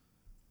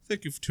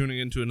Thank you for tuning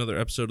in to another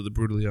episode of the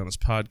Brutally Honest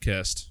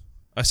Podcast.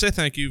 I say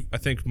thank you. I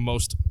think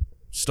most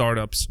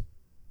startups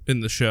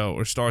in the show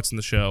or starts in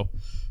the show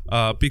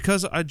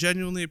because I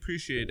genuinely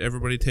appreciate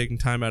everybody taking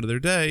time out of their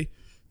day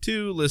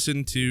to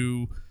listen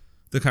to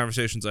the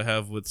conversations I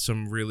have with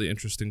some really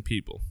interesting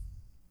people.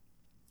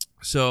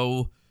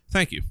 So,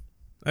 thank you.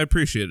 I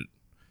appreciate it.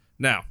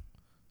 Now,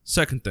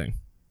 second thing.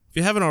 If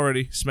you haven't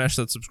already, smash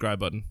that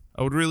subscribe button.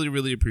 I would really,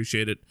 really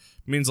appreciate it.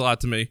 It means a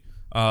lot to me.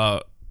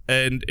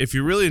 And if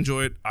you really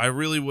enjoy it, I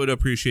really would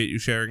appreciate you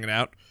sharing it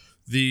out.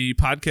 The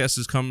podcast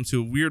has come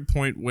to a weird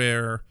point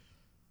where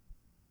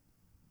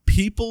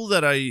people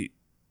that I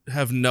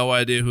have no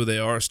idea who they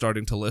are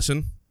starting to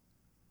listen.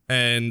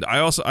 And I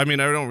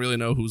don't really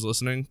know who's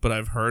listening, but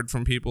I've heard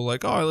from people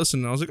like, I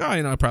listened. And I was like,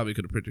 I probably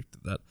could have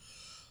predicted that.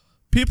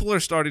 People are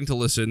starting to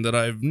listen that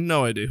I have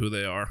no idea who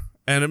they are.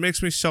 And it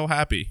makes me so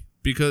happy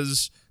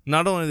because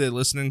not only are they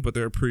listening, but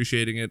they're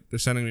appreciating it. They're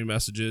sending me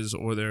messages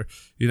or they're,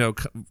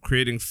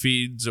 creating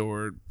feeds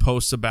or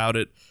posts about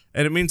it.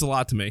 And it means a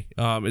lot to me.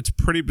 It's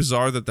pretty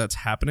bizarre that that's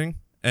happening.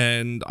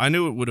 And I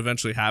knew it would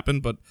eventually happen,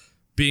 but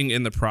being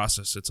in the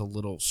process, it's a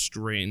little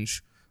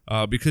strange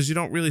because you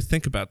don't really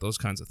think about those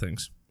kinds of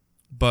things.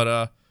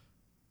 But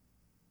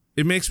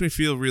it makes me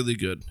feel really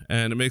good.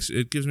 And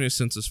it gives me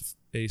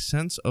a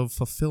sense of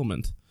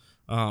fulfillment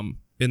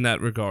in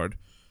that regard.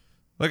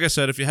 Like I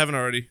said, if you haven't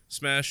already,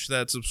 smash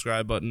that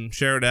subscribe button,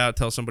 share it out,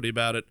 tell somebody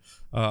about it.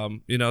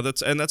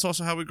 That's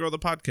also how we grow the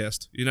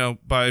podcast.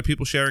 By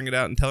people sharing it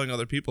out and telling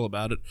other people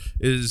about it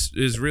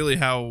is really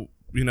how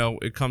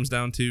it comes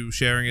down to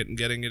sharing it and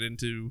getting it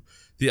into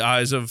the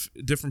eyes of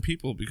different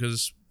people.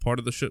 Because part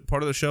of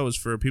the show is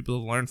for people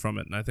to learn from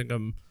it, and I think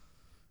I'm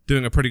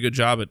doing a pretty good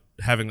job at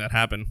having that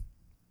happen.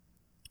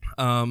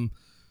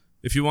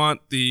 If you want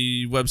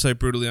the website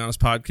Brutally Honest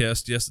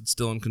Podcast, yes, it's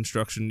still in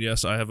construction.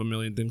 Yes, I have a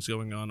million things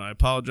going on. I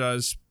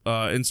apologize.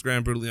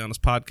 Instagram, Brutally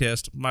Honest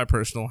Podcast. My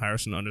personal,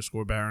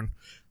 Harrison_Barron.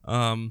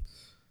 And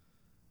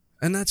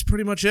that's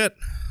pretty much it.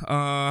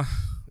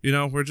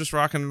 We're just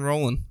rocking and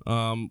rolling.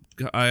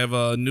 I have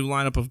a new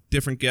lineup of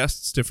different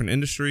guests, different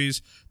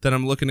industries that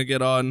I'm looking to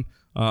get on.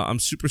 I'm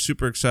super,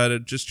 super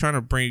excited. Just trying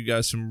to bring you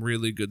guys some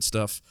really good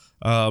stuff.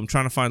 I'm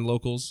trying to find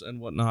locals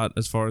and whatnot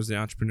as far as the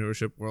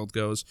entrepreneurship world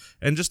goes,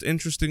 and just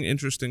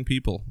interesting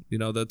people.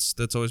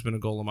 That's always been a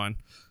goal of mine.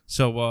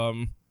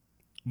 So,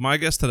 my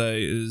guest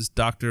today is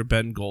Dr.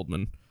 Ben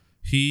Goldman.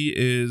 He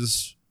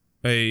is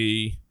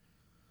a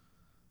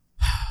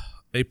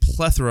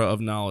plethora of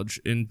knowledge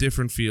in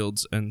different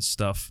fields and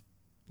stuff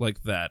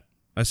like that.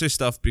 I say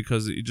stuff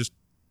because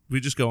we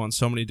just go on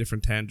so many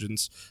different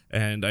tangents,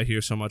 and I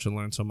hear so much and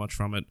learn so much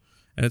from it,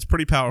 and it's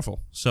pretty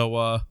powerful.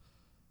 So,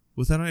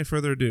 without any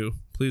further ado,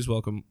 please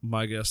welcome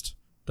my guest,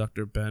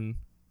 Dr. Ben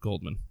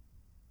Goldman.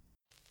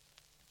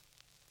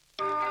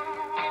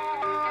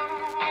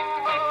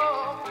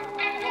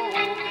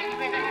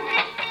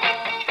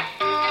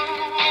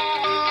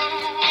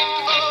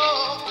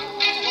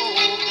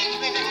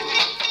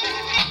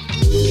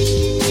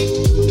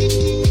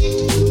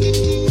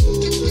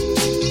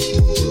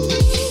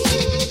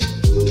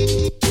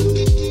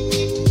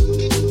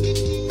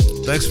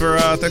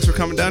 Thanks for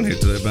coming down here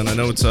today, Ben. I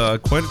know it's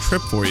quite a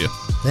trip for you.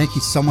 Thank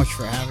you so much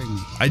for having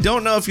me. I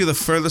don't know if you're the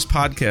furthest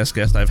podcast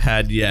guest I've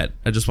had yet.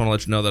 I just want to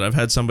let you know that I've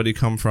had somebody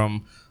come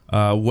from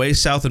way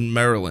south in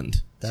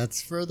Maryland.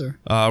 That's further.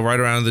 Right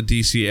around the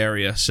D.C.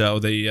 area. So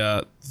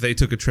they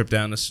took a trip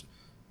down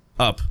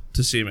up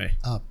to see me.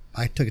 Up.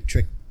 I took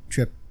a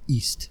trip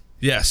east.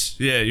 Yes.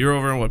 Yeah. You're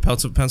over in what,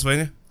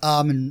 Pennsylvania?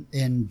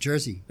 In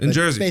Jersey. In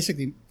Jersey.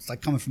 Basically, it's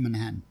like coming from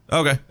Manhattan.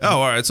 Okay. Oh,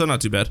 all right. So not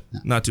too bad.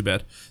 No. Not too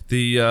bad.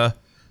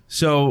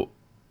 So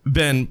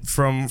Ben,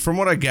 from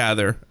what I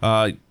gather,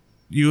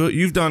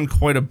 you've done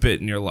quite a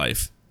bit in your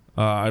life.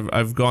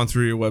 I've gone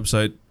through your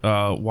website,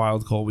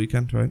 Wild Call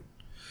Weekend, right?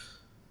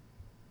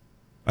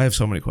 I have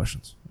so many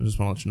questions. I just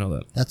want to let you know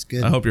that. That's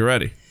good. I hope you're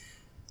ready.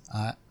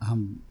 I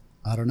don't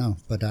know,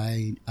 but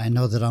I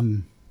know that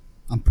I'm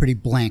pretty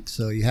blank,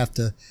 so you're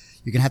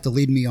gonna have to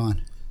lead me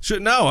on.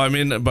 No, I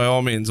mean, by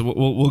all means,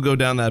 we'll go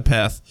down that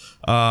path.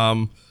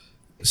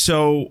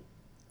 So,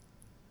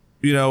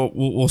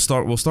 we'll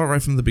start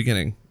right from the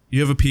beginning. You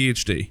have a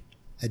PhD.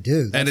 I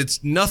do. And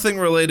it's nothing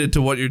related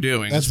to what you're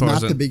doing. That's as far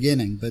not as the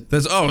beginning, but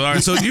all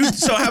right. So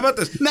how about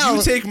this? No,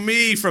 you take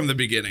me from the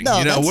beginning.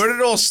 No, where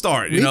did it all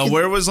start?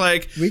 Where was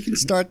we can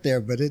start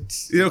there, but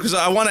it's because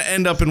I want to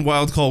end up in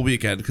Wild Call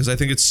Weekend because I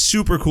think it's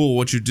super cool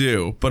what you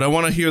do, but I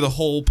want to hear the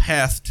whole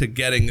path to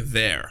getting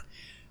there.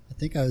 I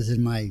think I was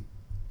in my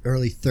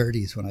early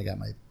 30s when I got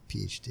my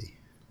PhD.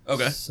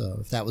 Okay. So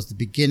if that was the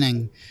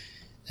beginning,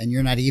 and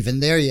you're not even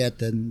there yet,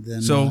 then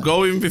so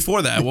go even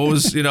before that. What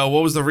was what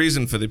was the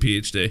reason for the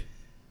PhD?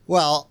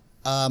 Well,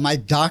 my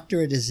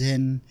doctorate is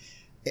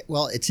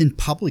it's in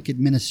public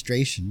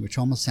administration, which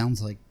almost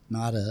sounds like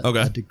not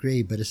a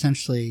degree, but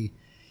essentially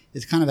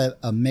it's kind of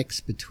a mix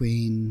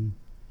between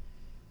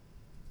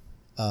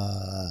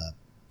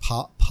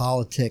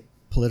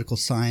political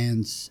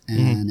science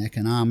and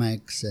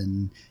economics,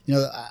 and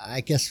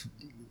I guess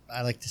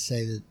I like to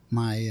say that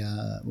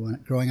when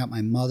growing up,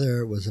 my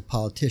mother was a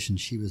politician.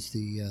 She was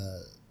the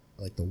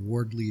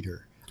ward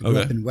leader. I grew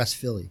up in West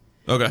Philly,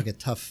 like a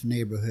tough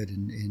neighborhood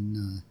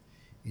in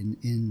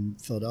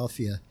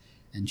Philadelphia,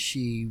 and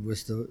she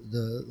was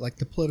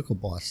the political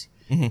boss.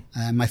 Mm-hmm.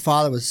 And my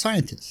father was a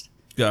scientist.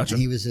 Gotcha.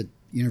 And he was at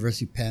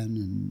University of Penn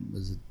and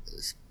was an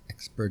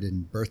expert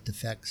in birth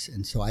defects,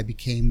 and so I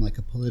became like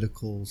a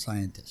political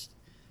scientist,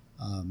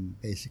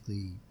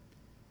 basically.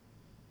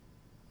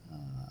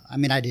 I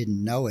mean, I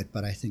didn't know it,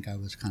 but I think I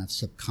was kind of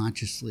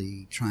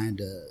subconsciously trying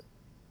to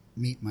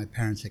meet my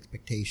parents'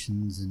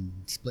 expectations and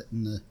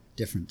splitting the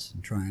difference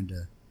and trying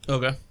to,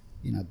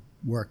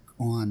 work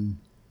on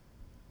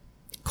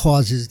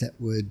causes that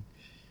would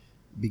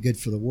be good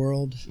for the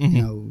world,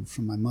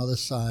 from my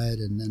mother's side,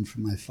 and then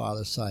from my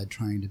father's side,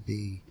 trying to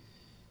be,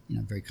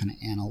 very kind of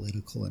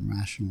analytical and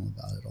rational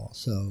about it all.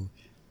 So,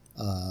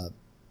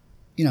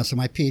 so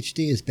my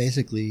PhD is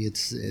basically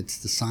it's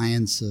the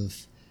science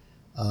of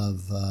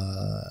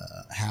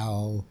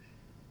how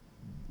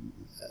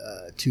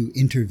to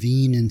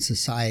intervene in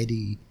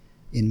society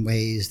in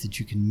ways that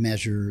you can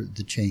measure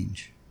the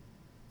change.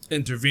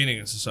 Intervening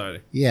in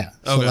society. Yeah.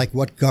 So like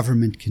what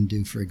government can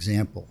do, for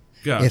example.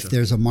 Gotcha. If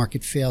there's a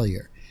market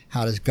failure,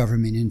 how does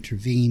government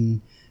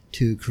intervene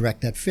to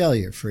correct that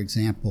failure? For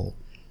example,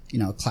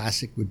 a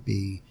classic would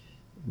be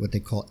what they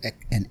call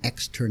an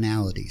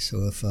externality.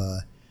 So if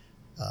a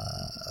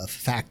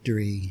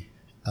factory,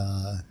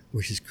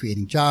 which is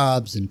creating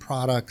jobs and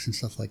products and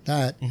stuff like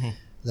that,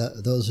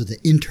 those are the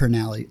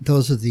internality.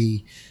 Those are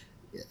the,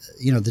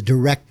 the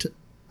direct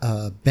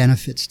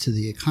benefits to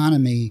the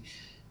economy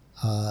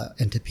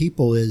and to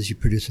people is you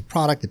produce a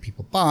product that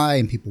people buy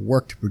and people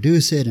work to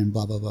produce it and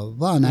blah, blah, blah, blah,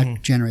 blah. And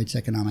that generates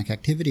economic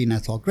activity and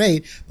that's all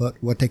great.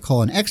 But what they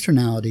call an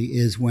externality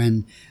is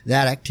when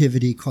that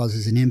activity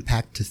causes an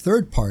impact to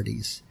third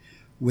parties,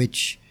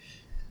 which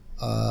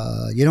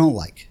you don't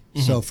like.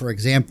 So, for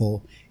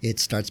example, it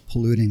starts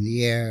polluting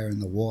the air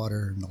and the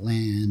water and the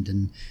land.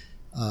 And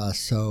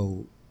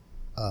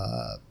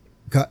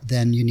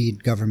then you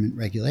need government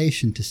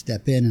regulation to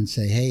step in and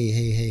say,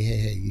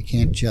 hey, you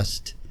can't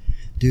just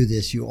do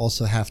this. You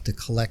also have to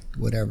collect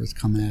whatever's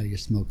coming out of your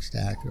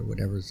smokestack or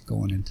whatever's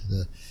going into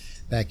the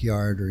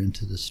backyard or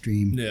into the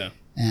stream. Yeah.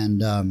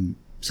 And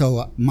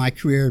so my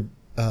career,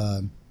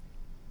 I've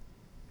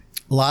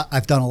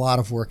done a lot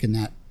of work in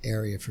that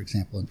area, for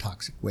example, in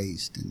toxic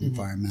waste and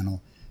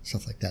environmental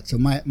stuff like that. So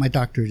my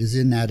doctorate is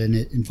in that, and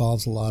it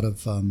involves a lot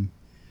of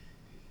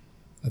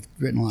I've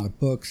written a lot of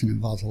books and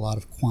involves a lot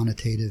of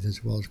quantitative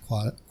as well as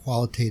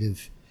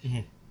qualitative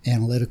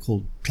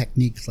analytical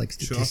techniques like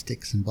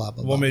statistics and blah,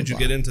 blah, blah. What made you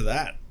get into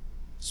that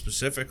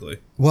specifically?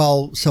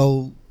 Well,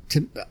 so,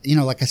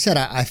 like I said,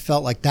 I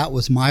felt like that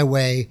was my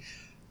way.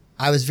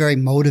 I was very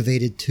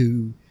motivated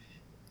to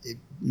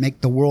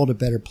make the world a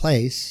better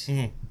place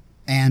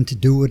and to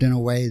do it in a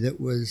way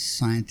that was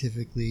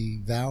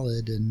scientifically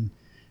valid and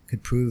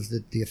could prove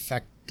that the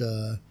effect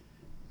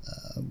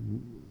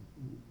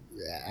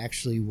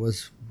actually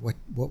was what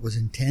was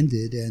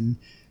intended, and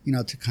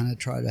to kind of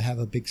try to have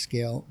a big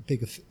scale,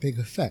 big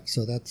effect.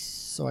 So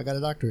I got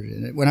a doctorate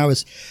in it. When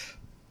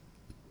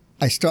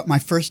my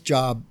first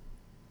job,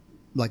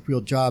 like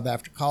real job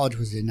after college,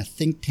 was in a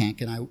think tank,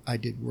 and I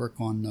did work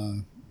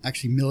on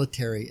actually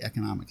military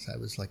economics. I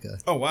was like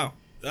oh wow,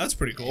 that's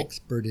pretty cool,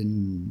 expert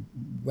in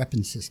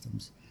weapon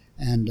systems,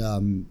 and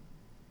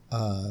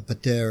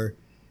but there.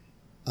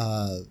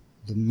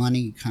 The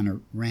money kind of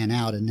ran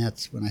out, and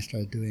that's when I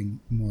started doing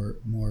more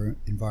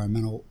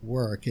environmental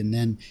work. And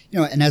then,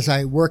 and as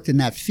I worked in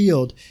that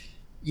field,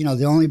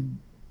 the only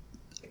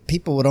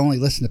people would only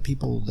listen to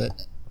people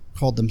that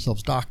called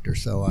themselves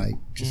doctors. So I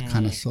just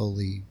kind of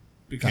slowly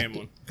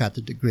got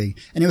the degree.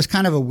 And it was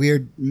kind of a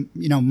weird,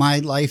 my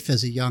life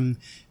as a young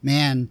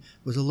man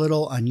was a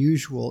little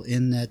unusual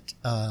in that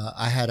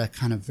I had a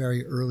kind of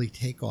very early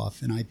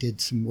takeoff, and I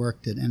did some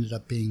work that ended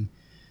up being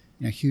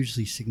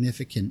hugely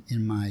significant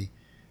in my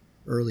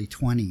early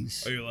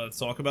 20s. Are you allowed to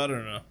talk about it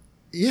or no?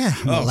 Yeah.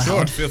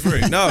 Sure. Feel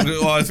free. No,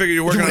 well, I figure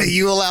you're working on...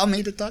 You allow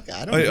me to talk?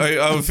 I don't know.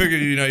 I would figure,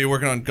 you're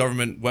working on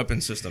government weapon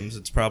systems.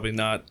 It's probably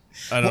not...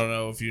 I don't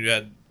know if you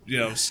had,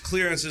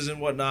 clearances and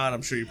whatnot.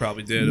 I'm sure you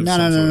probably did.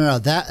 No.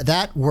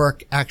 That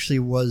work actually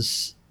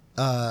was...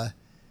 it's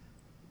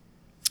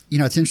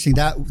interesting.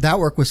 That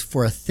work was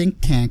for a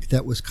think tank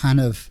that was kind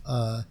of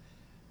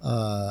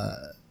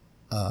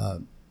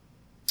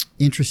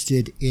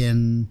interested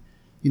in,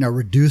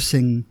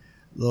 reducing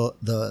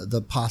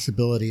the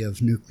possibility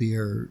of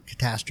nuclear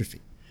catastrophe.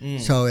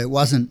 So it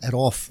wasn't at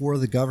all for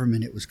the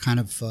government. It was kind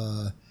of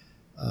what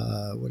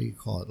do you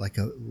call it? Like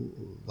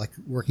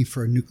working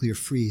for a nuclear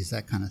freeze,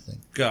 that kind of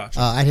thing. Gotcha.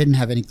 I didn't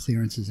have any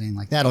clearances, anything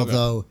like that. Okay.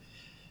 Although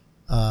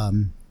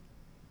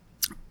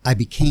I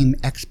became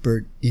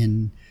expert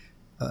in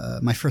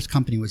my first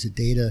company was a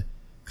data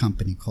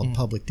company called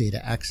Public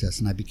Data Access,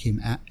 and I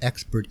became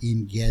expert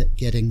in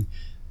getting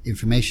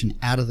information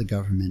out of the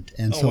government.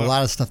 And a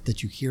lot of stuff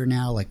that you hear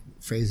now, like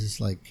phrases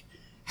like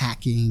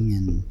hacking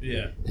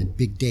and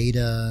big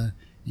data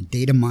and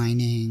data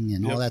mining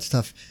and all that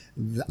stuff.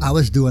 I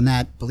was doing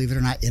that, believe it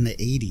or not, in the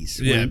 80s.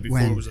 Yeah, before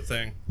it was a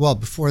thing. Well,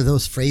 before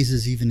those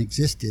phrases even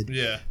existed.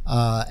 Yeah.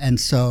 And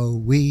so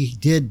we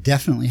did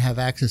definitely have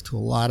access to a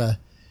lot of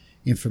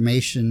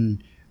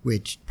information,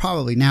 which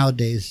probably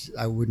nowadays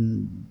I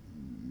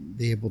wouldn't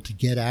be able to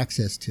get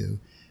access to.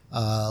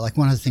 Like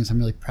one of the things I'm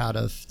really proud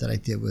of that I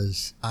did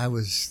was I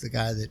was the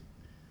guy that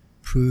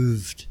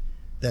proved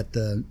that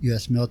the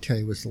U.S.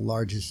 military was the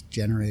largest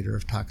generator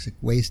of toxic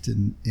waste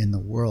in the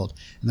world.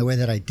 And the way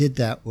that I did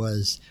that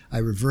was I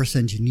reverse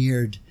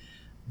engineered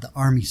the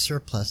Army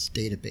surplus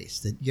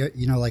database. That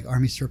you know, like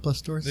Army surplus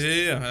stores?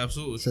 Yeah,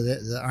 absolutely. So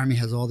the Army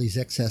has all these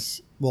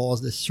excess, well, all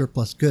this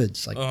surplus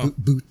goods, like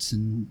boots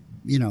and,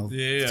 you know,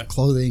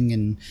 clothing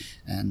and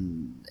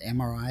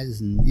MRIs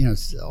and, you know,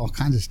 all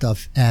kinds of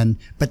stuff.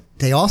 But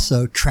they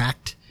also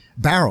tracked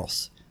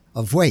barrels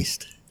of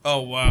waste.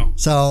 Oh, wow.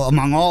 So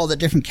among all the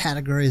different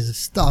categories of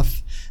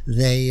stuff,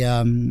 they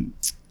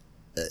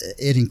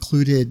it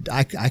included,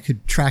 I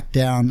could track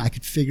down, I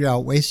could figure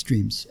out waste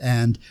streams,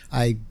 and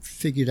I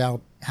figured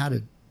out how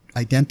to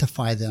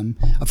identify them.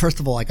 First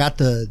of all, I got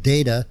the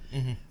data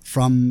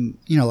from,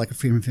 you know, like a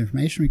Freedom of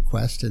Information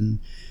request, and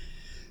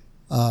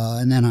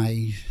then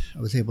I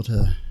was able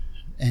to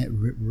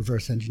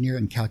reverse engineer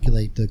and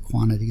calculate the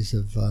quantities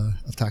of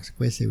toxic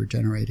waste they were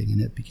generating,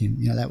 and it became,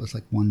 you know, that was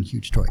like one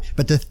huge story.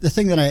 But the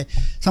thing that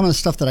some of the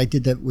stuff that I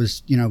did that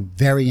was, you know,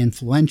 very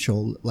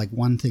influential, like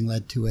one thing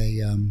led to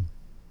a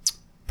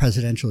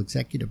presidential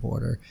executive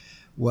order,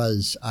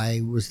 was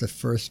I was the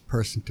first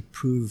person to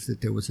prove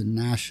that there was a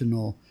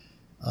national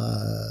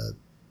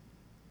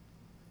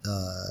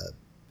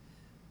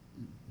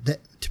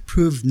to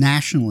prove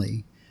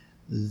nationally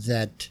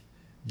that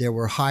there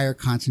were higher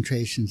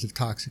concentrations of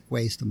toxic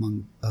waste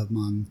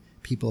among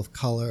people of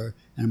color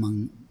and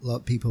among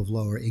people of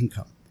lower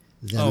income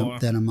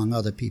than among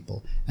other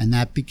people. And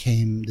that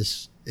became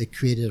this, it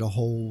created a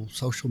whole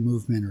social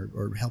movement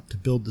or helped to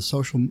build a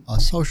social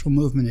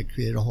movement. It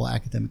created a whole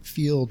academic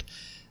field,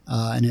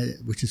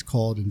 which is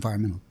called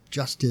environmental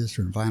justice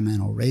or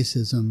environmental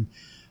racism.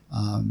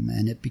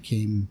 And it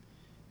became,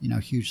 you know,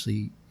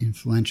 hugely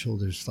influential.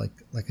 There's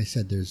like I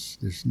said,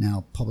 there's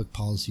now public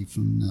policy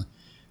from the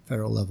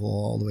federal level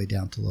all the way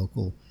down to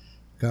local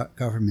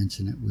governments,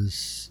 and it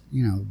was,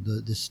 you know,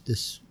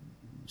 this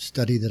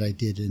study that I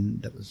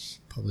did that was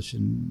published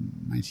in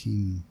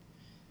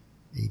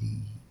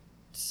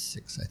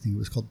 1986, I think it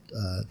was called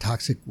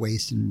Toxic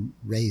Waste and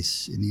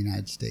Race in the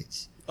United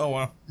States. Oh,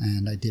 wow.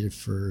 And I did it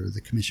for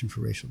the Commission for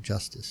Racial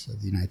Justice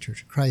of the United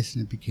Church of Christ,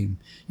 and it became,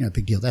 you know, a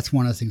big deal. That's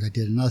one of the things I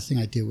did. Another thing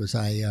I did was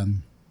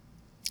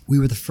we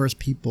were the first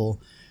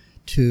people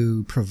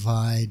to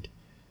provide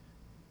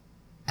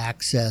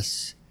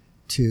access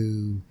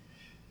to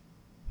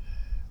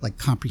like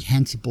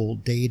comprehensible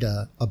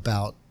data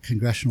about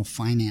congressional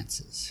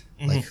finances,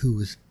 like who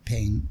was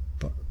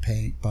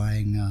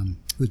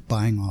who's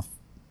buying off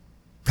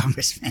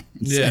congressmen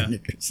and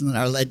senators in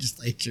our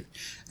legislature.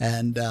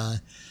 And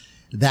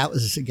that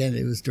was, again,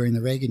 it was during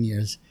the Reagan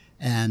years.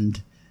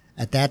 And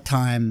at that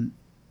time,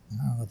 I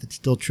don't know if it's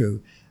still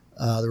true,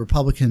 the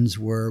Republicans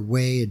were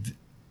way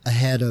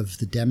ahead of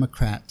the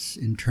Democrats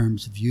in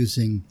terms of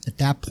using, at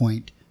that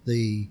point,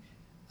 the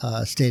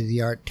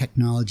state-of-the-art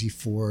technology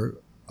for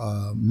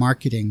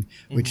marketing,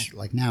 which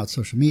like now it's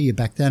social media.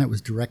 Back then it was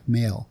direct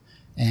mail,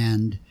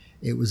 and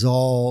it was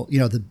all, you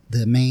know,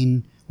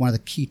 one of the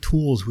key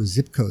tools was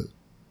zip code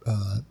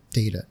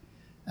data.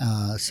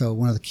 So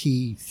one of the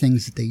key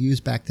things that they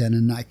used back then,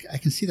 and I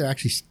can see they're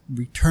actually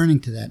returning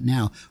to that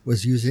now,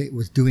 was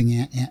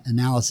doing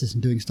analysis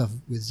and doing stuff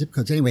with zip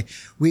codes. Anyway,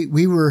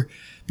 we were,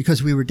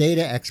 because we were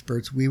data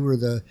experts, we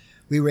were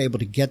able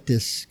to get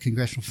this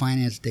congressional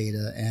finance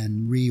data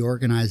and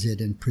reorganize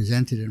it and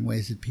present it in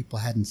ways that people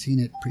hadn't seen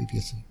it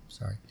previously.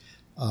 Sorry.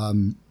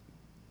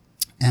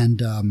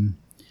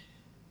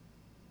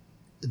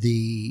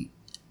 The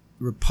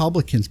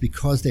Republicans,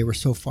 because they were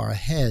so far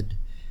ahead,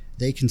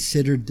 they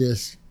considered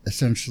this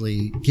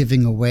essentially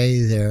giving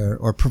away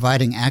or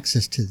providing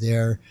access to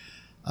their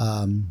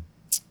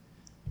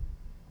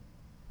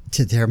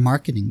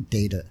marketing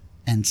data.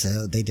 And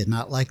so they did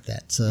not like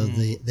that. So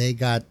they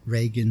got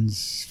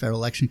Reagan's Federal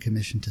Election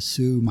Commission to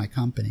sue my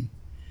company.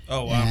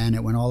 Oh, wow. And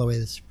it went all the way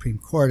to the Supreme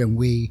Court, and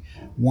we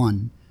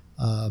won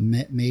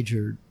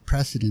major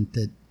precedent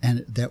that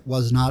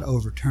was not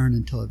overturned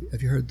until,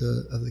 have you heard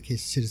of the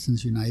case of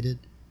Citizens United?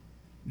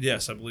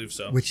 Yes, I believe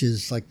so. Which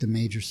is like the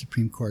major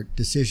Supreme Court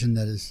decision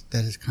that is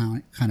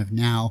kind of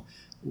now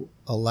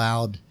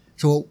allowed.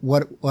 So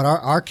what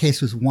our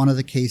case was one of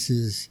the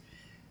cases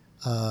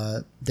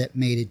that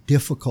made it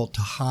difficult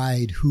to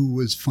hide who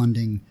was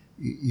funding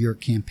your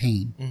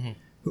campaign.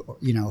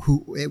 You know,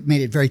 it made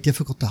it very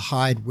difficult to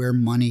hide where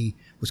money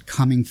was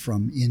coming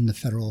from in the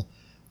federal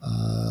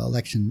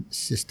election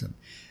system.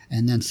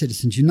 And then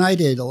Citizens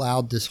United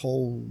allowed this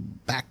whole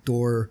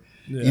backdoor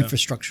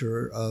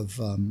infrastructure of,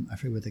 I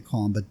forget what they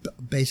call them, but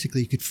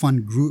basically you could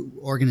fund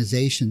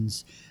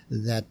organizations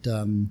that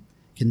can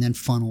then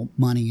funnel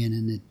money in,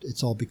 and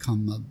it's all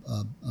become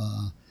a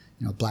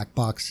black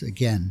box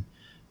again.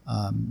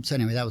 So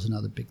anyway, that was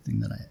another big thing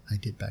that I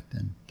did back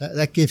then.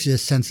 That gives you a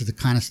sense of the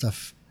kind of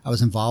stuff I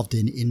was involved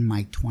in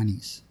my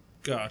 20s.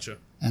 Gotcha.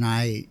 And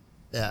it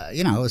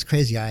was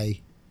crazy.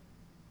 I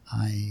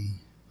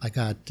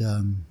got,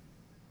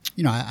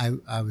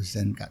 I was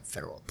then got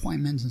federal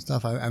appointments and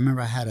stuff. I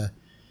remember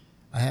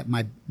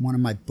one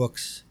of my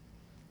books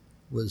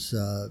was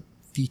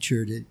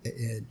featured.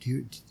 Do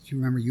you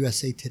remember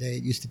USA Today?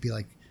 It used to be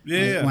like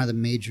one of the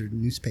major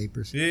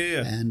newspapers.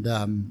 Yeah.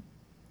 And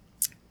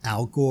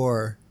Al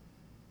Gore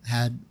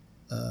had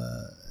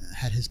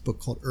his book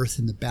called Earth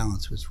in the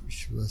Balance,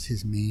 which was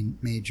his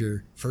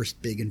major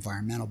first big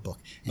environmental book.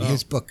 And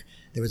his book,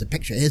 there was a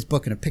picture of his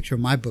book and a picture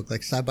of my book,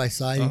 like side by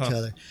side each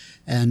other.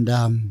 And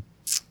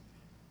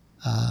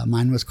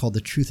mine was called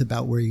The Truth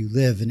About Where You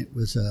Live, and it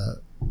was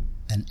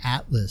an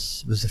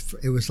atlas.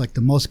 It was like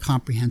the most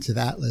comprehensive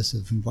atlas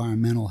of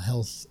environmental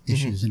health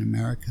issues in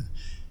America.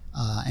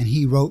 And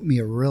he wrote me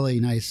a really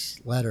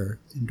nice letter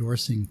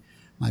endorsing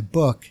my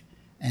book,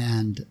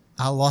 and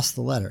I lost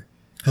the letter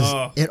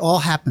because it all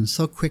happened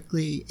so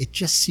quickly. It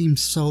just seemed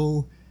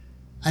so.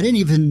 I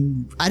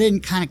didn't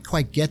kind of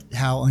quite get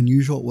how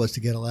unusual it was to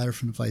get a letter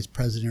from the vice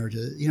president, or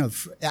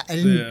I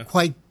didn't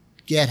quite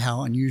get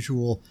how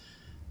unusual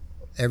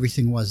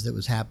everything was that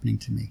was happening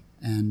to me.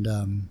 And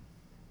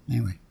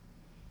anyway.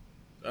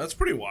 That's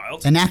pretty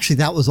wild. And actually,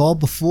 that was all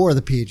before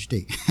the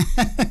PhD.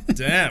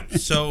 Damn.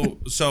 So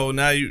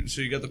now you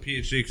got the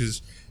PhD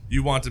because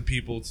you wanted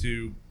people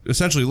to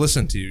essentially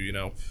listen to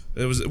you.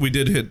 We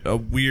did hit a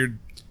weird,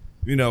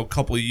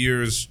 couple of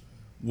years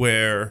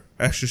where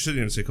actually, I shouldn't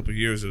even say a couple of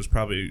years. It was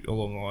probably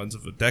along the lines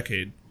of a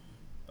decade,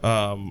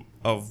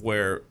 of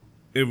where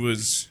it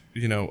was,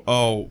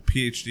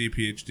 PhD.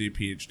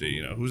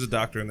 Who's a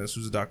doctor in this?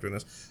 Who's a doctor in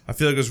this? I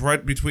feel like it was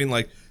right between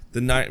like the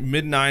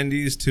mid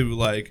 '90s to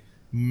like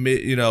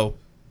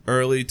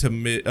early to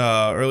mid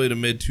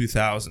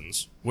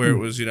 2000s, where it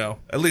was,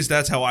 at least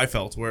that's how I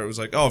felt, where it was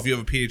like, oh, if you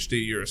have a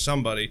PhD, you're a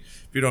somebody.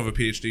 If you don't have a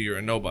PhD, you're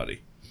a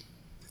nobody.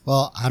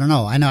 Well, I don't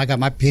know. I know I got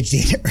my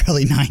PhD in the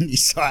early 90s,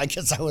 so I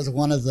guess I was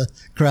one of the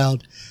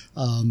crowd.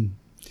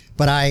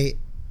 But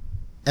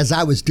as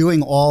I was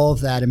doing all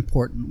of that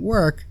important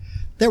work,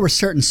 there were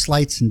certain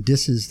slights and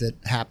disses that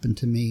happened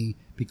to me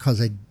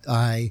because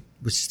I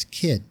was just a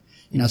kid.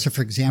 So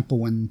for example,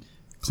 when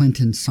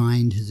Clinton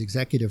signed his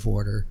executive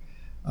order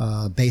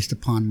based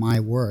upon my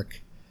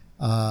work,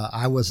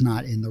 I was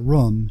not in the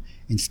room.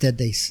 Instead,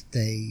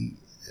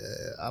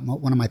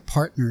 one of my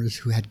partners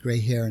who had gray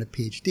hair and a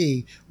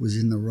PhD was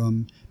in the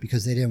room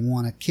because they didn't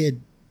want a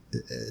kid.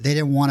 They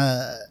didn't want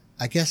to.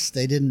 I guess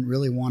they didn't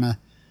really want to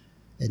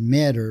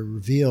admit or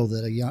reveal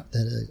that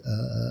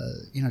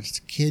just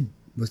a kid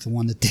was the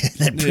one that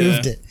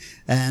proved it,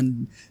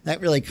 and that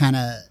really kind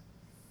of.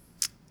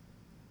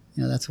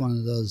 That's one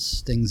of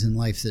those things in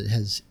life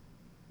that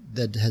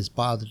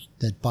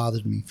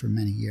bothered me for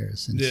many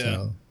years, and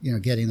so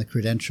getting the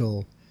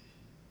credential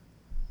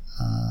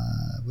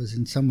was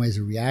in some ways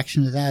a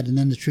reaction to that. And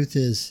then the truth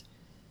is,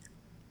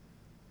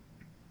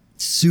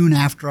 soon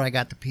after I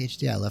got the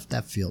PhD, I left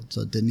that field,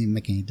 so it didn't even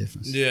make any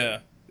difference. Yeah.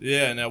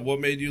 Now, what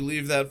made you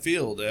leave that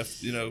field?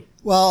 After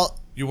well,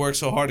 you worked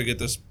so hard to get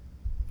this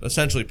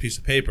essentially piece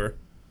of paper.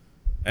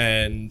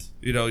 And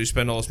you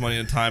spend all this money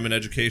and time and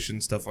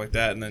education, stuff like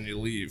that, and then you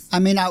leave. I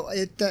mean, I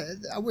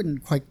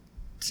wouldn't quite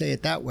say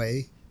it that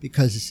way,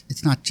 because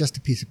it's not just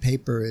a piece of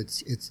paper.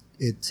 It's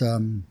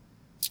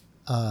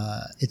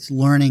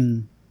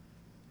learning.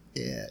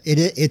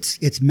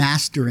 It's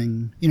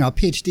mastering. A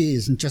PhD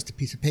isn't just a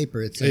piece of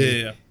paper. It's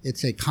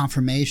a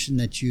confirmation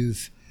that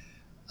you've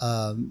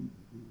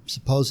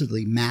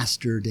supposedly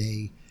mastered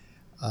a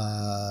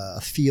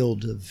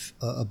field of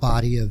a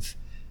body of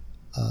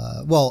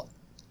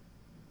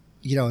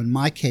in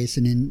my case,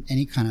 and in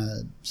any kind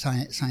of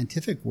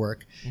scientific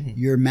work,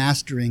 you're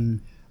mastering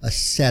a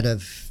set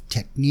of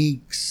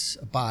techniques,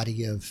 a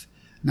body of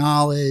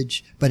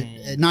knowledge, but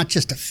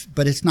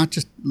but it's not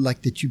just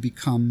like that you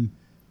become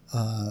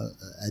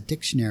a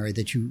dictionary,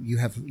 that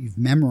you've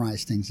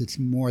memorized things. It's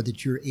more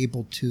that you're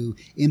able to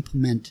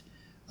implement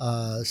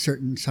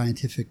certain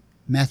scientific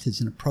methods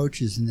and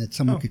approaches, and that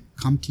someone could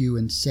come to you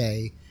and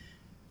say,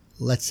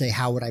 let's say,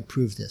 how would I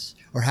prove this?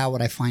 Or how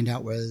would I find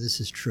out whether this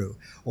is true?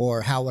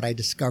 Or how would I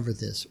discover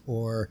this?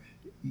 Or,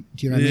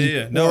 do you know what I mean?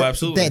 Yeah. No,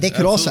 absolutely. They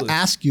could also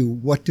ask you,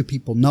 what do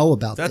people know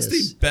about this?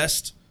 That's the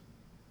best.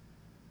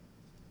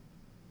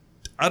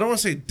 I don't want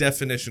to say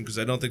definition, because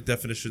I don't think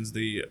definition's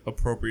the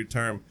appropriate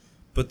term,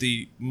 but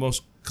the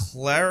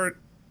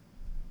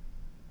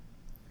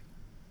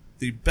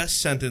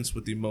best sentence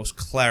with the most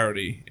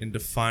clarity in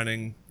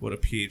defining what a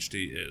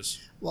PhD is.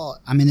 Well,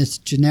 I mean, it's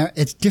generic.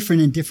 It's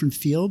different in different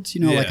fields.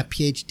 Like a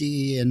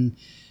PhD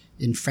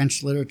in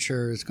French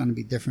literature is going to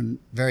be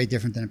very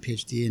different than a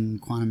PhD in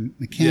quantum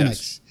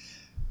mechanics.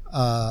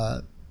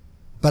 Yes.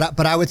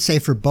 But I would say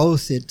for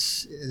both,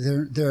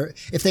 they're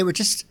if they were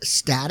just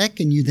static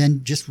and you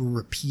then just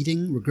were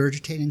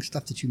regurgitating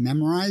stuff that you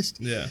memorized.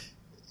 Yeah.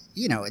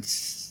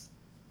 It's.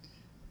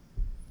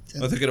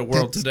 I think in a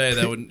world today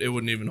it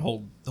wouldn't even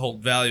hold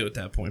value at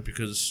that point,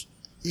 because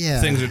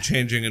things are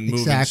changing and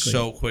moving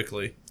so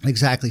quickly.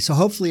 Exactly. So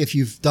hopefully if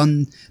you've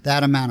done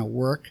that amount of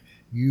work,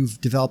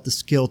 you've developed the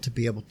skill to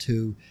be able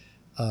to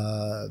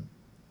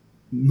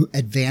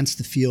advance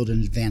the field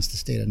and advance the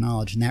state of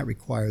knowledge, and that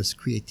requires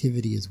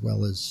creativity as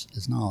well as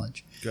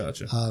knowledge.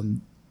 Gotcha.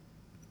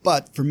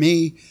 But for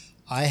me,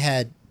 I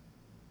had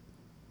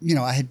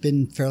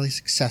been fairly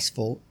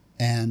successful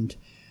and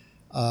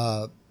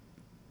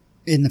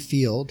in the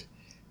field,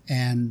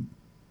 and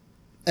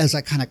as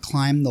I kind of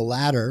climbed the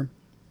ladder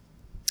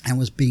and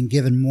was being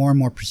given more and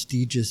more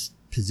prestigious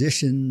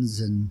positions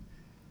and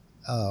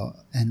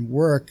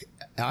work,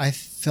 I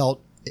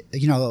felt,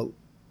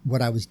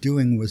 what I was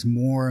doing was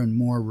more and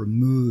more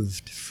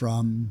removed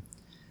from,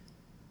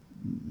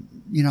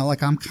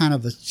 like I'm kind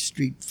of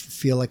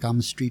feel like I'm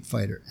a street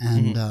fighter.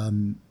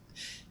 And,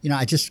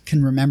 I just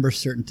can remember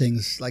certain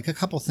things, like a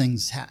couple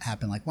things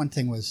happened. Like one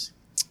thing was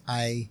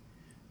at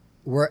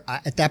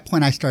that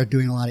point I started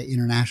doing a lot of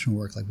international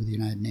work, like with the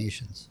United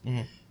Nations.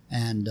 Mm-hmm.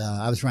 And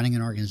I was running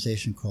an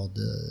organization called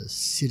the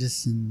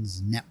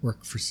Citizens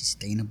Network for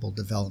Sustainable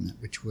Development,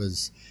 which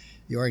was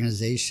the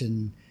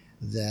organization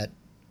that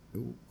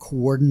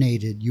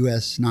coordinated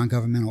U.S.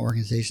 non-governmental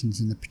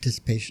organizations in the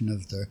participation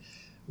of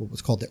what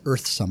was called the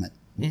Earth Summit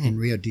in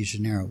Rio de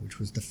Janeiro, which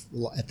was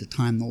at the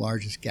time the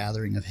largest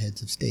gathering of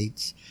heads of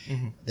states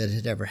that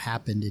had ever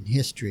happened in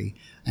history.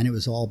 And it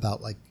was all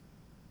about like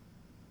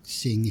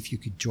seeing if you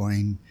could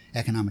join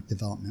economic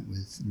development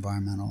with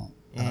environmental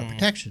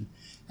protection.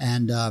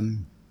 And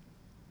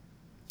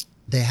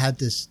they had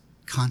this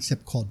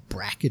concept called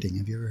bracketing.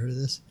 Have you ever heard of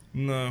this?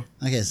 No.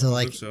 Okay, so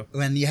like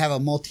when you have a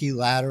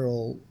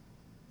multilateral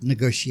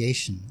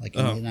negotiation, like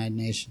in the United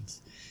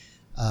Nations,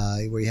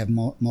 where you have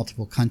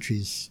multiple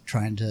countries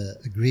trying to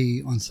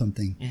agree on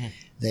something,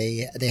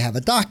 they have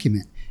a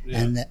document,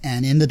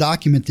 and in the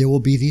document there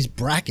will be these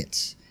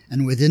brackets,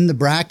 and within the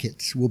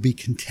brackets will be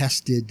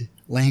contested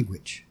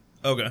language.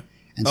 Okay.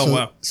 And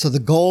wow. So the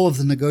goal of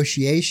the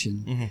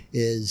negotiation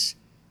is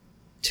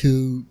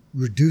to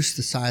reduce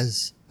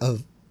the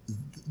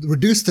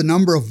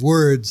number of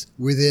words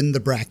within the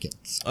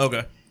brackets.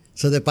 Okay.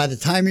 So that by the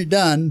time you're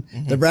done,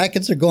 the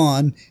brackets are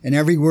gone and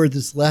every word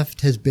that's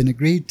left has been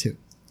agreed to.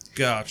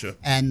 Gotcha.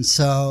 And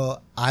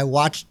so I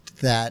watched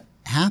that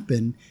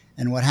happen,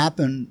 and what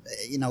happened,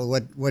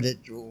 what it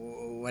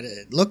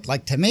looked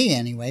like to me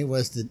anyway,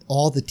 was that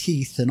all the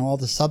teeth and all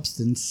the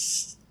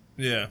substance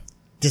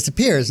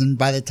disappears, and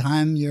by the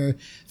time you're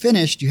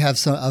finished, you have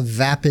a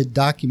vapid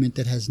document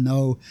that has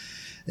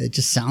it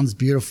just sounds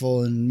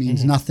beautiful and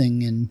means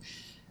nothing,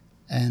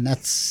 and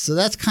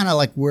that's kind of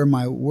like where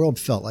my world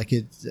felt like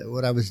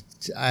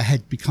I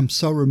had become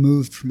so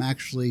removed from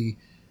actually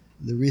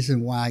the reason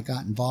why I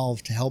got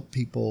involved to help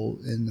people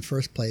in the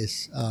first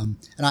place. And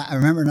I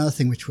remember another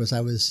thing, which was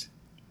I was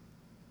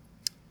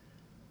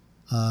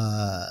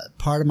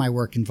part of my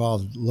work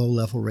involved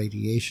low-level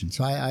radiation.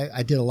 So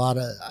I did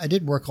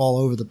work all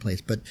over the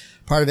place, but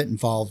part of it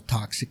involved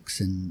toxics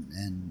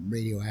and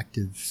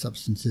radioactive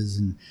substances,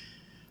 and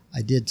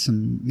I did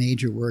some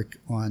major work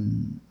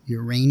on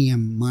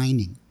uranium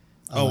mining.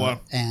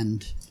 Wow.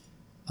 And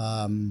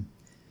the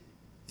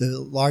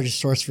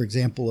largest source, for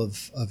example,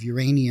 of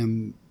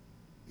uranium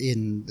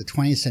in the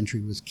 20th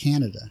century was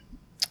Canada.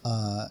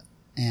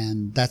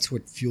 And that's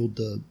what fueled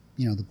the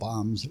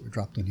bombs that were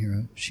dropped on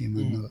Hiroshima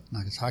and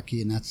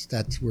Nagasaki. And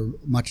that's where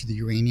much of the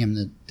uranium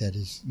that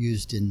is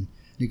used in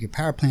nuclear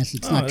power plants.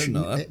 It's not true.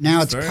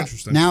 Now it's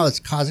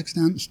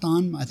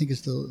Kazakhstan, I think,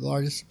 is the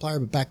largest supplier.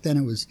 But back then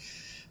it was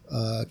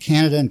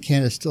Canada, and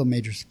Canada is still a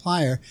major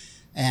supplier.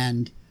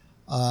 And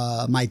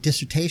my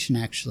dissertation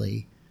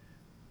actually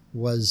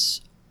was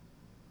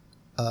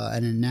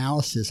an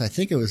analysis. I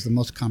think it was the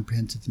most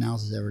comprehensive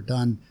analysis ever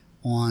done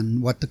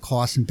on what the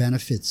costs and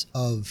benefits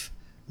of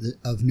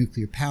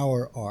nuclear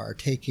power are,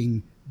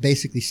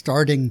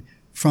 starting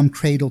from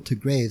cradle to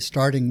grave,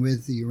 starting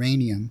with the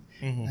uranium,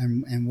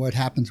 and what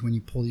happens when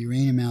you pull the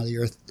uranium out of the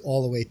earth,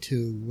 all the way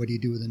to what do you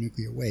do with the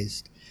nuclear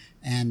waste.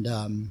 And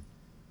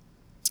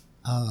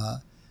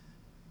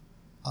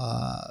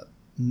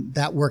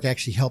that work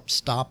actually helped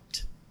stop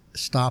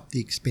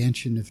the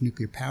expansion of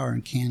nuclear power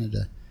in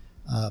Canada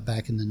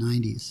back in the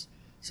 90s.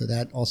 So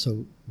that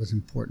also was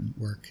important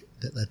work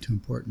that led to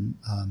important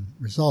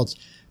results.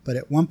 But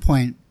at one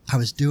point, I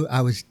was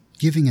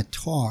giving a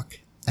talk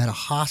at a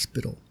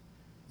hospital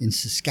in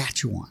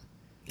Saskatchewan,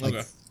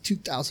 like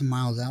 2,000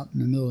 miles out in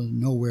the middle of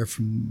nowhere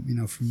from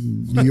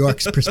New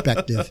York's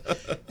perspective,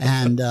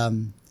 and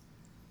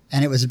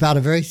it was about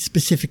a very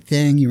specific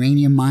thing: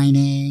 uranium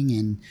mining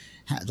and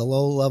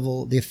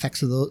the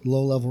effects of the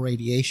low-level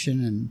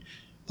radiation, and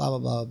blah blah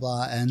blah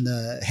blah. And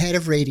the head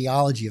of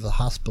radiology of the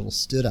hospital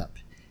stood up,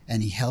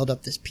 and he held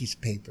up this piece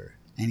of paper,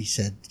 and he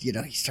said, he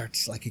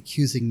starts like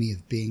accusing me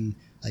of being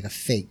like a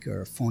fake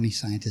or a phony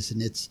scientist,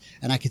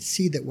 and I could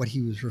see that what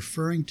he was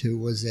referring to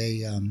was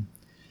a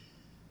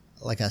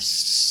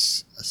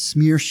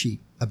smear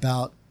sheet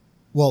about,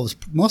 well, it was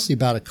mostly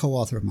about a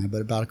co-author of mine, but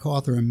about a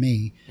co-author and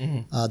me,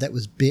 that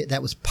was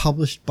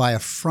published by a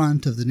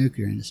front of the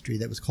nuclear industry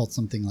that was called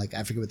something like,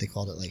 I forget what they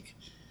called it, like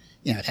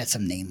you know, it had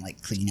some name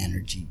like Clean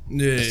Energy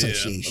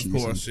Association. Yeah,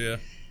 of course, yeah.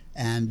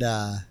 And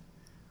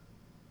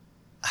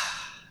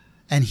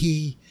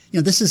he, you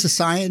know, this is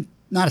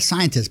not a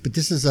scientist, but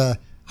this is a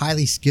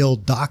highly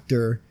skilled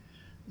doctor,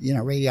 you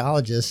know,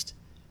 radiologist.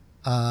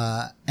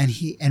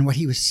 And what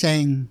he was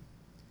saying,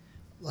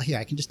 well, here,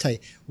 I can just tell you,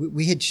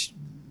 we had,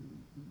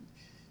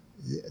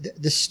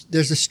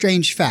 there's a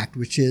strange fact,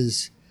 which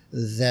is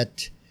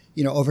that,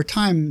 you know, over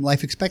time,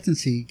 life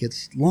expectancy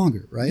gets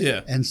longer, right?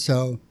 Yeah. And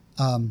so,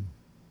 and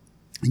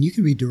you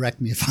can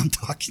redirect me if I'm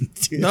talking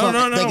to you. No.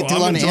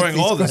 I'm enjoying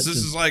all this. This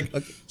is like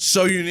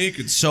so unique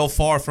and so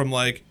far from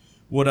like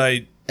what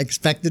I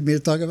expected me to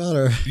talk about,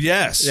 or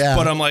yes, yeah.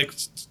 But I'm like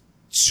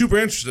super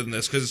interested in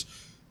this because,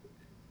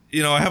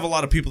 you know, I have a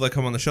lot of people that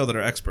come on the show that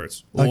are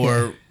experts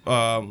or,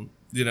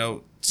 you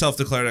know,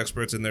 self-declared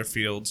experts in their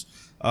fields.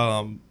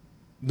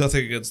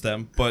 Nothing against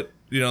them, but,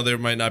 you know, there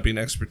might not be an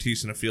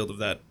expertise in a field of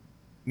that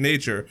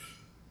nature.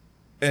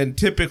 And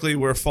typically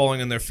we're falling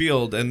in their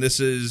field. And this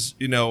is,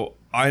 you know,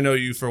 I know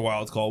you for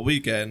Wild Call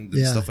Weekend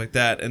and stuff like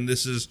that. And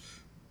this is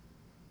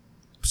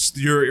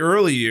your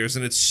early years,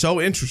 and it's so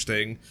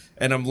interesting.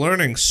 And I'm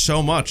learning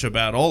so much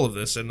about all of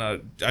this. And I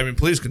mean,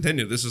 please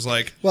continue. This is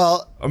like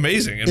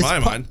amazing in my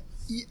mind.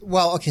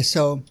 Well, okay,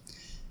 so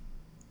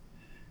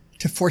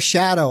to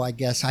foreshadow, I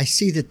guess, I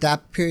see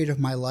that period of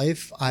my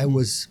life, I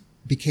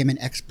became an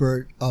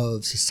expert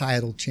of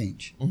societal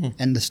change.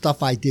 And the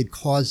stuff I did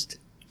caused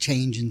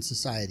change in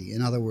society.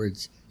 In other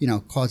words, you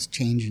know, caused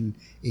change in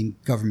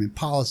government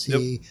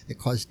policy.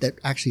 That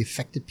actually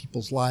affected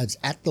people's lives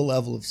at the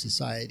level of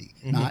society,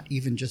 not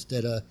even just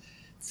at a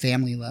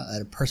family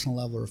at a personal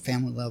level or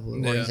family level or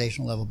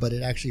organizational level, but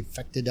it actually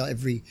affected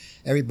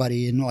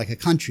everybody in like a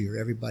country or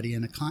everybody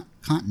in a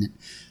continent.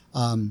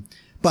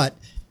 But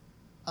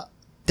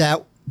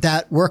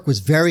that work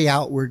was very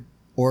outward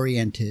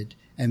oriented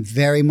and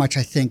very much,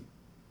 I think,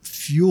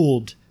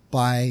 fueled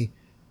by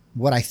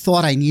what I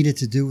thought I needed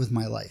to do with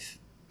my life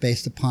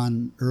based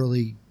upon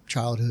early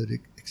childhood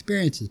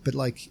experiences. But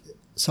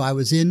so I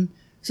was in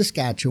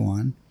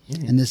Saskatchewan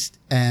one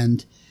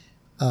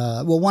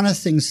of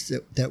the things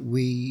that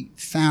we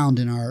found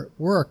in our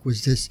work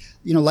was this,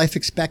 you know, life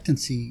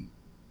expectancy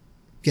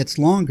gets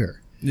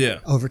longer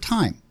over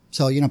time.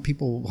 So, you know,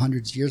 people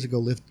hundreds of years ago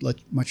lived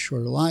much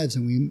shorter lives,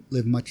 and we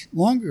live much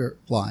longer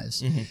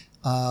lives.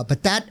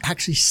 But that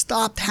actually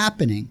stopped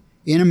happening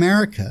in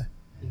America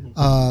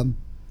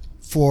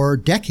for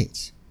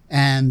decades.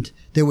 And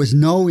there was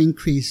no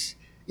increase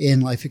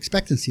in life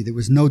expectancy. There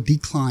was no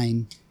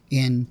decline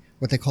in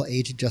what they call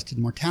age-adjusted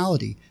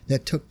mortality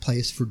that took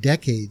place for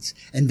decades.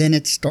 And then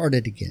it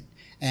started again.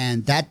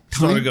 And that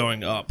time started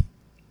going up.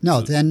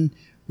 No, then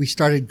we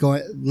started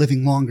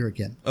living longer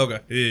again. Okay.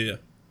 Yeah.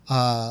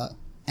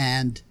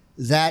 And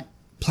that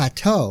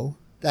plateau,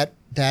 that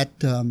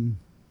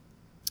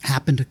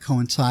happened to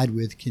coincide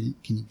with, can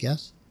you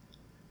guess?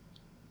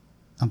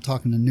 I'm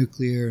talking to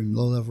nuclear and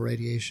low-level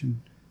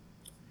radiation.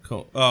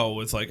 Cool. Oh,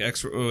 with like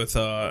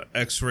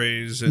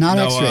X-rays and not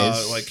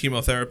X-rays. Like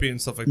chemotherapy and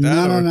stuff like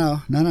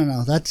that?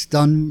 No. That's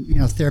done, you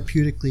know,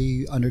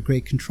 therapeutically under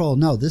great control.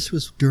 No, this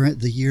was during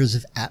the years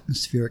of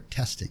atmospheric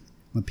testing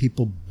when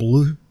people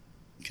blew.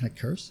 Can I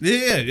curse?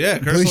 Yeah.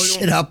 Blew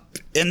shit up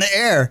in the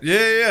air.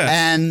 Yeah.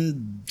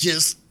 And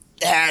just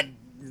had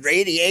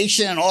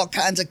radiation and all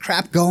kinds of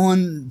crap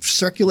going,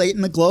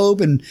 circulating the globe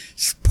and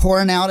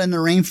pouring out in the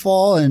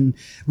rainfall. And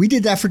we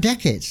did that for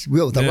decades.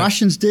 The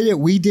Russians did it.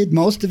 We did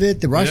most of it.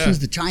 The Russians,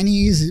 the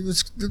Chinese, it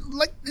was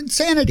like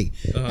insanity.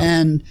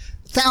 And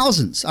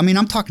thousands. I mean,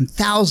 I'm talking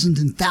thousands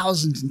and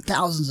thousands and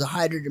thousands of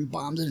hydrogen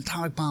bombs and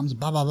atomic bombs,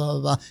 blah, blah, blah,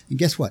 blah, blah. And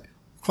guess what?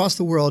 Across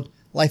the world,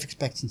 life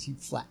expectancy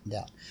flattened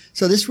out.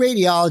 So this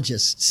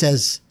radiologist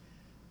says,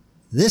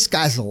 this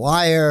guy's a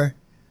liar.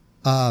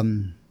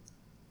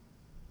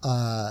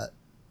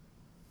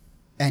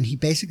 And he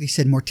basically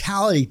said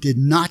mortality did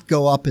not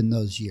go up in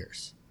those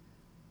years.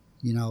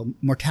 You know,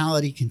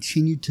 mortality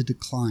continued to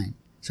decline.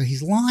 So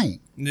he's lying.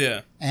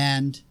 Yeah.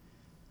 And,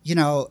 you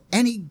know,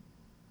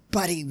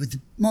 anybody with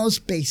the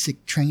most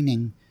basic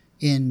training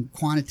in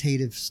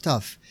quantitative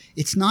stuff,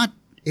 the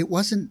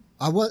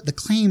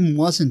claim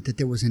wasn't that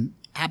there was an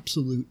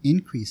absolute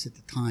increase at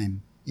the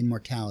time in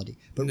mortality,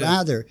 but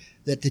rather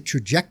that the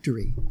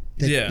trajectory,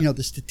 you know,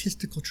 the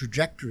statistical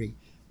trajectory,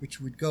 which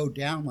would go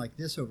down like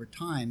this over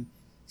time,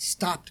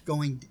 stopped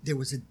going. There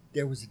was a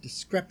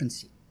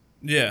discrepancy.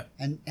 Yeah.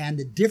 And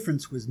the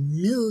difference was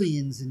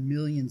millions and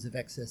millions of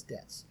excess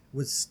deaths.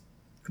 Was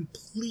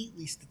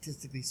completely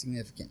statistically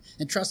significant.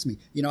 And trust me,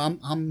 you know,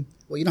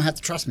 well, you don't have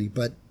to trust me,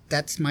 but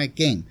that's my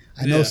game.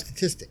 I know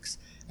statistics.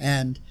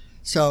 And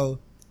so,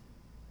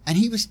 and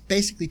he was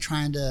basically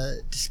trying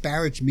to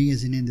disparage me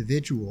as an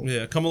individual.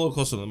 Yeah, come a little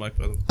closer to the mic,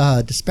 by the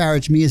way.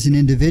 Disparage me as an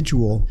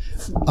individual.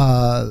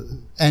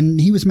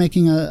 And he was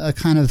making a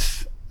kind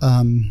of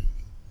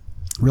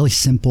really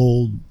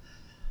simple,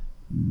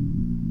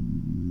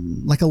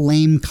 like a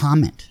lame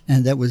comment.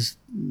 And that was,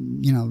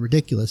 you know,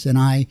 ridiculous.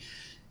 And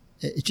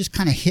it just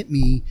kind of hit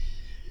me.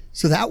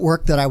 So that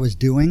work that I was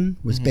doing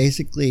was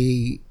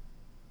basically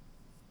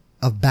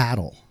a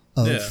battle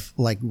of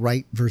like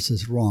right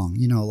versus wrong,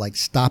 like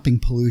stopping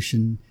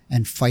pollution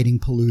and fighting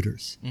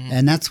polluters.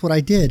 And that's what I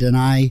did. And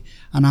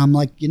I'm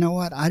like, you know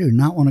what? I do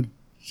not want to,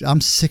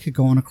 I'm sick of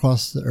going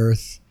across the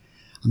earth.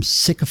 I'm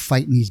sick of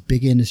fighting these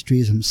big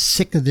industries. I'm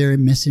sick of their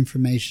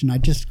misinformation. I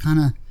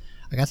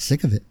got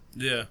sick of it.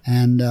 Yeah.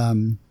 And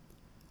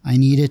I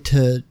needed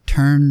to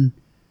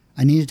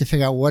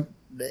figure out what,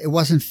 it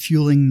wasn't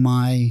fueling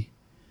my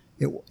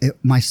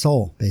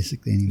soul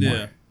basically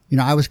anymore.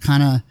 Yeah. I was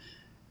kind of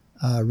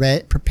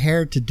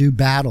prepared to do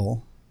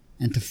battle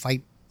and to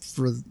fight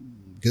for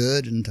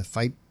good and to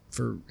fight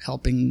for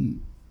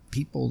helping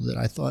people that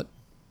I thought,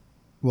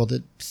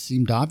 that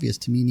seemed obvious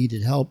to me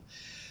needed help.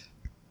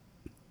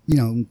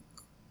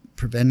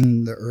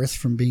 Preventing the earth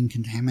from being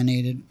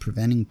contaminated,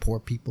 preventing poor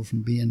people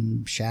from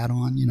being shat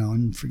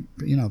on,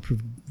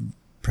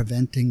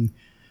 preventing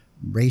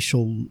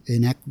racial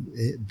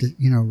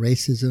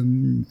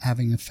racism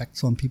having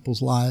effects on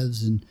people's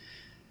lives. And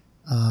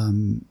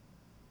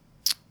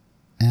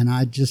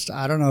I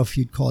don't know if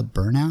you'd call it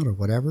burnout or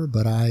whatever,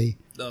 but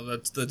no,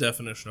 that's the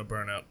definition of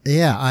burnout.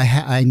 Yeah,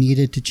 I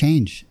needed to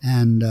change,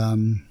 and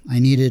I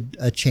needed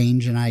a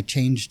change, and I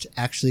changed,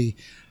 actually,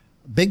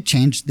 big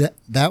change.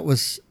 That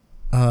was,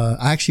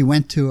 I actually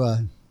went to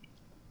a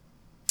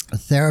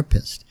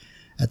therapist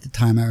at the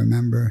time, I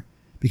remember,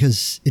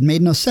 because it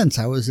made no sense.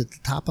 I was at the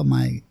top of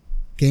my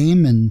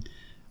game, and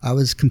I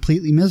was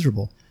completely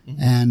miserable.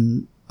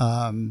 And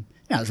I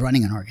was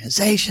running an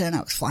organization.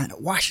 I was flying to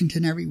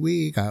Washington every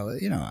week. I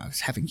was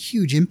having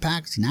huge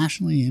impacts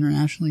nationally,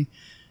 internationally.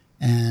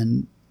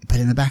 But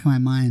in the back of my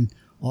mind,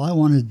 all I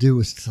wanted to do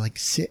was to like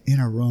sit in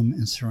a room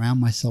and surround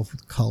myself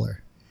with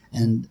color.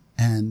 And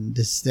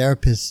this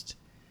therapist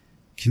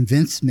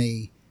convinced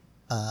me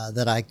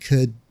that I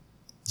could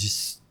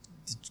just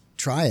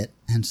try it.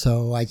 And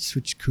so I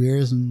switched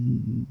careers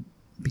and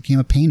became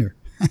a painter.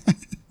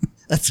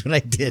 That's what I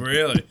did.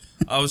 Really?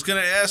 I was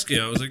going to ask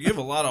you. I was like, you have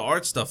a lot of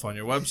art stuff on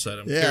your website.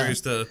 I'm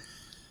curious to...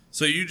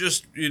 So you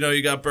just,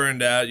 you got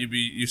burned out.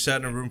 You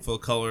sat in a room full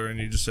of color, and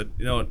you just said,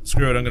 you know what,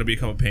 screw it, I'm going to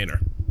become a painter.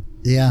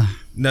 Yeah.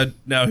 Now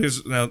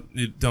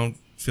you don't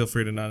feel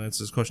free to not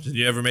answer this question. Did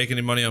you ever make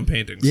any money on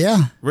paintings?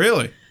 Yeah.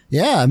 Really?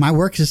 Yeah. My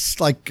work is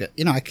like,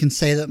 I can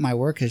say that my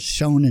work is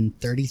shown in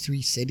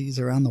 33 cities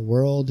around the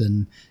world,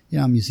 and,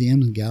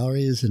 museums and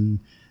galleries, and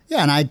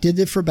yeah, and I did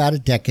it for about a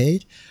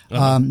decade.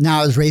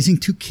 Now I was raising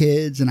 2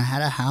 kids, and I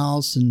had a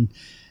house, and,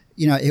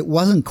 it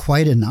wasn't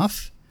quite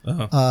enough.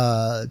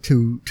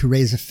 To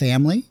raise a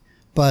family,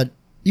 but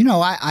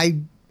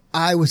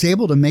I was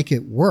able to make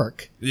it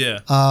work. Yeah.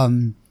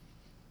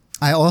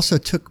 I also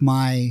took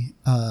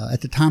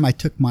at the time I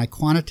took my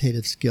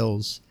quantitative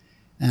skills,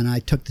 and I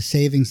took the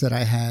savings that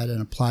I had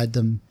and applied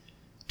them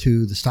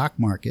to the stock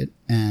market,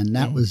 and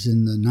that was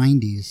in the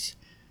 90s.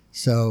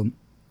 So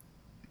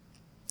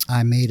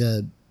I made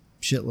a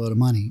shitload of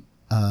money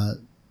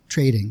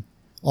trading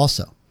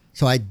also.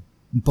 So I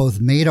both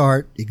made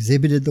art,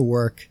 exhibited the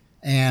work,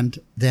 and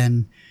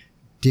then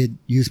did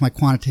use my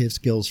quantitative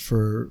skills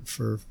for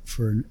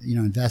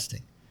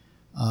investing,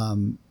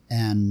 and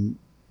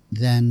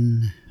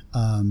then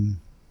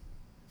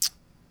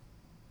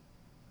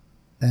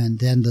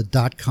the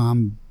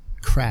 .com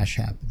crash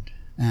happened,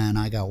 and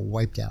I got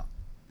wiped out.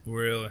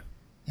 Really?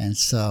 And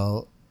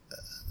so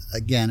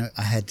again,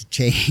 I had to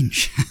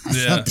change.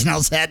 Something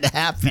else had to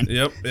happen.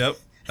 Yep,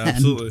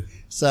 absolutely. And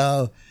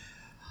so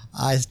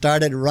I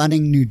started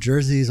running New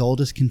Jersey's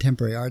oldest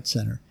contemporary art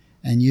center,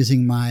 and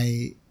using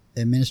my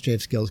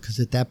administrative skills, because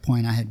at that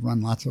point I had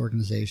run lots of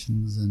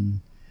organizations. And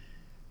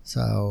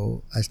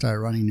so I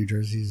started running New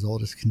Jersey's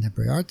oldest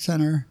contemporary art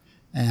center,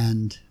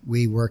 and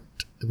we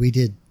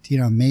did,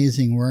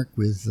 amazing work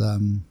with,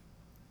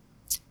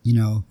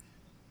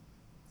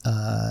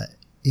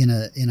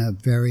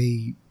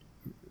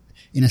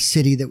 in a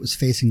city that was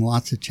facing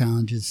lots of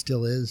challenges,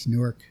 still is,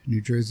 Newark,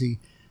 New Jersey.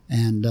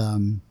 And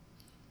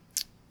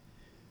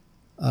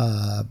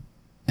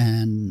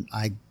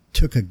I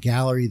took a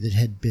gallery that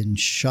had been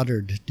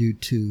shuttered due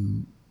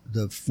to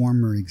the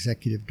former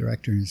executive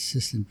director and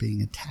assistant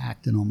being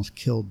attacked and almost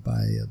killed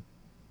by a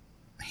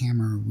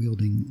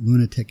hammer-wielding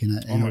lunatic in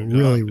a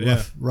really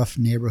rough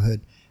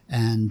neighborhood,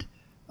 and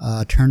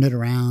turned it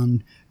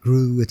around,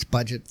 grew its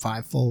budget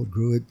 5-fold,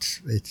 grew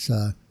its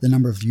the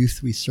number of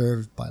youth we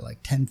served by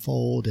like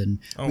 10-fold, and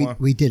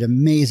we did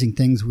amazing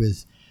things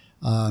with.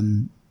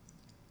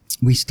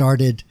 We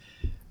started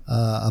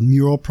a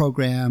mural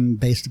program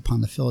based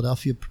upon the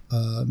Philadelphia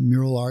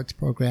mural arts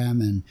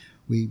program, and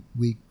we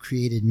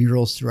created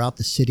murals throughout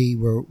the city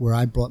where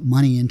I brought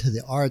money into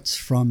the arts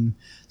from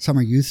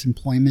summer youth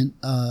employment,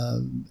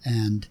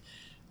 and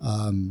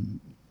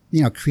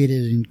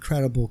created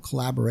incredible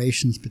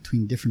collaborations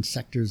between different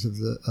sectors of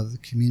the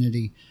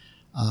community.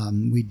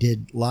 We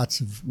did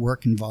lots of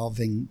work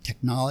involving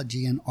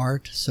technology and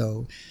art.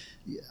 So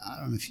I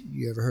don't know if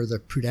you ever heard of the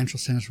Prudential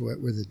Center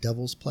where the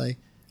Devils play.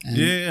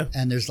 And,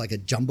 and there's like a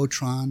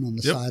jumbotron on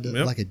the side of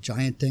like a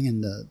giant thing,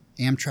 and the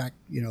Amtrak,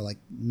 like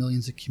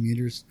millions of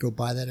commuters go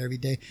by that every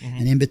day.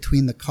 And in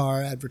between the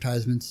car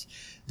advertisements,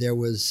 there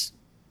was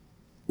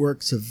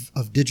works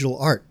of digital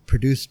art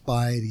produced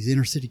by these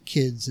inner city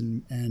kids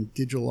and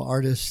digital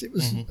artists. It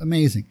was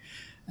amazing.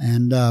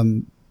 And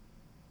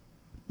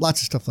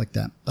lots of stuff like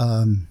that.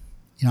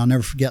 I'll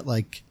never forget,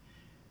 like,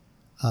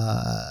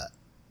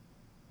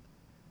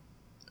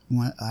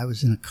 when I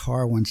was in a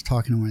car once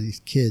talking to one of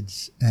these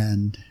kids,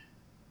 and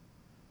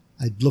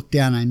I looked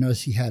down and I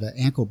noticed he had an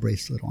ankle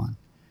bracelet on.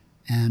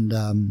 And,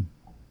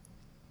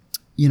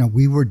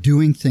 we were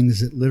doing things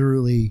that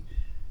literally,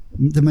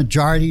 the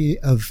majority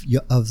of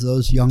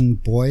those young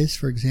boys,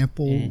 for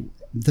example,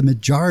 the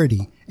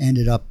majority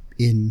ended up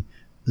in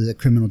the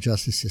criminal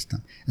justice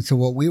system. And so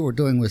what we were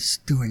doing was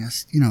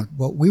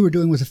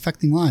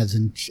affecting lives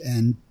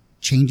and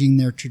changing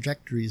their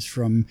trajectories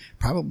from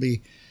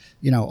probably,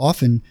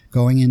 often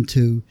going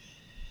into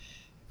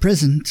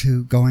prison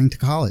to going to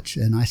college.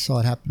 And I saw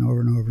it happen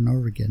over and over and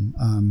over again.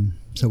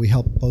 So we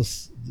helped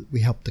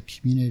the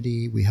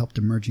community, we helped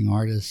emerging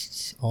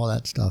artists, all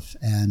that stuff.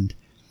 And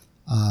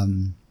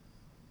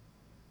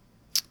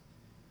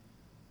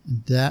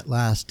that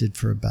lasted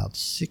for about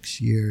 6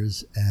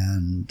 years.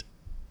 And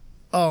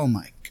oh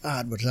my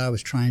God, what I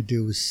was trying to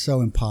do was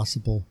so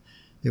impossible.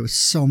 There was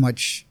so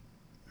much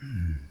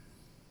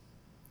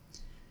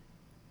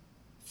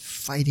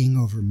fighting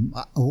over.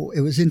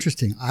 It was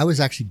interesting. I was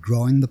actually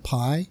growing the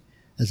pie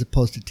as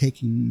opposed to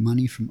taking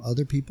money from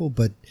other people.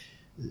 But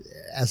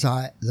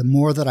the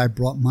more that I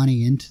brought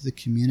money into the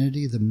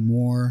community, the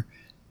more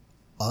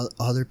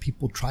other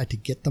people tried to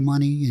get the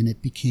money, and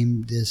it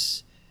became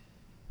this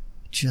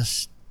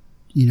just,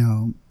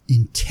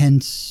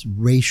 intense,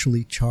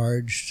 racially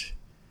charged.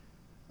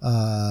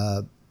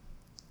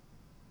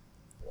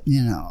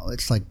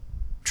 It's like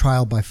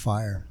trial by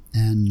fire,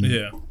 and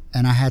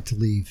I had to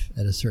leave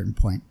at a certain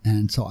point.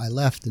 And so I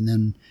left, and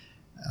then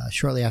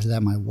shortly after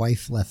that, my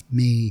wife left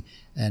me,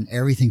 and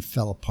everything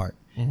fell apart.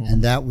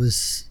 And that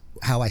was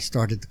how I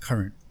started the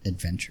current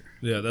adventure.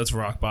 Yeah, that's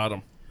rock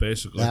bottom,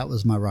 basically. That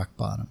was my rock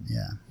bottom.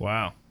 Yeah.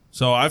 Wow.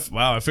 So I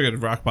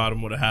figured rock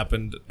bottom would have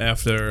happened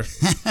after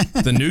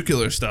the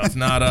nuclear stuff,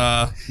 not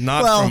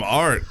from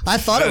art. I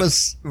thought it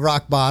was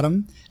rock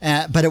bottom,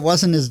 but it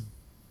wasn't as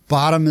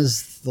bottom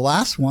as the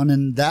last one,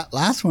 and that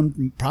last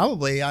one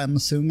probably, I'm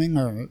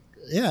assuming,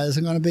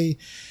 isn't going to be.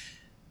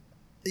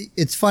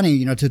 It's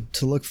funny,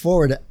 to look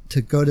forward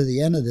to go to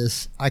the end of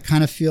this. I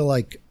kind of feel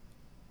like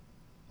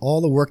all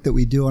the work that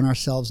we do on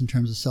ourselves in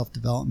terms of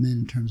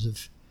self-development, in terms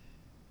of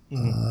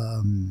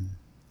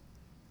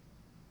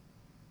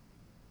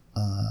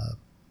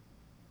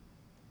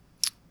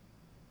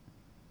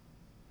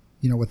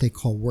what they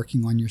call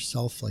working on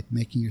yourself, like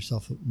making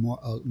yourself a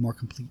more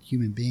complete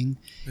human being.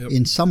 Yep.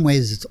 In some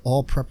ways, it's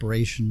all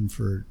preparation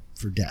for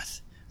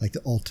death, like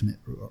the ultimate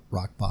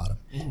rock bottom.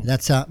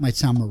 That might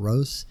sound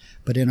morose,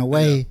 but in a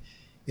way,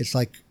 it's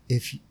like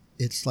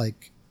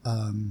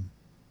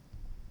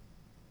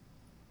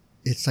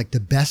the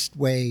best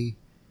way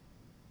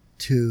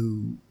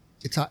to.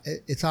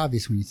 It's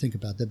obvious when you think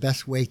about it, the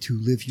best way to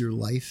live your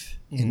life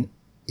in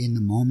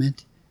the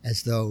moment,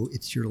 as though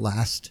it's your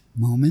last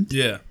moment.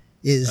 Yeah.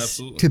 Is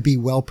absolutely. To be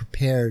well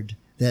prepared,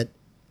 to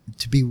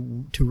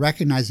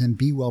recognize and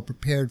be well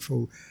prepared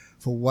for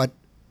what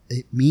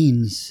it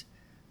means,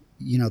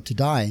 to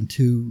die, and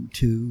to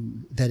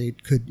that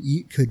it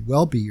could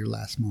well be your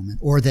last moment,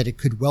 or that it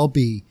could well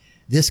be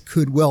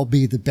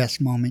the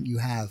best moment you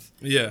have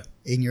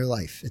in your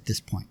life at this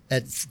point,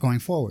 going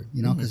forward,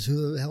 because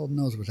who the hell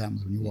knows what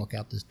happens when you walk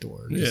out this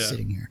door, just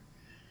sitting here.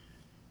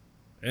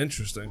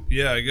 Interesting.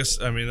 Yeah, I guess,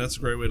 that's a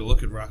great way to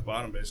look at rock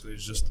bottom, basically.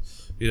 It's just,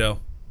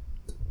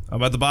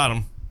 I'm at the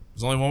bottom.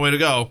 There's only one way to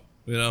go,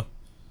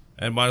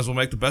 and might as well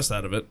make the best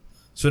out of it.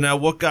 So now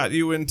what got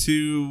you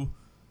into,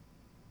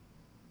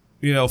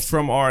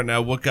 from art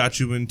now, what got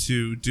you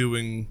into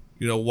doing,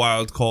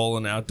 wild call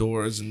and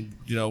outdoors? And,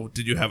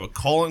 did you have a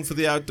calling for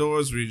the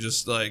outdoors? Were you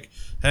just like,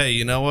 hey,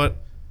 you know what?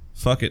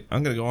 Fuck it.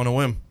 I'm going to go on a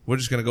whim. We're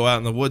just going to go out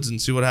in the woods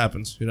and see what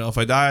happens. If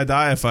I die, I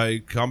die. If I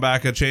come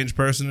back a changed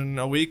person in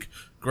a week,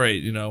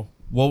 great.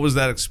 What was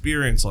that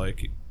experience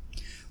like?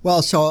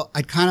 Well, so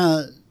I kind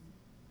of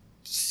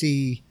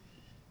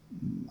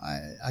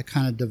I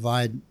kind of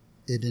divide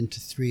it into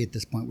three at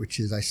this point, which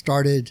is I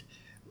started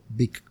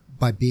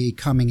by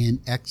becoming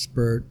an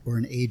expert or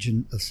an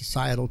agent of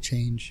societal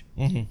change.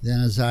 Then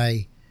as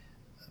my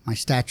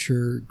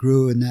stature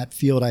grew in that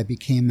field, I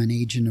became an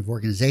agent of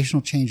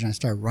organizational change, and I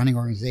started running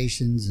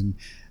organizations and,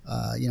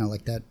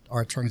 like that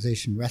arts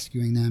organization,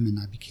 rescuing them. And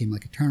I became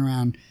like a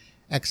turnaround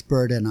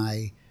expert, and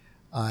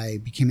I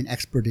became an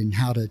expert in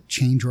how to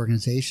change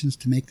organizations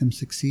to make them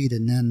succeed.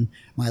 And then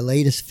my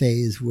latest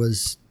phase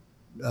was,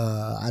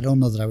 I don't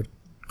know that I would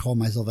call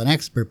myself an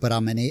expert, but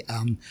I'm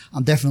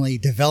definitely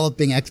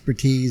developing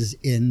expertise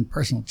in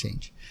personal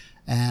change.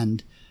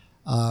 And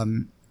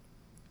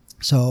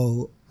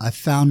so I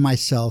found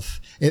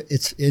myself.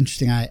 It's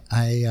interesting. I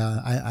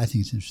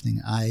think it's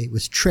interesting. I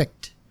was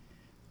tricked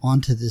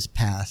onto this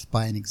path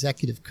by an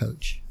executive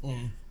coach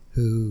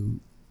who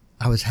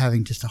I was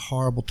having just a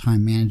horrible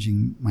time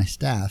managing my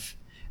staff.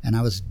 And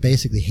I was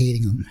basically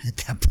hating them at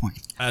that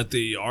point. At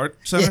the art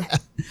center? Yeah.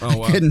 Oh,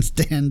 wow. I couldn't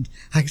stand.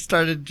 I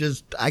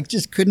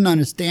just couldn't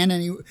understand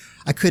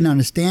I couldn't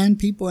understand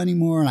people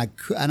anymore,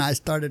 and I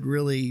started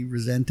really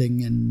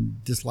resenting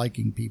and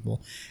disliking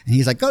people. And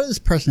he's like, go to this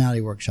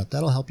personality workshop.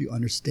 That'll help you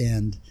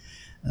understand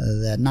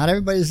that not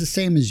everybody is the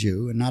same as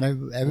you, and not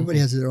everybody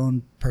has their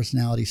own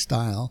personality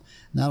style.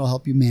 And that'll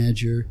help you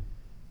manage your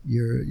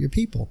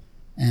people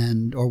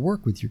or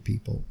work with your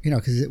people.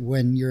 Because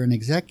when you're an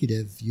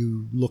executive,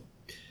 you look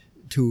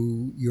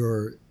to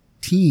your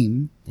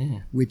team,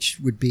 which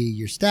would be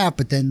your staff,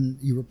 but then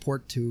you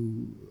report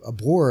to a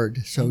board.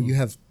 So you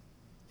have,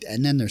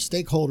 and then there's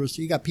stakeholders.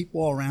 So you got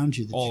people all around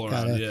you that you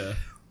got to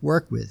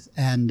work with.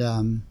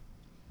 And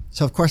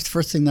so, of course, the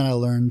first thing that I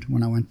learned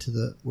when I went to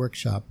the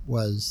workshop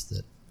was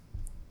that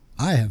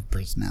I have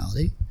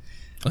personality.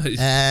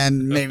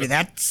 And maybe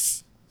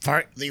that's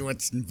partly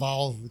what's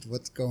involved with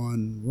what's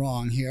going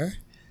wrong here.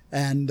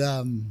 And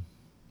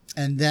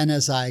then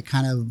as I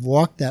kind of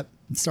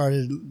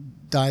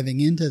started diving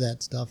into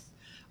that stuff,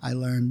 I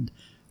learned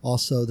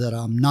also that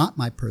I'm not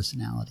my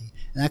personality.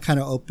 And that kind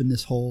of opened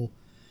this whole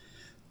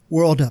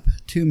world up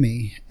to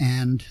me.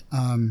 And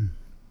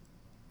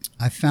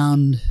I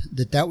found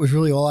that was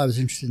really all I was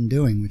interested in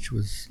doing, which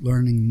was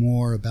learning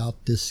more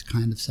about this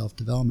kind of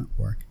self-development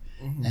work.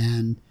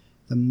 And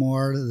the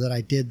more that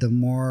I did, the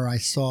more I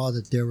saw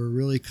that there were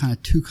really kind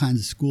of two kinds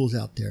of schools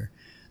out there.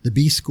 The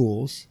B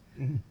schools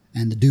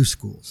and the do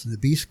schools. And the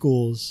B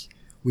schools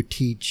would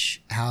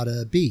teach how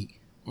to be,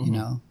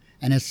 and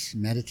it's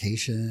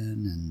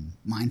meditation and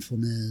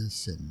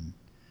mindfulness and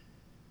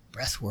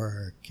breath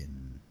work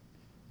and,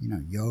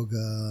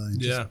 yoga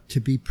and just to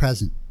be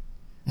present.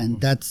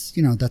 And that's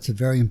a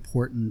very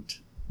important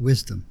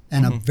wisdom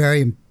and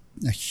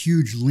a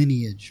huge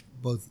lineage,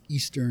 both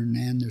Eastern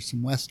and there's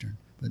some Western,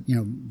 but,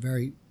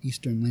 very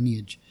Eastern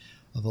lineage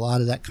of a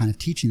lot of that kind of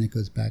teaching that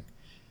goes back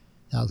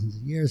thousands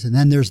of years. And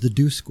then there's the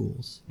do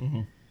schools.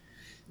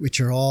 Which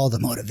are all the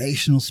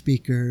motivational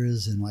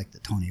speakers and like the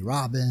Tony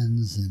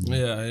Robbins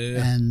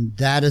and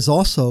that is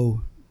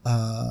also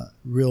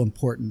real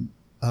important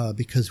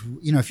because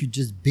if you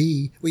just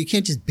be, you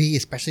can't just be,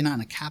 especially not in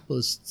a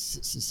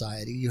capitalist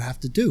society. You have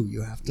to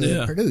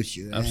produce.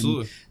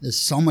 Absolutely. And there's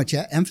so much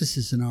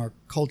emphasis in our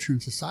culture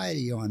and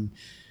society on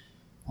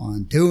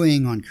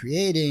doing, on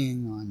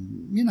creating,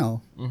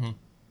 on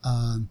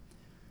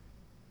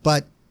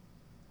but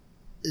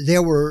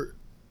there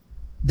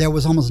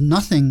was almost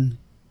nothing.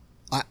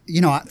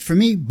 For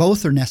me,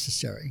 both are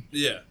necessary.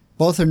 Yeah.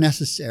 Both are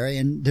necessary,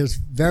 and there's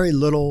very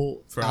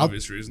little... For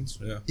obvious reasons,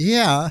 yeah.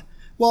 Yeah.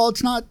 Well,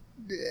 it's not...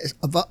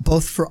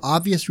 Both for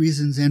obvious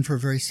reasons and for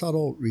very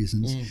subtle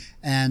reasons.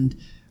 And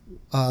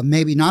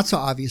maybe not so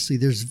obviously,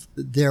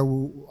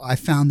 I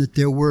found that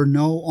there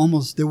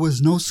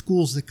was no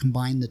schools that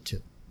combined the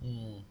two.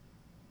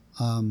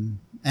 And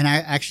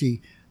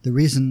the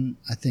reason,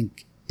 I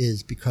think,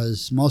 is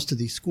because most of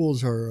these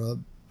schools are a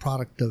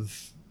product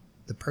of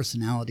the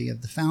personality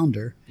of the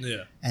founder,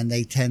 and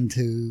they tend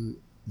to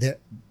the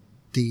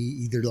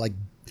either like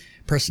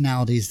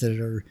personalities that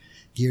are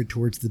geared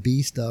towards the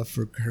B stuff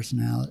or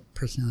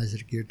personalities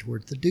that are geared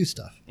towards the do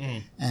stuff.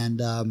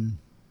 And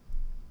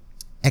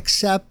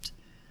except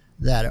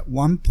that at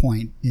one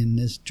point in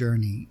this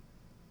journey,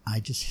 I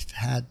just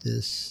had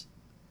this,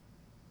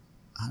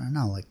 I don't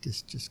know, like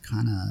this just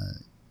kind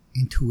of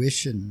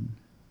intuition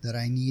that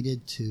I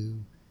needed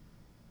to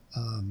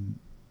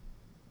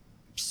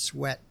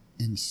sweat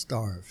and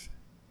starve.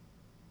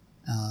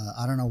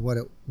 I don't know what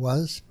it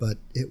was, but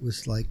it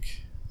was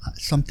like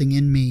something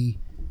in me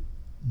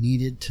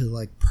needed to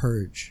like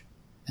purge,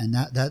 and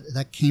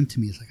that came to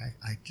me. It's like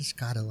I just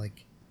gotta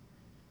like,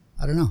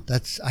 I don't know.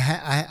 That's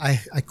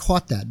I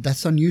caught that.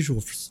 That's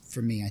unusual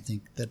for me. I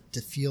think that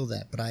to feel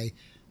that, but I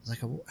was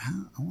like,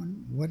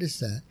 what is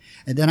that?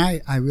 And then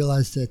I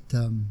realized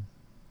that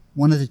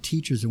one of the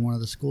teachers in one of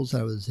the schools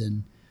I was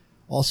in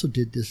also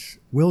did this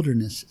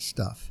wilderness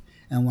stuff.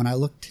 And when I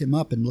looked him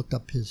up and looked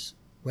up his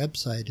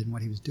website and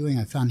what he was doing,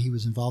 I found he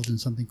was involved in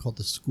something called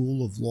the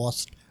School of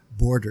Lost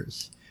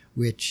Borders,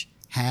 which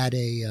had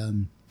a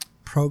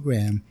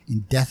program in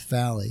Death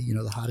Valley,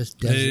 the hottest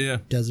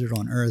desert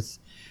on Earth,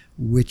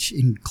 which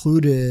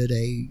included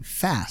a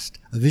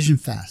vision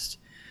fast.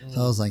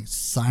 So I was like,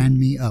 sign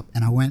me up.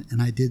 And I went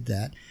and I did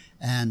that.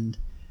 And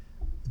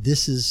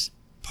this is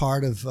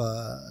part of,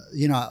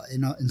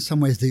 in some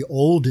ways the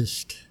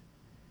oldest,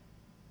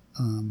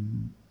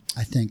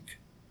 I think,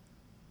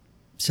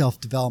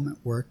 self-development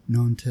work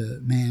known to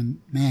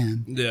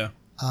man. Yeah.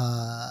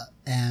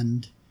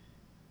 And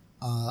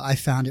I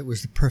found it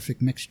was the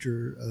perfect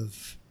mixture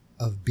of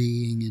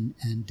being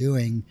and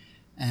doing,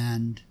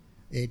 and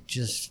it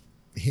just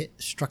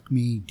struck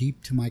me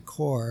deep to my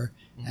core.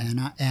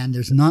 And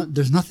there's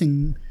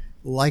nothing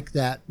like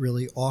that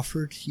really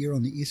offered here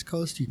on the East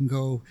Coast. You can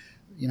go,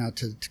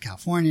 to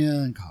California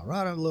and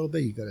Colorado a little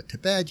bit. You go to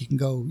Tibet. You can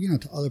go,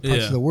 to other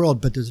parts of the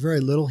world. But there's very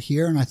little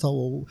here. And I thought,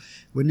 well,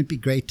 wouldn't it be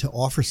great to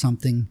offer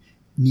something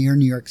near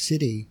New York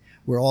City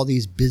where all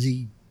these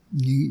busy,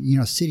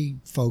 city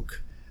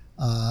folk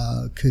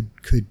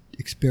could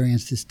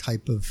experience this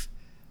type of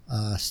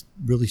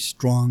really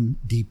strong,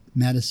 deep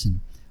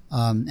medicine.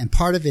 And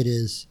part of it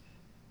is,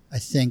 I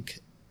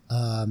think,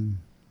 I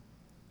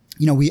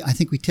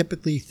think we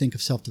typically think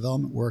of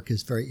self-development work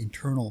as very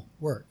internal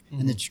work,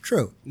 and it's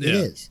true. Yeah. It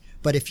is.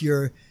 But if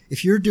you're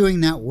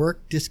doing that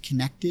work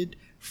disconnected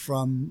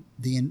from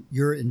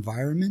your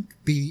environment,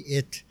 be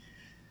it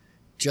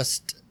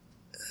just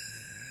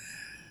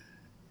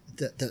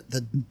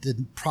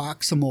the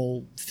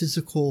proximal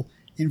physical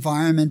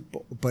environment,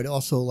 but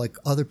also like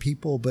other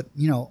people, but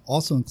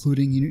also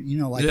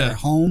including our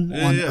home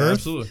on Earth,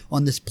 absolutely.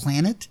 On this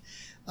planet,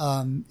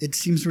 it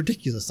seems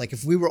ridiculous. Like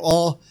if we were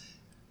all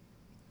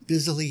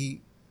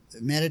busily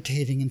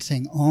meditating and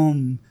saying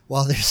Om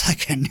while there's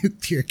like a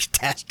nuclear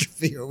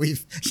catastrophe, or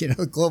we've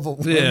global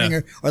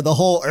warming, or the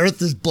whole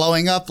Earth is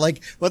blowing up,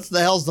 like what the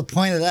hell's the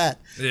point of that?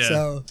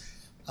 So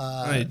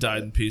he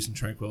died in peace and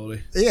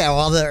tranquility. Yeah,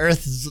 while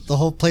the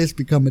whole place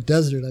become a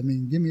desert. I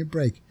mean, give me a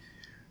break.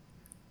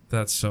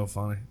 That's so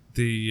funny.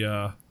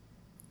 I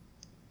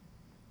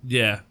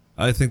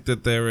think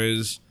that there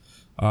is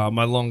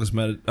my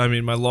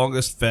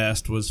longest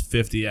fast was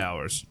 50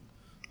 hours.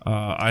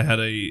 I had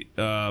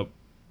a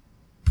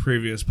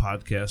previous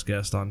podcast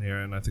guest on here,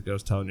 and I think I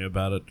was telling you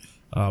about it,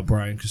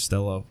 Brian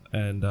Costello,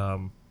 and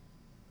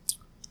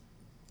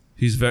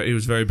he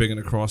was very big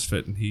into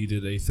CrossFit, and he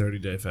did a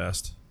 30-day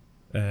fast,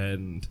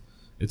 and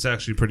it's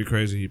actually pretty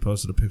crazy. He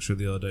posted a picture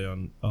the other day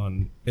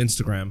on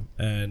Instagram,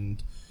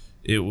 and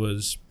it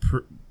was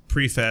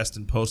pre-fast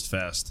and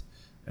post-fast,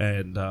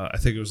 and I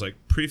think it was like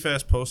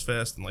pre-fast,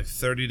 post-fast, and like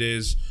 30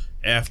 days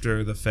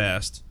after the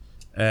fast,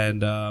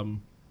 and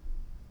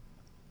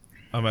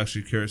I'm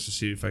actually curious to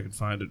see if I can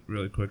find it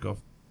really quick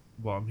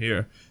while I'm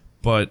here,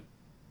 but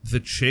the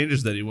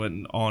changes that he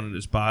went on in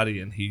his body,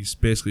 and he's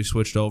basically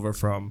switched over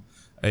from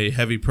a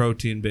heavy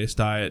protein-based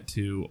diet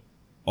to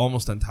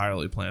almost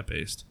entirely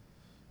plant-based.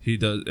 He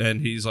does,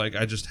 and he's like,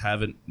 I just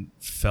haven't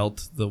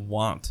felt the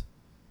want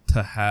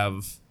to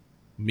have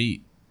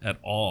meat at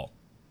all,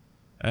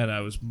 and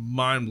I was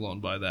mind blown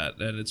by that,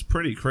 and it's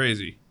pretty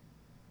crazy.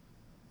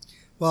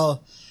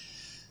 Well,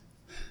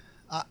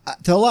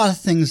 there are a lot of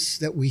things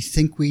that we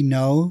think we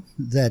know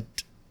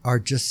that are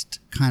just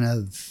kind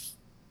of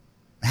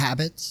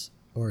habits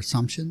or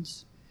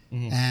assumptions,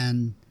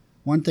 and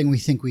one thing we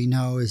think we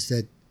know is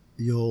that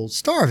you'll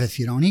starve if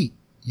you don't eat,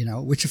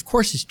 which of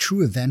course is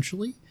true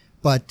eventually,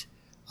 but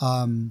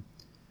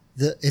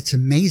it's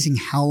amazing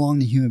how long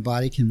the human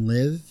body can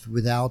live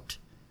without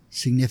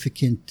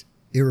significant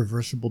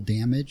irreversible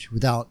damage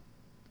without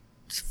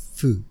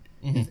food.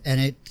 And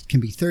it can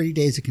be 30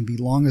 days, it can be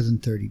longer than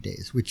 30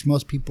 days, which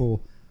most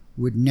people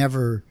wouldn't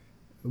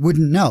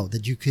know,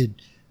 that you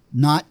could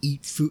not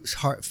eat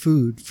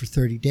food for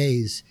 30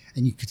 days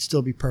and you could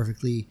still be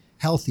perfectly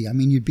healthy. I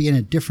mean, you'd be in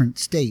a different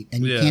state,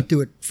 and you can't do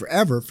it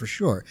forever for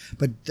sure.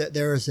 But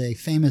there is a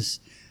famous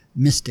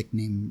mystic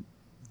named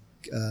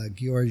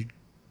Georg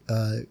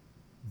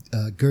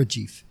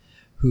Gurdjieff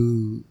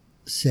who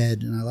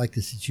said, and I like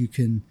this, that you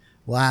can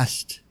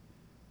last,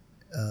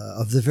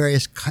 of the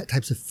various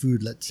types of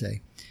food, let's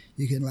say,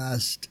 you can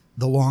last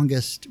the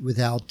longest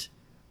without,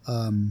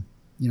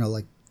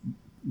 like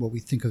what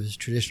we think of as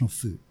traditional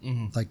food,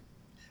 like,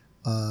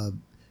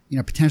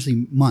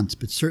 potentially months,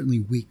 but certainly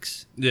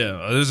weeks.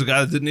 Yeah, there's a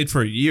guy that didn't eat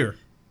for a year.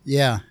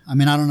 Yeah, I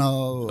mean, I don't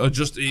know. I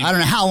don't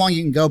know how long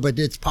you can go, but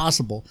it's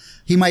possible.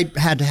 He might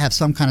had to have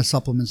some kind of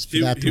supplements for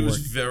that to work.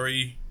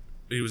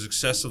 He was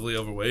excessively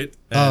overweight,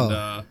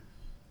 and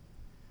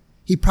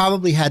he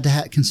probably had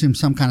to consume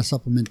some kind of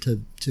supplement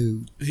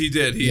to. He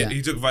did.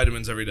 He took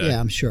vitamins every day. Yeah,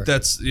 I'm sure.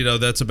 That's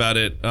about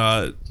it.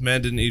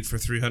 Man didn't eat for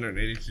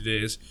 382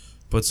 days,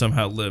 but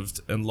somehow lived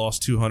and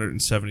lost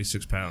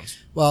 276 pounds.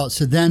 Well,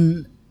 so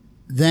then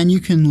you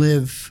can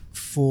live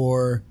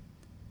for,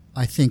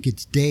 I think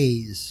it's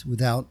days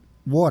without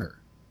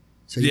water.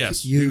 So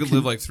you can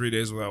live like 3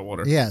 days without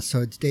water. Yeah, so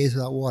it's days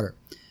without water.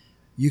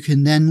 You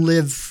can then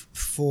live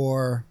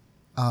for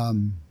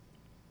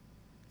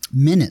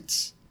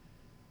minutes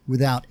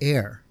without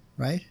air,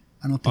 right?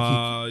 I don't think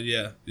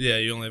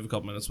you only have a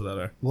couple minutes without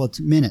air. Well, it's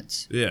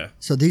minutes. Yeah.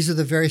 So these are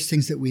the various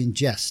things that we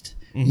ingest,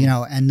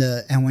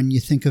 and when you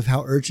think of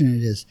how urgent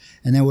it is.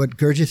 And then what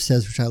Gurdjieff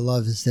says, which I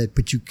love, is that,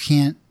 but you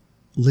can't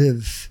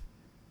live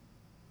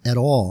at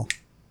all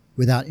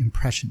without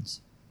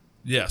impressions.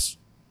 Yes.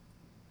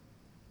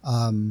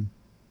 And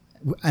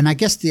I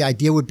guess the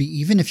idea would be,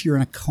 even if you're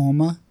in a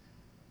coma,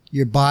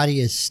 your body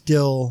is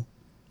still,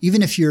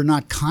 even if you're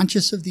not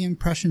conscious of the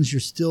impressions, you're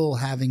still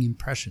having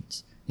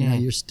impressions.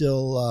 You're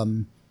still,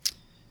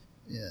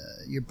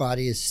 your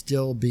body is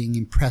still being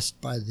impressed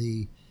by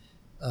the,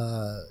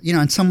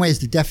 in some ways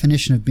the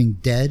definition of being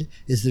dead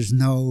is there's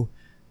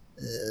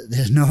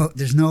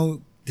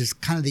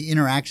kind of the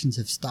interactions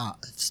have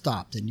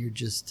stopped, and you're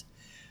just,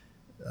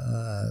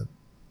 that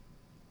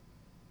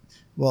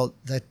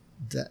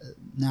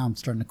now I'm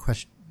starting to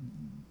question.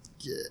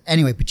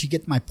 Anyway, but you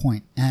get my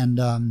point. And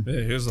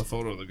here's the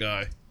photo of the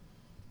guy.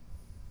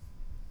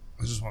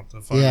 I just want to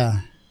find.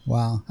 Yeah.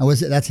 Wow.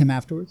 That's him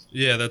afterwards?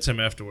 Yeah, that's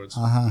him afterwards.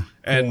 Uh-huh.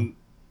 And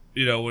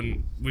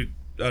when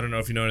I don't know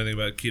if you know anything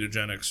about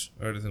ketogenics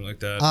or anything like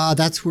that.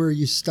 That's where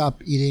you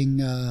stop eating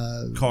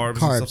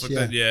carbs and stuff like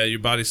that. Yeah, your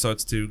body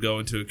starts to go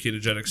into a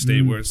ketogenic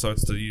state where it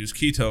starts to use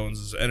ketones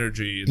as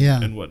energy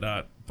and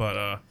whatnot.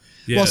 But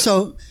well,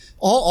 so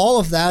all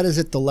of that is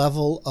at the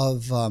level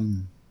of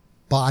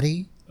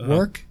body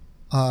work,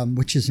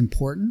 which is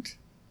important.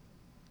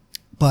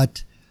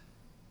 But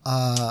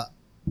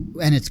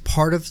and it's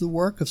part of the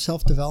work of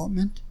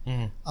self-development.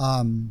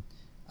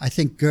 I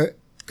think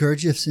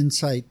Gurdjieff's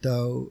insight,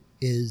 though,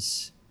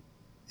 is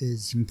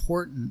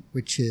important,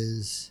 which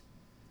is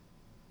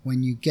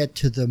when you get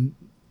to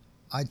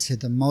I'd say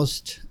the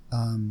most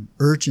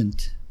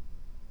urgent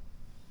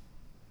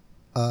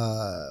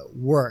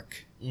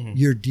work,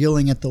 you're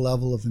dealing at the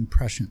level of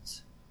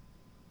impressions.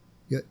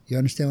 You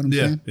understand what I'm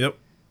saying? Yep.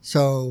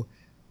 So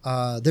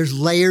there's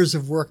layers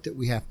of work that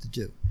we have to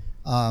do,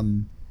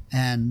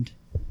 and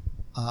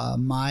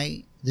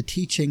the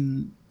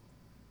teaching.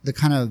 The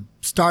kind of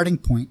starting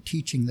point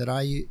teaching that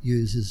I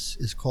use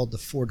is called the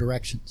 4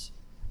 directions.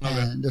 Okay.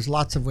 And there's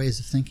lots of ways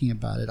of thinking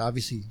about it.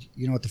 Obviously,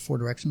 you know what the 4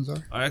 directions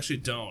are? I actually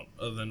don't,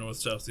 other than north,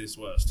 south, east,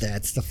 west.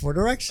 That's the 4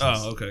 directions.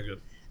 Oh, okay,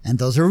 good. And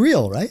those are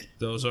real, right?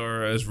 Those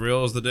are as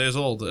real as the day is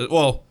old.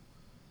 Well,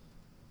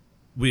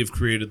 we've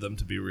created them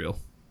to be real.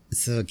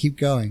 So keep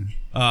going.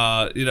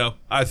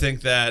 I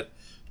think that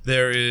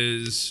there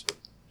is...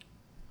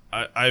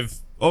 I've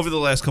over the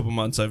last couple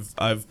months,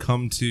 I've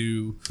come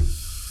to...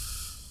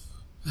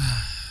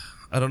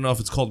 I don't know if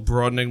it's called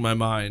broadening my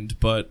mind,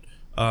 but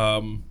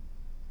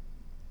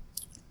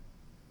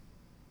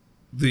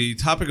the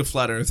topic of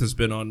flat Earth has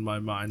been on my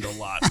mind a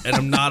lot, and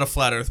I'm not a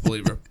flat Earth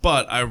believer,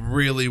 but I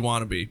really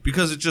want to be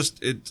because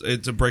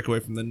it's a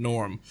breakaway from the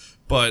norm.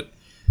 But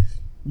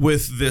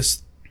with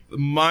this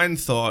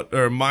mindset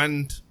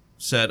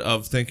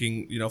of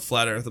thinking,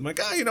 flat Earth, I'm like,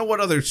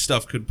 what other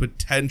stuff could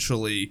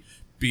potentially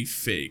be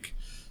fake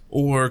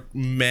or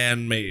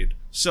man-made?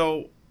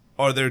 So.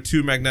 Are there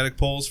 2 magnetic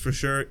poles for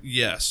sure?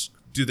 Yes.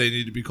 Do they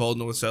need to be called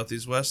north, south,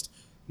 east, west?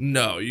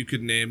 No. You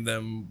could name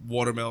them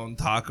watermelon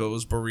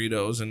tacos,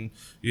 burritos, and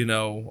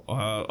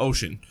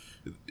ocean.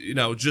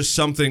 Just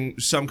some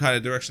kind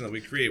of direction that we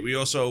create. We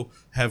also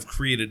have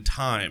created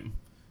time.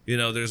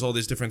 There's all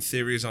these different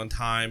theories on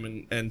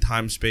time and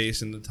time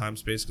space and the time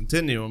space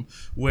continuum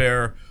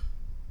where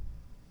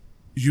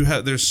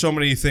there's so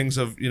many things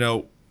of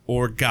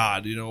or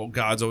God,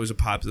 God's always a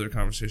popular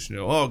conversation.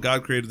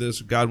 God created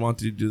this, or God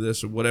wanted you to do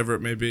this, or whatever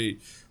it may be.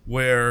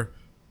 Where,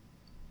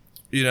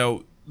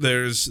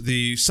 there's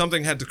the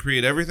something had to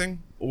create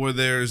everything, or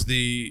there's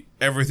the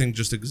everything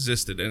just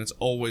existed and it's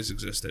always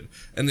existed.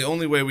 And the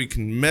only way we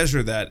can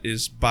measure that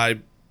is by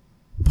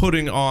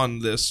putting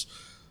on this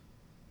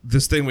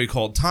thing we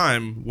call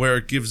time, where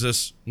it gives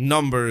us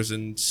numbers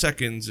and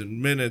seconds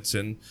and minutes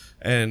and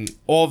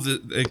all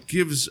it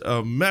gives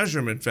a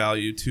measurement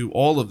value to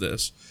all of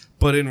this.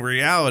 But in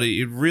reality,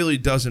 it really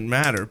doesn't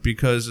matter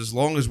because as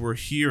long as we're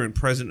here and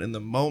present in the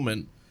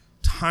moment,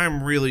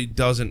 time really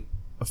doesn't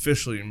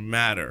officially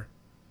matter,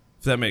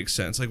 if that makes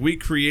sense. Like, we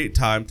create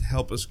time to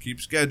help us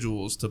keep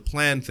schedules, to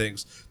plan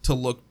things, to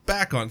look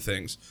back on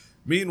things.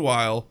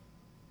 Meanwhile,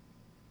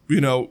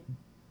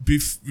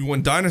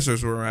 when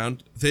dinosaurs were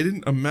around, they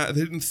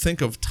didn't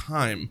think of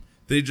time.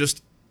 They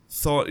just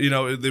thought,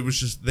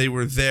 they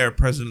were there,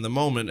 present in the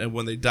moment, and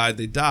when they died,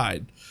 they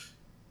died.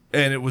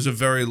 And it was a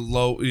very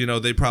low,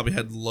 they probably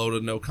had low to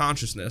no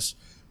consciousness.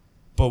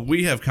 But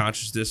we have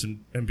consciousness,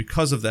 and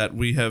because of that,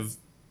 we have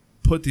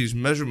put these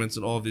measurements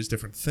and all of these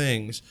different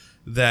things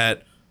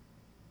that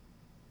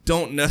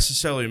don't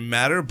necessarily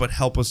matter, but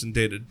help us in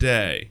day to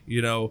day.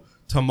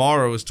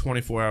 Tomorrow is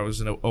 24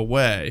 hours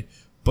away,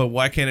 but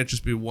why can't it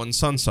just be one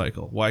sun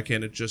cycle? Why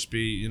can't it just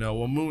be,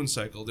 a moon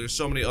cycle? There's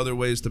so many other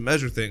ways to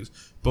measure things,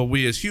 but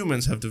we as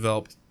humans have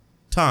developed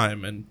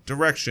time and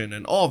direction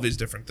and all of these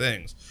different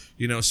things.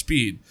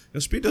 Speed.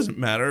 Speed doesn't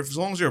matter as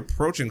long as you're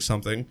approaching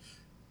something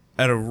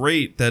at a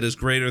rate that is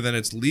greater than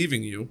it's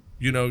leaving you.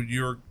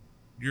 You're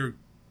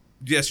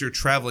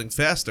traveling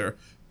faster,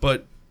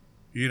 but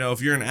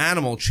if you're an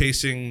animal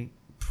chasing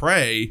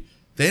prey,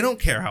 they don't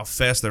care how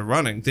fast they're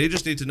running. They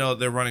just need to know that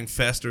they're running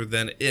faster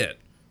than it.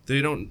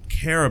 They don't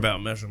care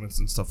about measurements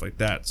and stuff like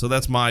that. So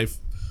that's my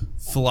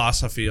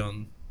philosophy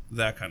on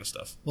that kind of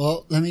stuff.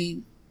 Well, let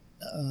me.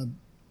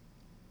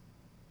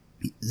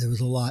 There was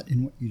a lot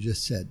in what you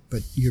just said,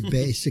 but you're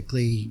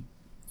basically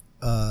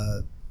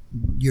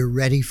you're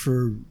ready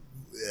for.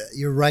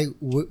 You're right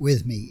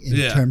with me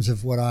in terms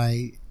of what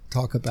I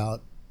talk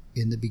about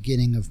in the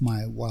beginning of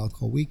my Wild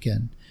Call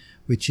Weekend,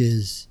 which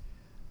is,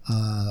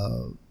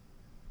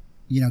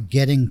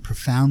 getting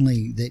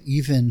profoundly that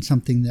even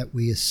something that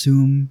we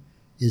assume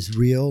is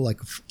real, like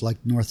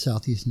north,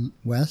 south, east, and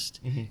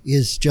west,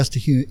 is just a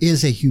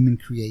human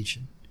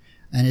creation,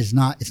 and it's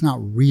not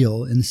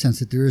real in the sense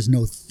that there is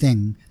no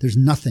thing, there's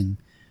nothing,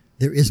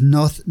 there is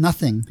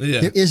nothing,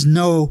 there is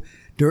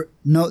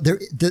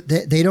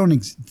they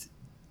don't.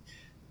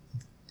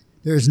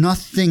 There is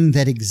nothing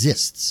that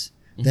exists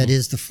that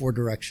is the four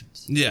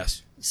directions.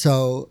 Yes.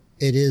 So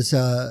it is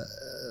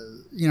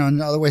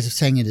another ways of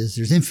saying it is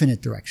there's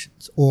infinite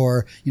directions,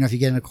 or, if you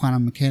get into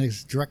quantum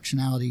mechanics,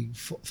 directionality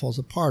falls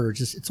apart, or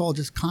it's all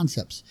just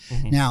concepts.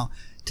 Mm-hmm. Now,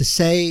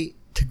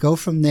 to go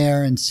from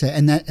there and say,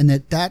 and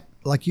that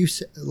like you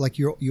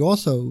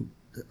also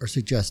are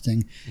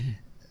suggesting, mm-hmm.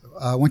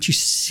 Once you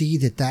see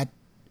that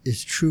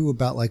is true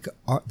about like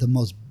the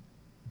most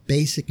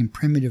basic and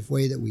primitive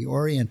way that we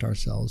orient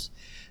ourselves,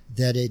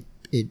 that it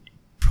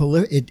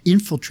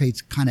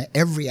infiltrates kind of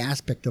every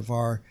aspect of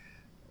our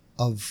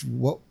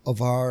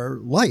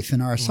life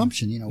and our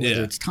assumption,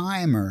 whether it's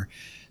time or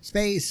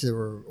space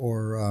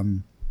or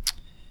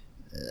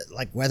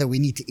like whether we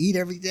need to eat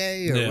every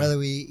day or whether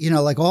we,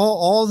 like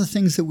all the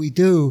things that we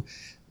do,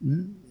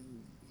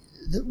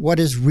 what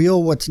is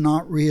real, what's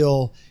not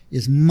real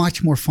is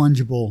much more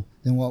fungible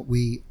than what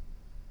we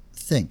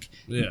think.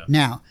 Yeah.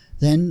 Now,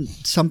 then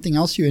something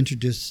else you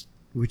introduced,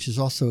 which is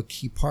also a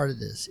key part of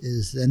this,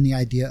 is then the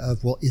idea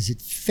of, well, is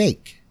it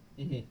fake?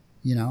 Mm-hmm.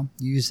 You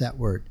use that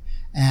word.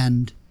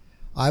 And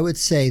I would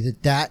say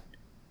that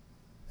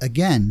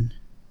again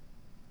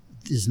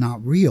is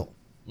not real,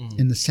 mm-hmm.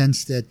 in the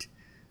sense that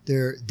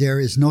there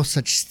is no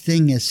such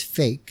thing as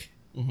fake.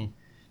 Mm-hmm.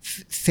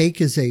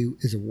 Fake is a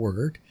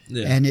word,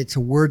 and it's a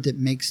word that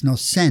makes no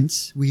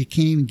sense. We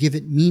can't even give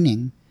it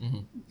meaning,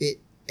 mm-hmm.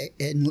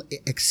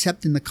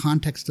 except in the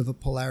context of a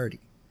polarity.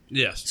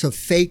 Yes. So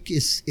fake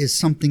is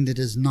something that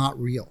is not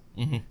real.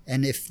 Mm-hmm.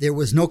 And if there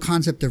was no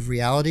concept of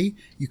reality,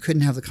 you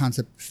couldn't have the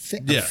concept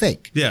of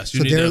fake. Yes,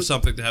 you need to have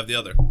something to have the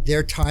other.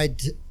 They're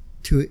tied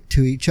to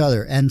each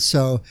other. And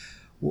so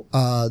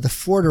the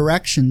four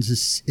directions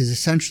is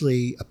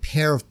essentially a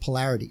pair of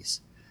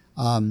polarities.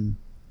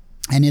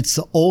 And it's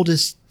the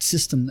oldest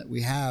system that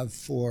we have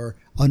for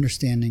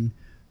understanding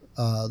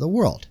the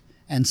world.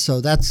 And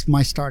so that's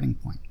my starting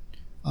point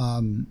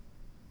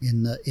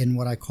in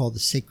what I call the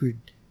sacred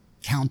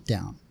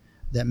countdown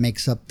that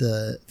makes up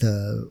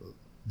the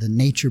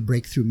nature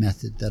breakthrough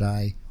method that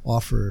I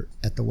offer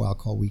at the Wild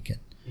Call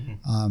Weekend.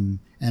 Mm-hmm.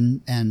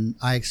 And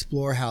I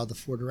explore how the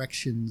four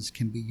directions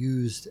can be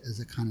used as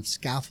a kind of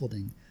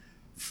scaffolding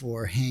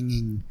for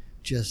hanging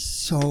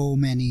just so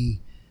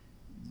many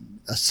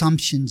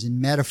assumptions and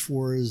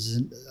metaphors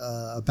and,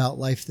 about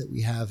life that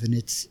we have. And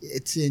it's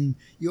in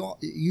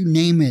you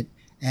name it,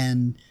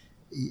 and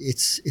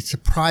it's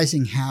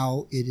surprising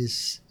how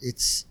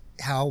it's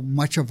how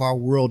much of our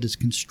world is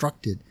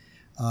constructed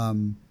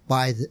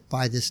by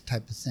this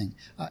type of thing.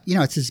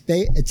 It's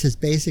as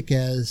basic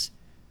as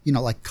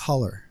like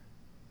color.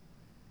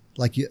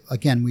 Like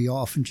we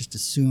often just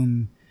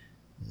assume,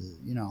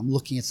 I'm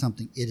looking at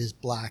something, it is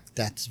black,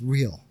 that's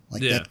real.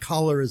 Like that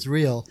color is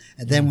real,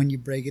 and then when you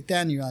break it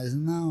down, you realize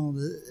no,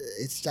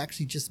 it's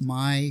actually just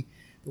the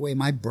way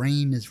my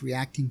brain is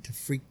reacting to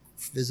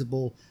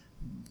visible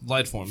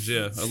light forms,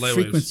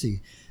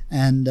 frequency,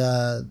 and.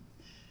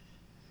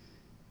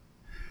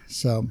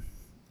 So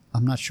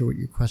I'm not sure what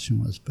your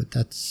question was,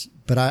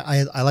 but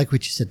I like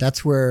what you said.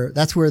 That's where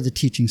the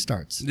teaching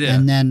starts. Yeah.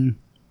 And then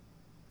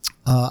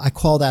I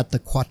call that the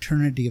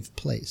quaternity of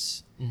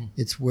place. Mm-hmm.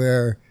 It's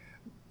where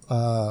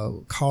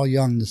Carl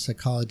Jung, the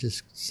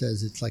psychologist,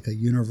 says it's like a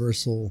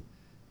universal,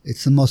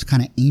 it's the most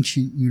kind of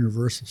ancient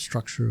universal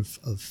structure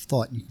of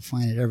thought. And you can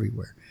find it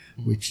everywhere,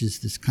 mm-hmm. which is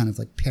this kind of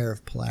like pair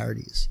of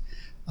polarities.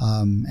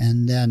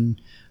 And then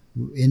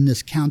in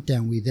this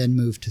countdown, we then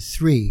move to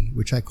 3,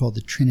 which I call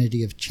the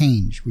Trinity of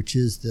Change, which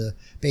is the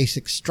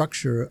basic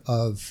structure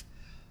of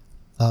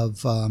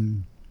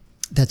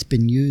that's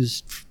been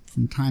used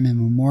from time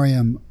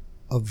immemorial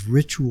of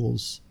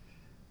rituals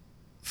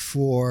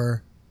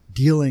for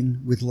dealing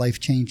with life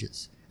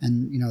changes.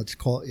 And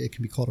it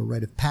can be called a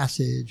rite of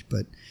passage,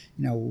 but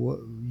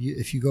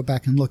if you go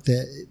back and look,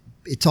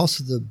 it's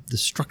also the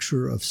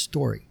structure of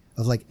story.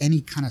 Of like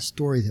any kind of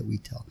story that we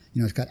tell.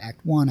 It's got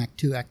Act 1, Act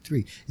 2, Act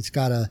 3. It's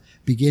got a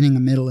beginning,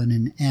 a middle, and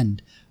an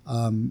end.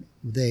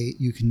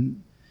 You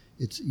can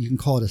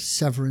call it a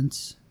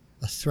severance,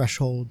 a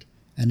threshold,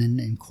 and an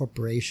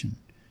incorporation.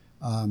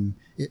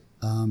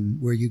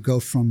 Where you go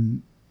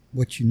from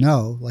what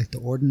like the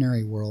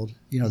ordinary world,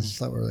 mm-hmm. this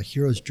is like a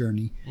hero's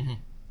journey, mm-hmm.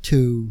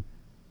 to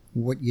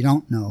what you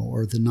don't know,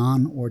 or the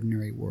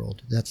non-ordinary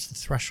world. That's the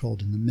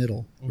threshold in the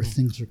middle, mm-hmm. where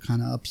things are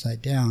kind of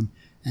upside down.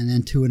 And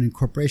then to an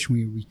incorporation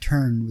where you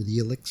return with the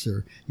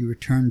elixir, you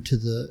return to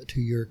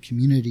your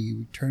community, you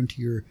return to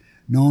your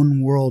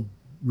known world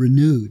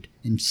renewed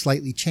and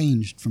slightly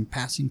changed from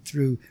passing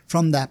through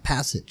from that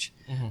passage.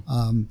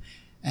 Mm-hmm.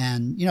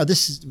 And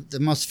this is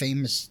the most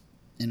famous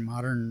in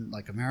modern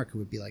like America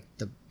would be like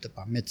the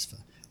bar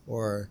mitzvah,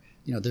 or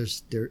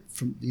there's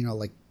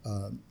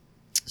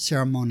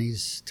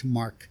ceremonies to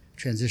mark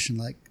transition,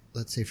 like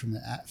let's say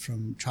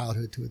from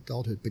childhood to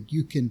adulthood.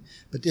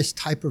 But this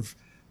type of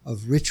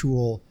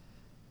ritual,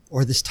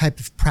 or this type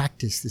of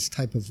practice, this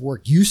type of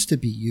work used to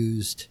be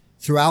used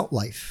throughout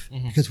life,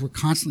 mm-hmm. because we're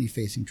constantly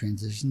facing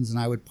transitions. And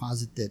I would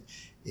posit that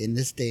in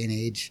this day and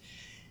age,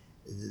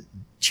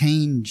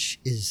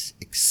 change is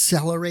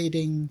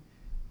accelerating.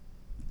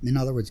 In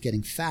other words,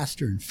 getting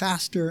faster and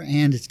faster,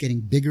 and it's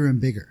getting bigger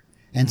and bigger.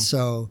 Mm-hmm. And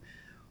so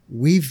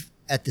we've,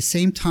 at the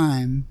same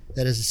time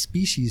that as a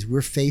species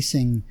we're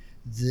facing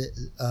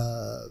the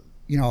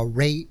a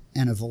rate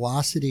and a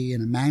velocity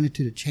and a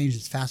magnitude of change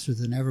that's faster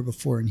than ever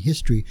before in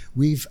history,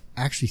 we've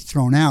actually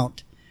thrown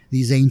out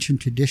these ancient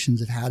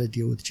traditions of how to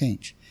deal with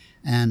change.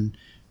 And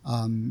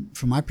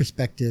from my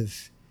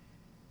perspective,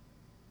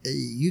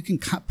 you can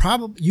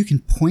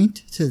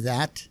point to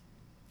that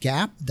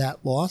gap,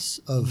 that loss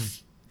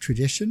of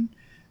tradition,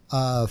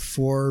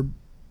 for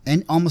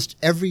almost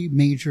every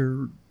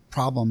major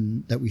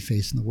problem that we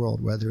face in the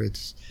world, whether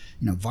it's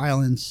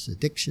violence,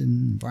 addiction,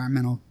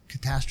 environmental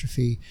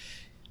catastrophe.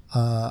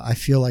 I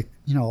feel like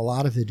a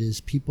lot of it is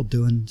people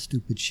doing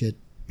stupid shit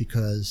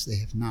because they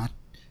have not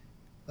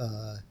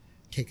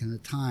taken the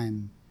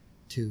time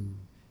to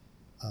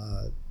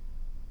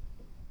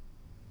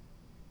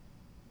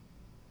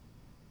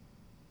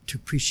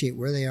appreciate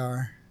where they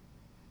are,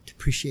 to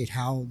appreciate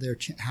how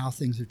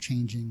things are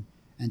changing,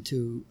 and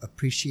to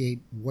appreciate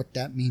what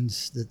that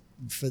means that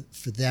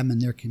for them and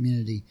their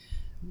community,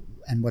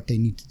 and what they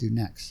need to do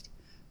next.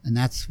 And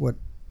that's what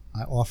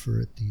I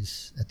offer at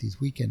these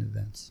weekend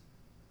events.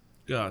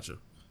 Gotcha.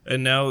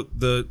 And now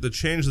the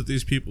change that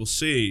these people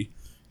see,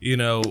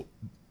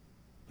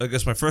 I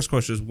guess my first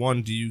question is,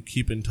 one, do you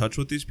keep in touch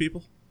with these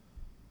people?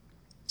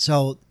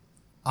 So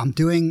I'm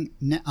an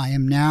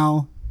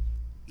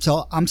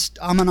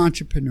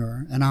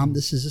entrepreneur, and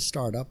this is a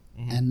startup,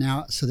 and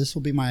now, so this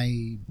will be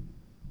my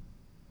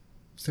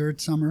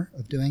third summer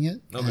of doing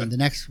it. Okay. And the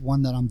next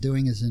one that I'm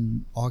doing is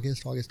in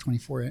August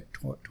 24,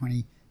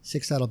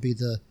 26. That'll be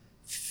the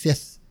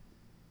 5th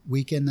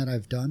weekend that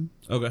I've done.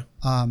 Okay.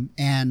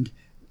 And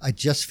I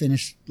just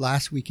finished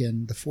last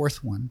weekend, the 4th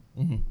one.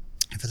 Mm-hmm.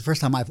 And for the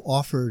first time, I've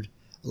offered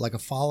like a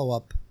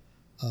follow-up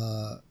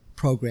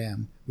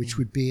program, which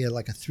would be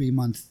like a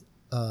 3-month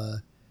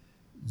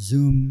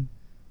Zoom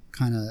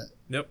kind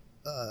of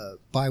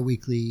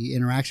bi-weekly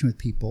interaction with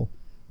people,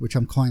 which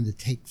I'm calling the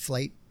Take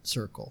Flight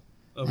Circle.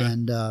 Okay.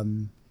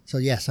 And so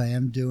yes, I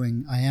am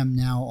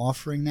now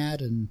offering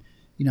that, and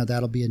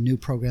that'll be a new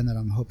program that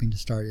I'm hoping to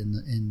start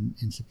in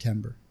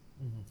September.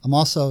 Mm-hmm. I'm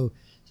also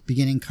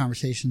beginning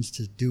conversations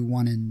to do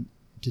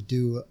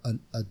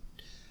a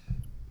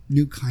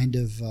new kind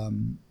of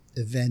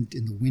event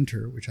in the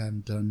winter, which I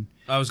haven't done.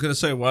 I was going to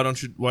say, why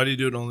do you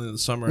do it only in the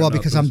summer? Well,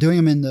 because I'm doing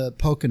them in the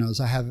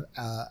Poconos. I have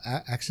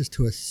access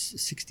to a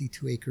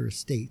 62-acre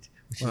estate,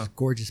 which is a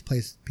gorgeous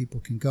place people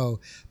can go.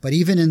 But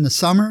even in the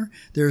summer,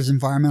 there's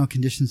environmental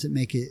conditions that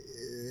make it,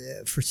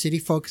 for city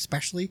folk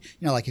especially,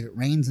 like if it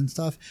rains and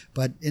stuff.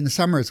 But in the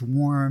summer, it's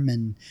warm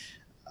and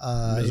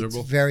it's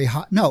very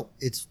hot. No,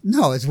 it's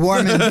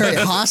warm and very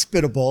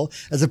hospitable,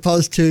 as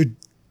opposed to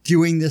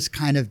doing this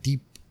kind of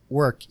deep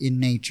work in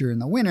nature in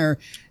the winter.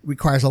 It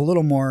requires a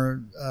little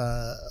more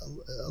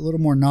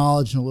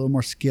knowledge and a little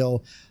more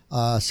skill.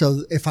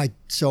 So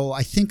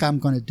I think I'm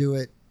going to do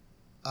it.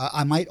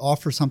 I might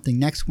offer something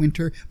next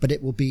winter, but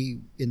it will be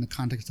in the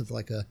context of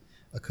like a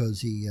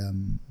cozy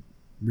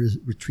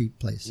retreat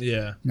place.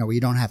 Yeah, where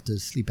you don't have to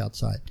sleep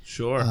outside.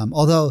 Sure.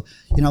 Although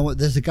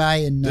there's a guy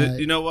in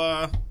Live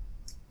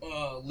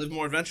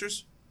More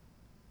Adventures.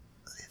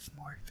 Live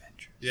More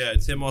Adventures. Yeah,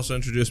 Tim also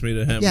introduced me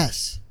to him.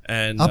 Yes.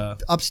 And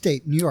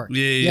upstate New York.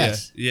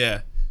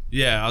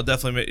 Yeah. I'll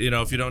definitely,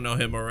 if you don't know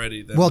him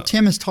already, then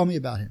Tim has told me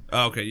about him.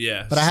 Okay,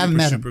 yeah, but I haven't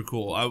met him. Super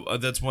cool.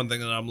 That's one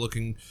thing that I'm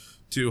looking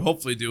to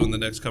hopefully do in the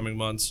next coming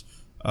months,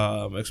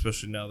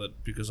 especially now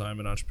that because I'm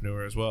an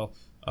entrepreneur as well,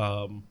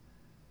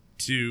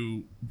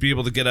 to be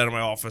able to get out of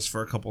my office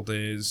for a couple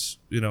days,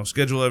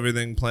 schedule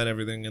everything, plan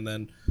everything,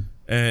 and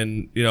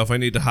if I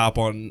need to hop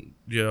on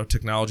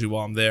technology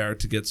while I'm there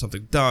to get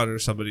something done, or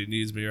somebody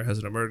needs me or has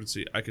an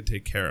emergency, I could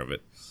take care of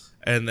it.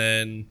 And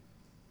then,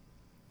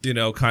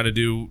 kind of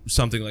do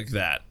something like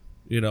that,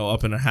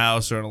 up in a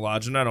house or in a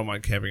lodge. And I don't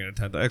mind camping in a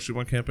tent. I actually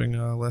went camping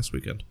last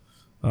weekend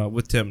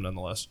with Tim,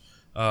 nonetheless.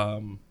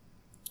 But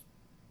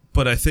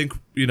I think,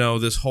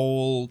 this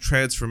whole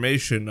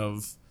transformation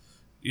of,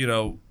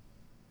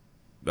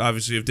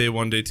 obviously of day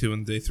 1, day 2,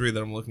 and day 3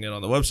 that I'm looking at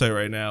on the website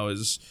right now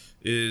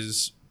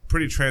is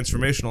pretty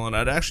transformational. And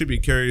I'd actually be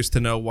curious to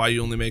know why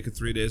you only make it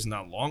 3 days and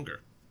not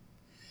longer.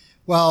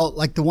 Well,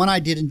 like the one I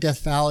did in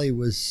Death Valley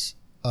was...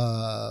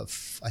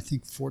 I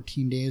think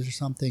 14 days or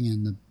something,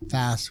 and the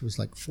fast was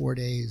like 4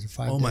 days or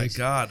 5 days. Oh my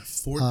God,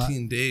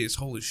 14 days!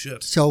 Holy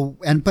shit! So,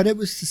 but it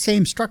was the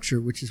same structure,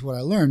 which is what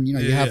I learned.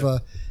 You have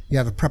a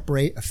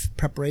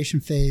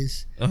preparation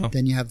phase,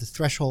 then you have the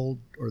threshold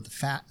or the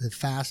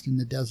fast in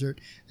the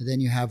desert, and then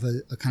you have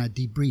a kind of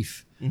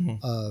debrief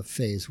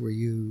phase where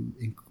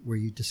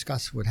you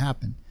discuss what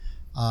happened.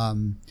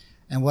 And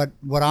what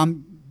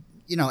I'm,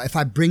 if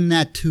I bring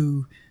that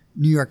to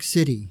New York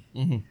City.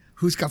 Mm-hmm.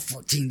 Who's got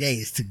 14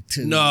 days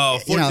to No,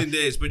 14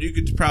 days, but you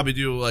could probably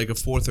do like a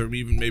 4th or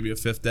even maybe a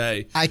 5th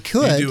day. I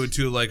could. You do it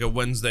to like a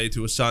Wednesday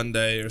to a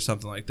Sunday or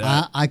something like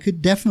that. I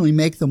could definitely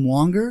make them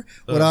longer.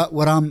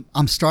 What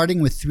I'm starting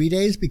with 3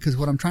 days, because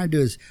what I'm trying to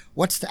do is,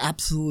 what's the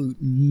absolute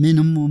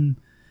minimum?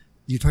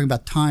 You're talking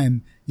about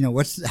time.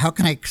 How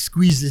can I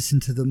squeeze this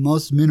into the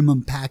most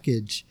minimum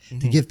package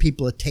to give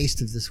people a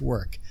taste of this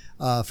work?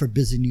 for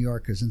busy New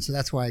Yorkers. And so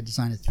that's why I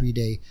designed a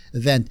 3-day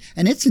event.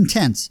 And it's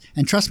intense.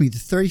 And trust me, the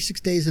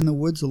 36 days in the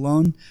woods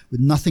alone with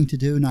nothing to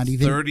do, not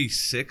even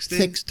 36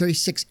 days?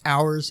 36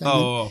 hours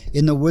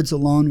in the woods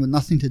alone with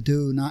nothing to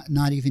do,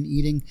 not even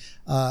eating.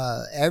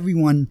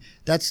 Everyone,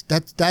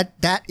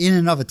 that in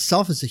and of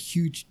itself is a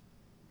huge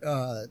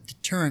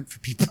deterrent for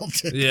people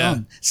to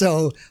come.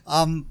 So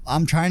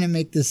I'm trying to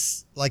make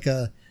this like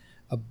a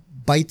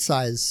bite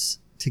size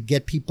to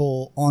get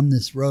people on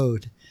this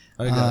road.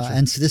 I gotcha.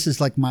 And so this is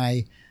like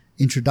my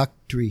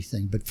introductory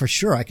thing, but for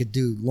sure I could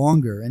do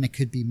longer and it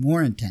could be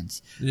more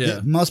intense. Yeah.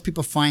 Most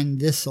people find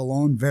this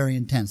alone very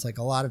intense. Like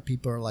a lot of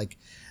people are like,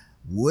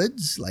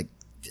 woods, like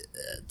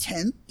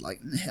tent, like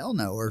hell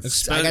no. Or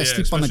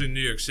especially in New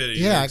York City.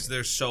 Yeah,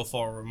 they're so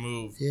far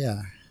removed.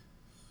 Yeah.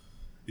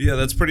 Yeah,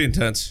 that's pretty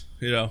intense.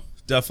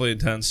 Definitely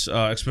intense,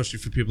 especially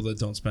for people that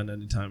don't spend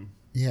any time.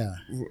 Yeah.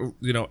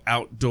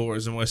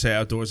 Outdoors. And when I say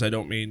outdoors, I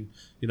don't mean,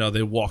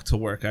 they walk to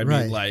work. I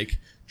mean like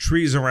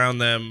trees around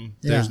them.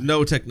 There's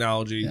no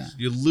technology. Yeah.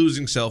 You're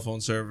losing cell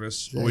phone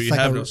service, or you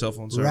have no cell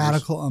phone service.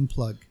 Radical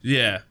unplug.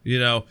 Yeah,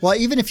 Well,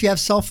 even if you have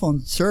cell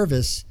phone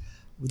service,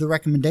 the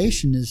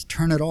recommendation is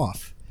turn it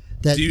off.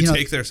 Do you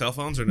take their cell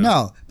phones or no?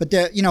 No, but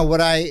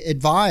what I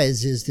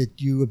advise is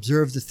that you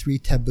observe the 3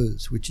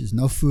 taboos, which is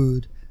no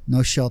food,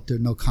 no shelter,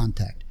 no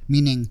contact.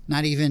 Meaning,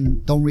 not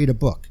even don't read a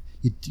book.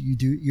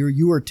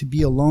 You are to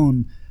be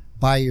alone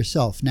by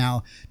yourself.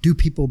 Now, do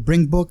people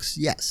bring books?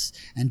 Yes.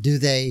 And do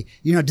they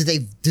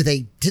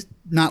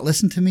not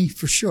listen to me?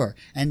 For sure.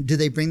 And do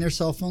they bring their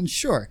cell phones?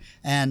 Sure.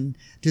 And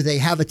do they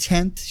have a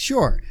tent?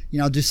 Sure.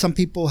 Do some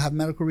people have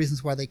medical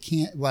reasons why they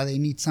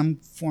need some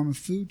form of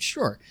food?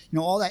 Sure.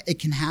 All that, it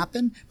can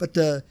happen, but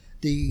the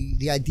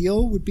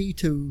ideal would be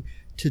to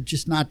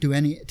just not do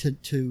any of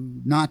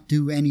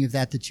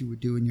that you would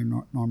do in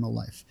your normal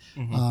life.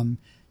 Mm-hmm.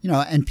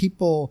 And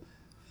people,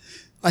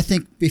 I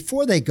think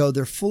before they go,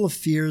 they're full of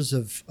fears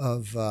of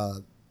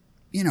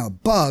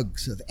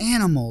bugs, of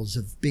animals,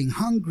 of being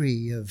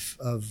hungry, of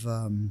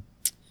a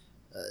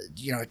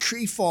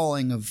tree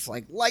falling, of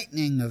like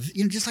lightning, of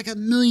just like a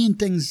million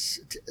things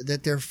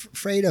that they're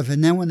afraid of.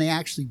 And then when they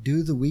actually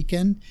do the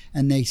weekend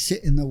and they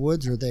sit in the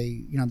woods, or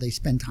they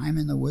spend time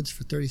in the woods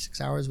for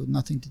 36 hours with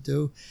nothing to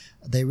do,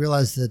 they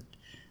realize that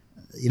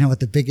what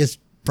the biggest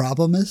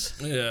problem is.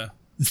 Yeah.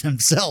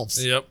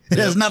 Themselves. Yep. It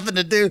has nothing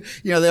to do.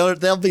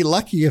 They'll be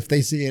lucky if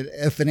they see it.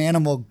 If an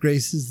animal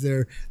graces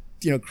their,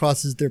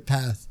 crosses their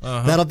path,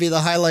 that'll be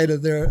the highlight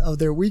of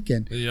their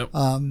weekend. Yep.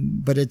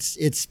 But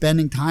it's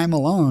spending time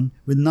alone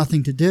with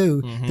nothing to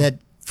do that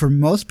for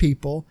most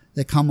people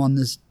that come on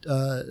this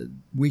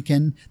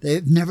weekend,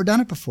 they've never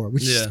done it before,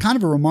 which is kind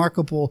of a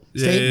remarkable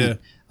statement.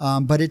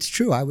 But it's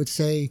true. I would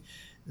say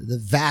the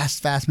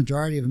vast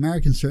majority of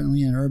Americans,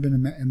 certainly in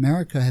urban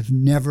America, have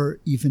never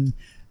even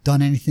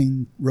done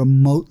anything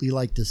remotely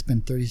like this,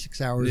 spent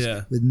 36 hours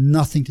with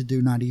nothing to do,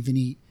 not even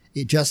eat,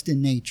 just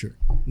in nature.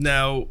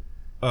 Now,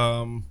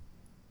 I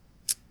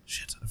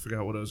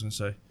forgot what I was going to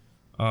say.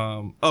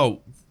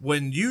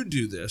 When you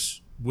do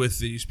this with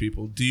these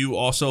people, do you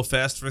also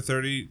fast for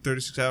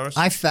 36 hours?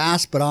 I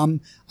fast, but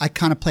I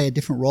kind of play a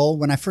different role.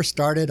 When I first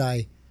started,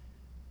 I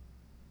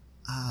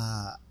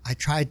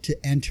tried to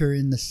enter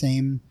in the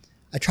same,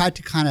 I tried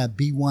to kind of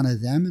be one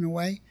of them in a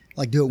way.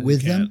 Like do it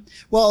with them.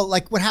 Well,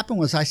 like what happened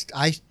was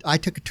I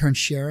took a turn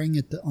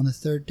sharing on the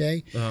 3rd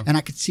day, and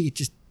I could see it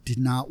just did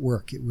not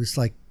work. It was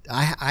like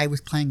I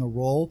was playing a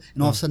role,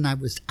 and all of a sudden I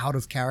was out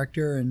of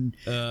character, and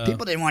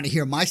people didn't want to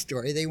hear my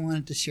story. They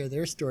wanted to share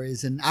their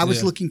stories, and I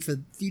was looking for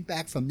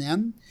feedback from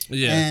them,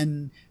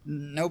 and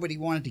nobody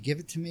wanted to give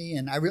it to me,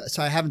 and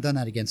so I haven't done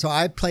that again. So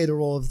I play the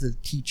role of the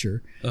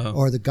teacher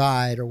or the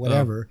guide or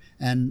whatever,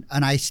 and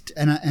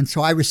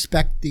so I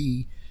respect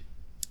the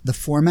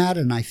format,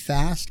 and I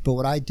fast, but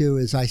what I do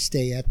is I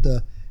stay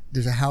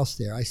there's a house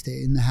there. I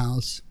stay in the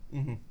house.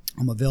 Mm-hmm.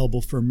 I'm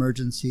available for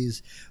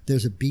emergencies.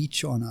 There's a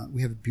beach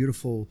we have a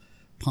beautiful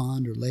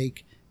pond or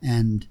lake,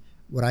 and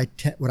what I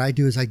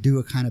do is I do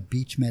a kind of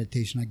beach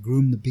meditation. I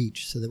groom the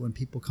beach so that when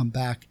people come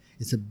back,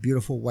 it's a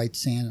beautiful white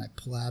sand, and I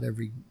pull out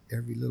every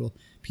little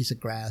piece of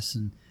grass,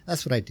 and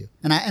that's what I do.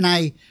 And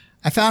I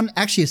found,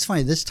 actually, it's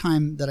funny, this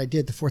time that I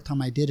did, the 4th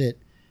time I did it,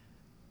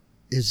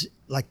 is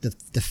like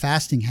the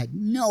fasting had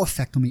no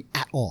effect on me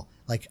at all.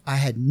 Like I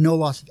had no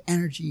loss of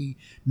energy,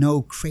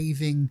 no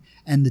craving,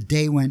 and the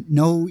day went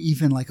no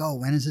even like, oh,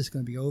 when is this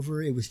going to be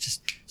over? It was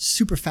just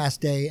super fast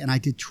day, and I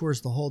did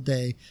chores the whole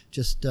day.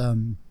 Just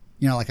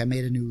like I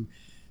made a new.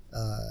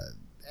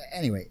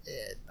 Anyway,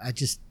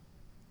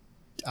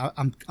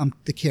 I'm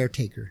the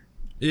caretaker.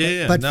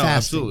 But fasting.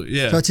 Absolutely,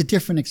 yeah. So it's a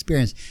different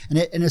experience, and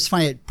it's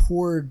funny. It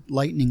poured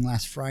lightning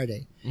last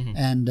Friday,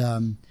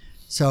 and.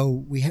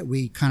 So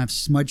we kind of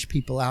smudged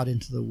people out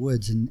into the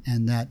woods,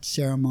 and that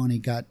ceremony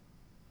got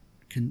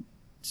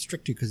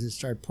constricted because it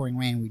started pouring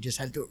rain. We just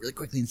had to do it really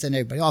quickly and send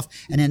everybody off.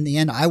 And in the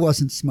end, I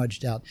wasn't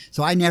smudged out.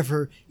 So I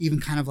never even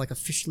kind of like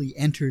officially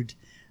entered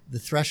the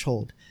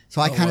threshold. So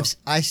I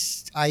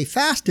I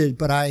fasted,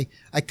 but I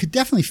could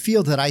definitely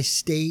feel that I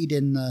stayed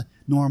in the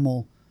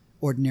normal,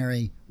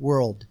 ordinary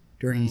world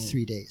during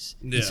 3 days.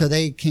 Yeah. And so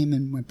they came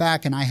and went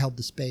back, and I held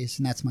the space,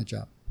 and that's my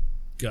job.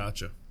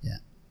 Gotcha. Yeah.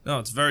 No,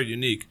 it's very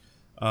unique.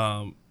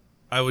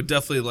 I would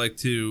definitely like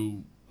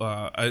to.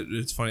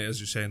 It's funny as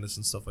you're saying this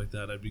and stuff like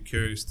that. I'd be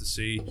curious to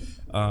see.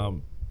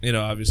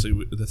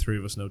 Obviously the three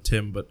of us know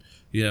Tim, but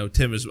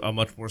Tim is a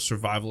much more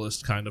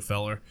survivalist kind of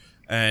feller,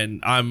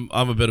 and I'm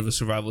a bit of a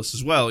survivalist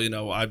as well.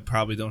 I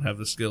probably don't have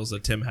the skills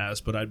that Tim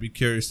has, but I'd be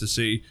curious to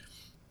see.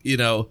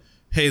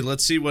 Hey,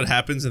 let's see what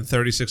happens in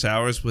 36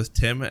 hours with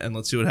Tim, and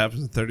let's see what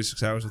happens in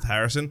 36 hours with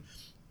Harrison,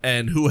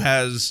 and who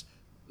has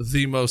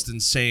the most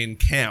insane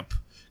camp.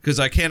 Because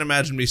I can't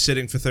imagine me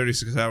sitting for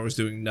 36 hours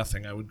doing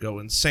nothing. I would go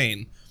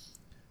insane.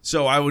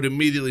 So I would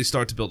immediately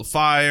start to build a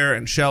fire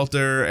and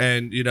shelter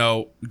and,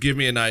 give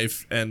me a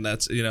knife, and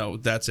that's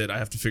it. I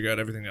have to figure out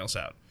everything else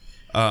out.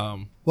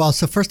 Well,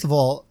 so first of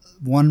all,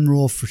 one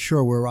rule for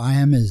sure where I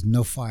am is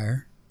no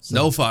fire. So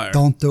no fire.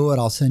 Don't do it.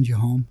 I'll send you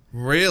home.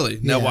 Really?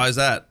 Yeah. Now, why is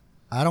that?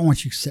 I don't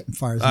want you setting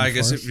fires in the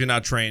guess forest. if you're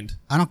not trained.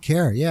 I don't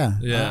care. Yeah.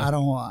 Yeah. I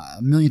don't. A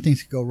million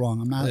things could go wrong.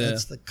 I'm not.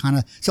 That's the kind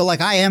of. So like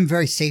I am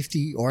very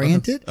safety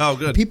oriented. Oh,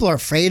 good. People are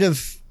afraid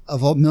of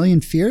a million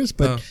fears,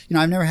 but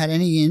I've never had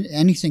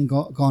anything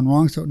gone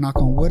wrong. So knock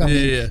on wood. I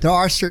mean, there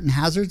are certain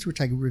hazards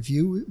which I can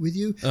review with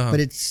you,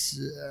 but it's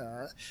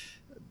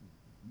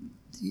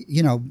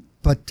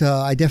But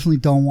I definitely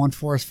don't want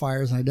forest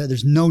fires. And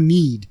there's no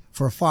need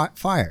for a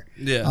fire.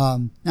 Yeah.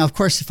 Now, of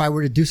course, if I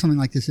were to do something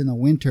like this in the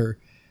winter,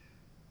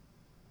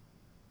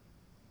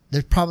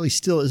 there probably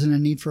still isn't a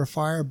need for a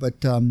fire,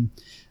 but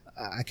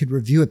I could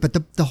review it.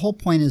 But the whole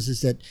point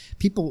is that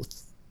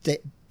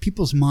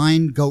people's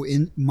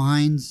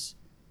minds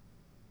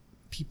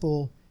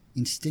people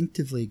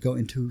instinctively go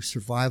into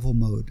survival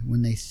mode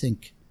when they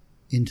think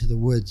into the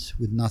woods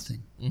with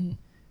nothing. Mm-hmm.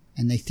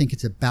 And they think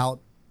it's about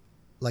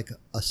like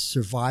a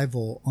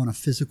survival on a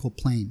physical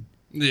plane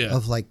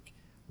of like,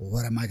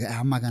 well, how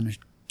am I going to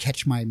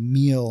catch my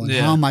meal, and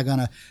how am I going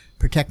to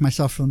protect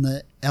myself from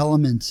the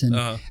elements,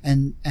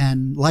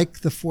 and like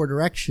the Four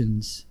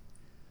Directions,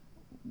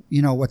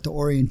 what the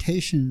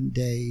orientation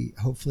day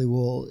hopefully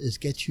is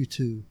get you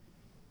to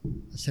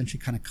essentially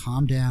kind of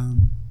calm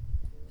down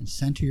and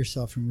center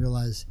yourself and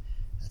realize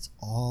that's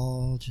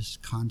all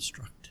just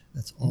construct.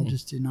 That's all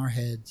just in our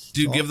heads.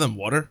 Do you give them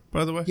water,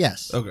 by the way?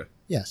 Yes. Okay.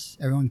 Yes.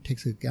 Everyone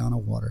takes a gallon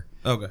of water.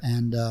 Okay.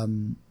 And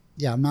I'm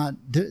not.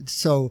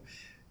 So,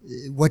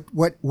 what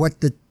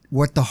the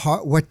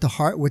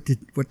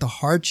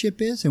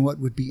hardship is, and what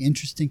would be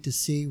interesting to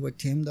see what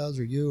Tim does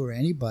or you or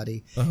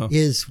anybody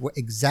is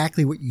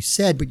exactly what you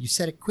said, but you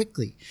said it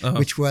quickly,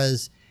 which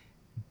was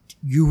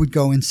you would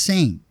go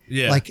insane.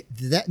 Yeah. Like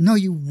that. No,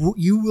 you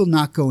will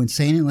not go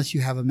insane unless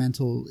you have a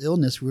mental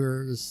illness.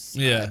 Whereas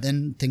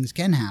then things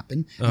can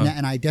happen.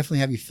 And I definitely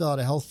have you fill out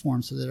a health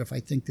form so that if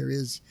I think there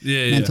is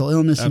mental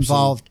illness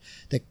involved,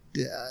 that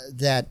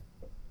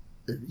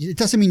it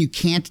doesn't mean you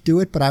can't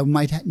do it, but I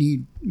might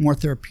need more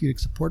therapeutic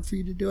support for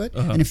you to do it.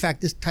 And in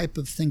fact, this type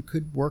of thing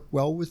could work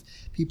well with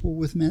people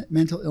with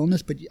mental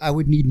illness, but I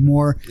would need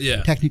more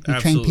technically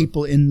trained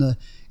people in the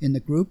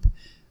group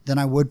than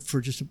I would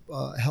for just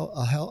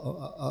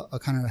a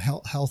kind of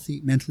healthy,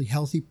 mentally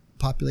healthy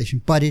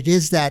population. But it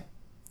is that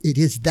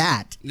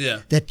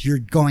you're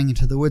going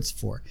into the woods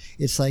for.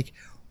 It's like,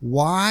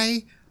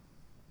 why?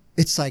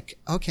 It's like,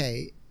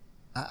 okay,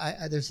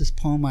 I there's this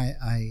poem I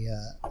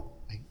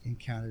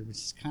encountered, which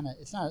is kind of,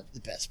 it's not the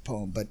best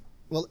poem, but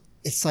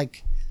it's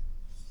like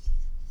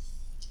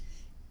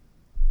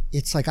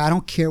I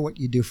don't care what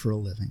you do for a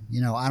living.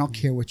 I don't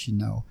care what you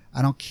know.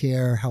 I don't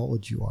care how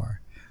old you are.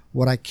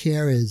 What I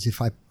care is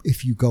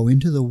if you go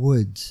into the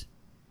woods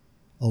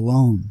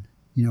alone,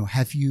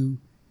 have you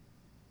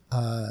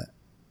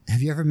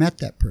ever met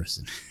that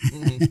person?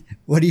 Mm-hmm.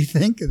 What do you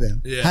think of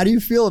them? Yeah. How do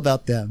you feel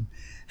about them?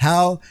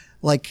 How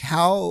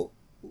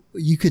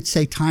you could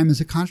say time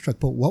is a construct,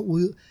 but what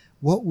will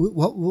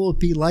it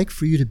be like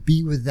for you to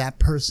be with that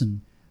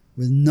person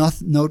with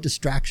no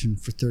distraction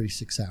for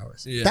 36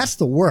 hours? Yeah. That's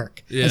the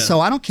work. Yeah. And so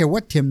I don't care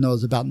what Tim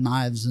knows about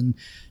knives and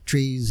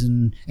trees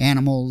and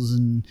animals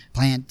and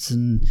plants,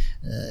 and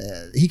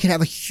he could have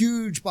a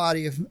huge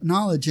body of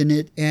knowledge in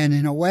it, and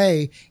in a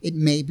way it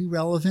may be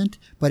relevant,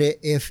 but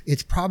if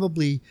it's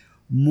probably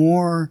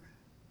more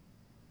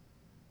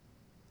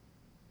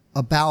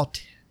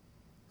about,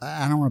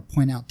 I don't want to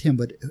point out Tim,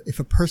 but if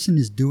a person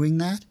is doing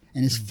that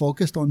and is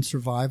focused on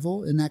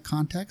survival in that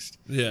context,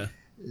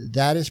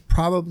 that is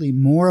probably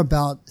more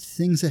about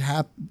things that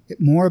happen,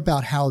 more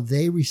about how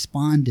they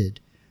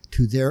responded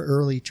to their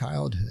early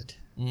childhood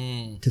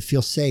to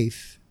feel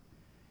safe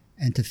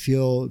and to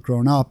feel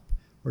grown up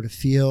or to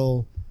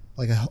feel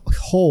like a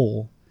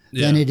whole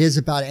than it is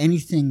about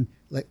anything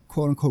like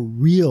quote unquote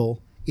real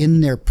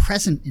in their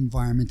present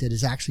environment that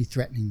is actually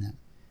threatening them.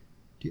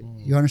 Do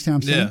you understand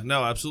what I'm saying? Yeah,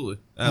 no, absolutely.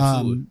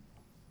 Absolutely.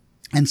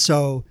 And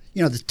so,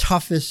 the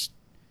toughest,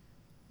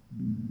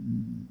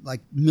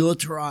 like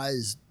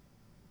militarized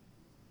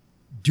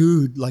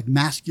dude, like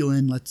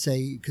masculine, let's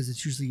say, because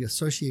it's usually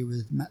associated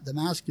with the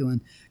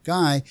masculine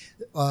guy,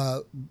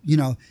 the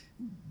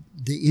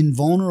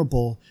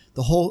invulnerable,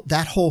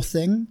 that whole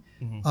thing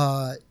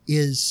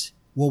is,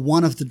 well,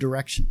 one of the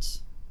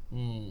directions.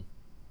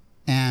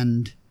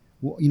 And,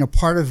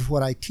 part of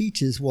what I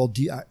teach is, well,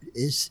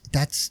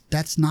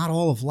 that's not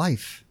all of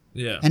life.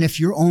 Yeah. And if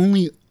you're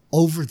only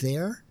over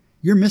there,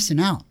 you're missing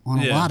out on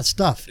a lot of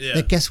stuff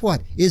that, guess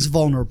what, is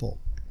vulnerable,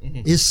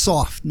 is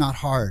soft, not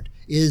hard,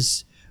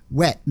 is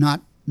wet,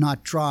 not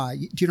dry.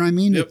 Do you know what I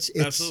mean? Yep,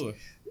 absolutely.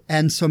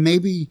 And so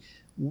maybe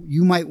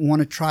you might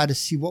want to try to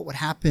see what would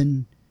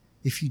happen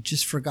if you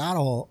just forgot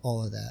all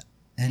of that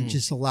and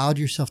just allowed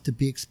yourself to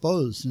be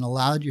exposed and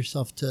allowed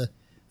yourself to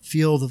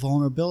feel the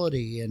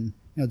vulnerability, and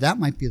that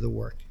might be the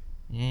work.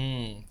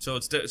 So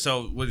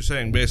so what you're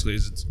saying basically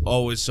is it's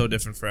always so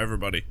different for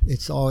everybody.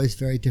 It's always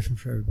very different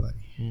for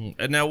everybody.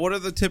 And now, what are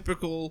the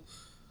typical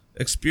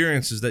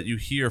experiences that you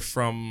hear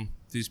from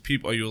these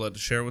people? Are you allowed to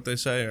share what they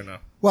say or no?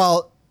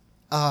 Well,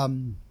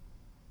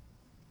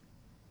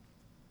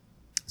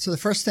 so the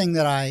first thing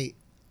that I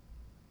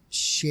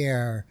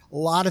share, a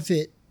lot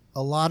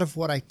of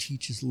what I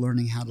teach is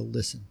learning how to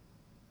listen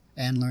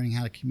and learning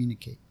how to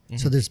communicate.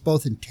 So there's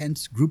both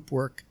intense group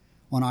work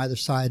on either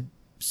side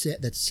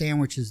that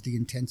sandwiches the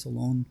intense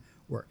alone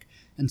work.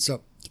 And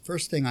so the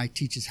first thing I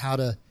teach is how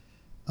to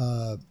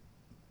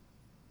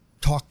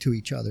talk to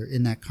each other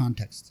in that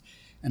context.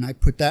 And I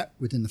put that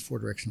within the 4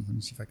 directions. Let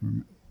me see if I can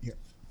remember. Here,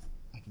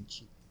 I can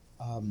cheat.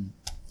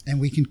 And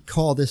we can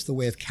call this the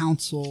way of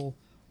counsel,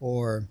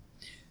 or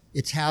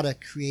it's how to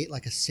create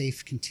like a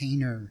safe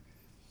container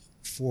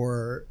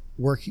for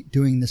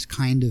doing this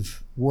kind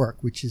of work,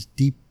 which is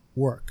deep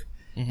work.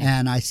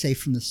 And I say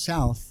from the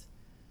South,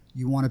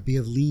 you want to be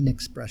of lean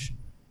expression.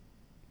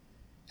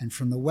 And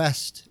from the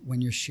West,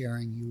 when you're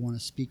sharing, you want to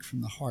speak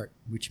from the heart,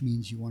 which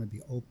means you want to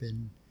be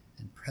open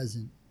and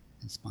present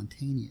and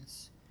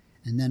spontaneous.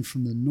 And then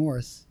from the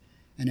North,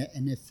 and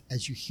if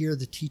as you hear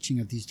the teaching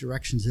of these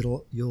directions,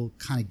 you'll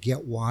kind of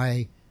get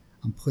why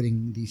I'm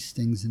putting these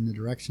things in the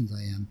directions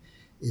I am,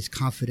 is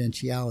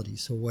confidentiality.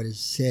 So what is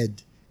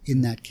said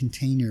in that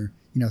container,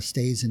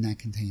 stays in that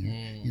container.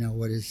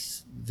 What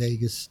is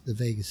Vegas, the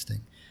Vegas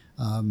thing,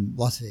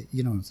 Las Vegas,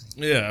 you know what I'm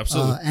saying? Yeah,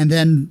 absolutely. And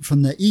then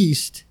from the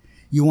East,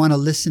 you want to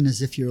listen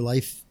as if your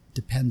life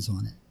depends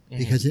on it,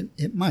 because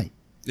it might.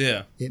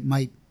 Yeah. It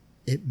may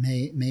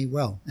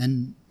well.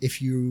 And if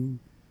you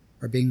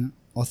are being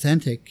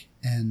authentic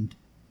and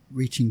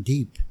reaching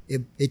deep,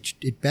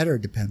 it better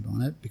depend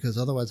on it, because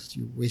otherwise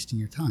you're wasting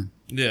your time.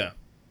 Yeah.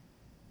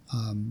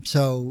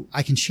 So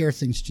I can share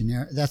things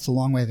generic. That's a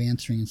long way of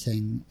answering and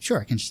saying, sure,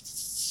 I can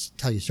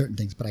tell you certain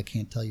things, but I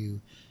can't tell you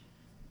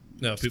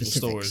people's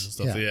stories and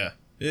stuff.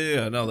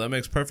 Yeah. No, that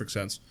makes perfect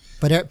sense.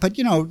 But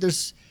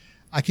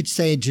I could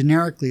say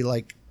generically,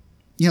 like,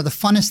 the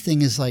funnest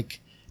thing is like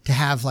to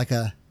have like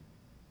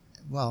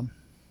well,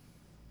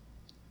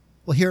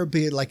 here would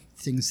be like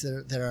things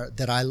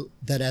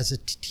that as a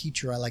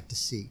teacher I like to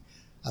see.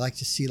 I like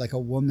to see like a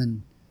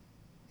woman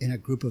in a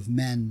group of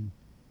men,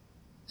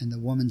 and the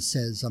woman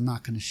says, I'm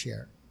not going to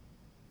share.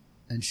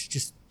 And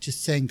she's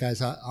just saying,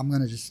 guys, I'm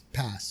going to just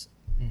pass.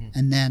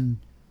 And then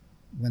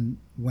when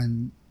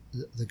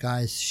the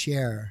guys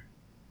share,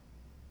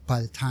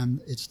 by the time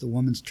it's the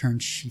woman's turn,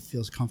 she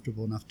feels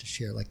comfortable enough to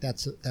share. Like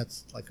that's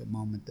like a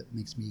moment that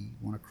makes me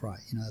want to cry.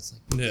 That's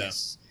like,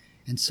 yes.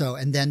 And so,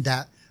 and then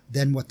this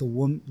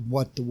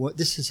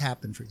has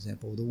happened, for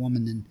example, the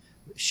woman then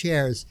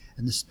shares,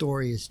 and the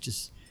story is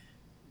just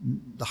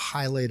the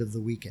highlight of the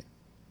weekend,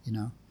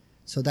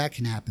 So that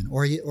can happen,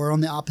 or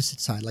on the opposite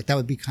side, like that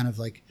would be kind of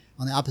like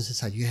on the opposite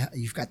side.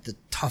 You've got the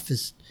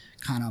toughest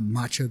kind of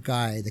macho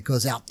guy that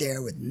goes out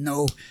there with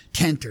no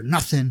tent or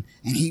nothing,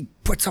 and he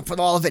puts up with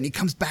all of it. And he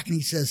comes back and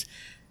he says,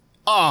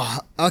 "Oh,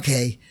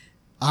 okay,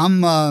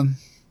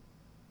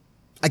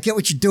 I get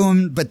what you're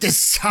doing, but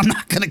I'm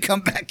not gonna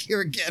come back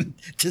here again.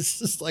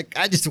 Just like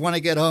I just want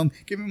to get home.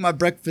 Give me my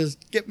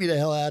breakfast. Get me the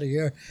hell out of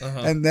here."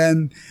 And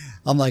then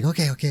I'm like,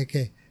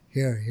 okay.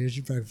 Here's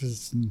your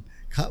breakfast. And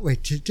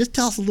wait, just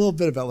tell us a little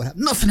bit about what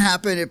happened. Nothing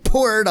happened. It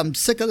poured. I'm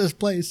sick of this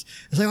place.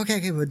 It's like,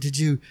 okay, but did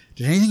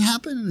anything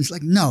happen? And he's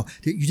like, no.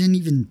 Did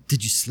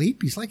you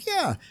sleep? He's like,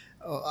 yeah.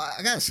 Oh,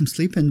 I got some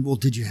sleep. And well,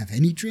 did you have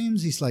any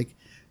dreams? He's like,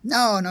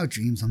 no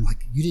dreams. I'm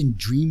like, you didn't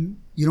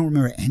dream? You don't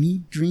remember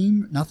any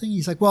dream? Nothing?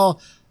 He's like,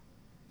 well,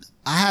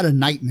 I had a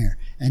nightmare.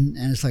 And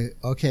it's like,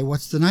 okay,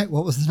 what was the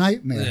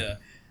nightmare? Yeah.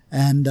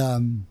 And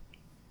I'm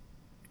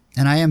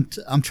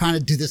trying to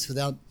do this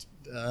without,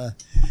 I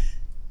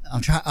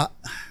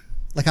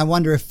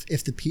wonder if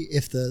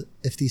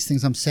these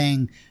things I'm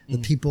saying, the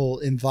people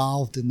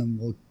involved in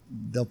them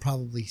they'll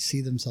probably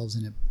see themselves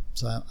in it.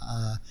 So,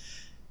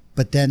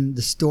 but then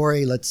the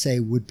story, let's say,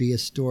 would be a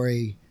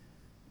story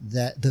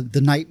that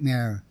the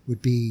nightmare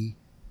would be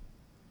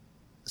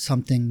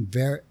something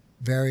very,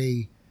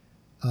 very,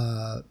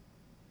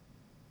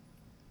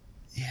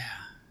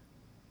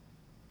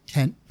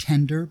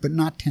 tender, but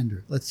not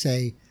tender. Let's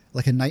say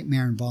like a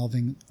nightmare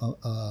involving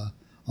a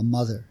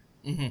mother.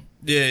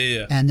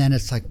 Yeah. And then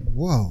it's like,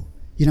 whoa,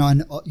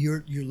 and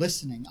you're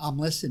listening. I'm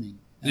listening.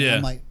 And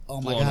I'm like,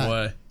 oh my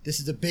God, this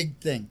is a big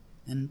thing.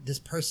 And this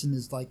person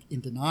is like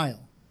in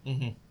denial.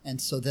 And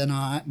so then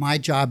my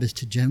job is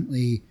to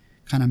gently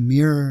kind of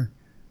mirror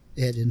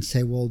it and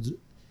say, well,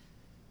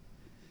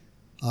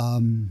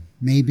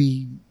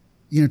 maybe,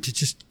 to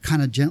just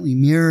kind of gently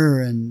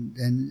mirror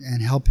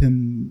and help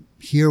him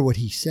hear what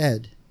he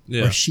said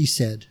or she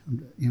said.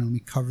 Let me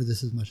cover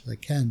this as much as I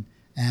can.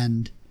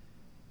 And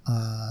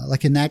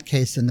like in that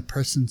case, then the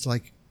person's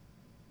like,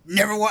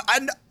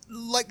 I'm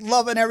like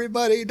loving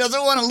everybody,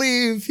 doesn't want to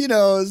leave,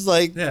 it's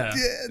like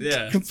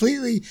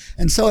completely.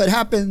 And so it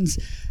happens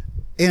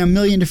in a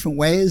million different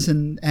ways,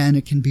 and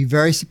it can be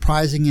very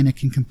surprising, and it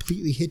can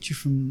completely hit you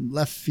from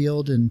left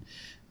field, and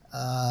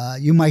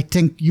you might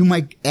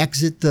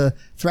exit the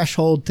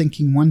threshold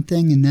thinking one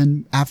thing, and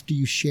then after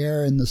you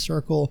share in the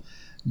circle,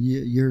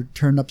 you're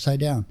turned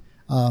upside down.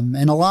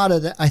 And a lot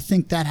of that, I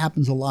think that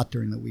happens a lot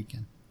during the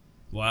weekend.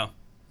 Wow.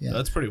 Yeah.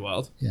 That's pretty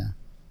wild. Yeah.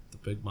 The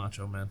big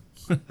macho man.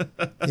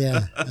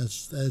 Yeah.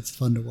 That's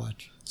fun to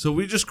watch. So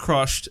we just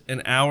crushed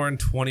an hour and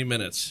 20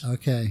 minutes.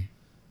 Okay.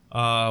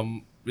 I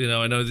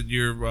know that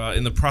you're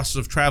in the process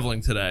of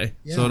traveling today,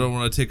 so I don't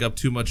want to take up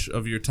too much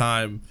of your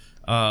time.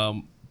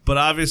 But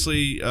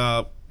obviously,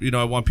 I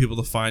want people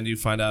to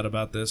find out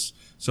about this.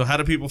 So how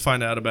do people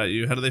find out about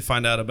you? How do they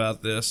find out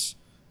about this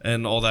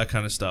and all that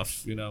kind of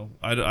stuff?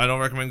 I don't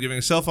recommend giving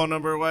a cell phone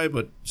number away,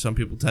 but some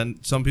people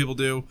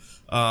do.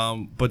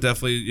 But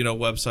definitely,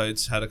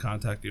 websites, how to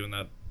contact you in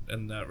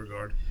that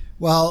regard.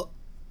 Well,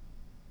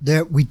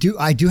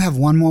 I do have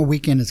one more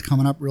weekend that's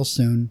coming up real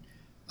soon.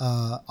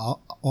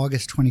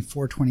 August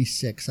 24,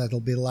 26. That'll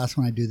be the last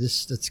one I do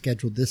this that's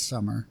scheduled this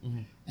summer.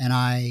 Mm-hmm. And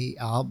I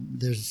have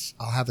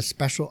a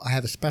special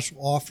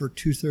offer,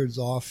 2/3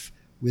 off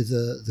with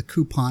the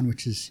coupon,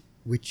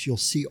 which you'll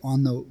see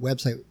on the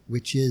website,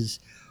 which is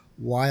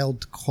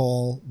Wild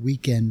Call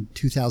Weekend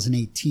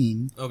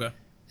 2018. Okay.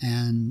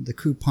 And the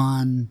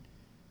coupon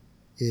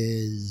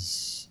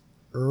is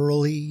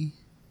early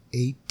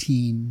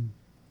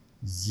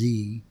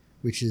 18Z,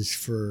 which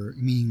is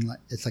meaning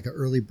it's like an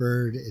early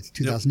bird. It's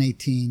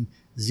 2018. Yep.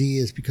 Z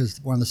is because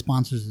one of the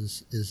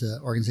sponsors is an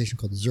organization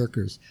called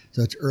Zerkers.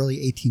 So it's early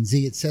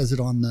 18Z. It says it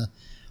on the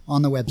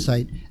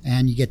website,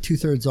 and you get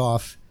 2/3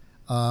 off.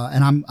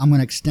 And I'm going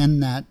to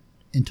extend that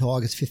until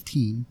August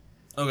 15.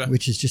 Okay.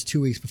 Which is just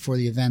 2 weeks before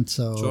the event.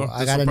 So sure.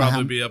 I got to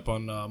probably be up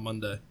on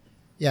Monday.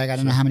 Yeah, I got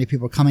to know how many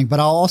people are coming. But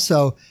I'll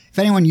also, if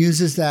anyone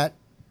uses that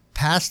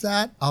past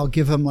that, I'll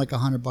give them like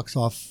 $100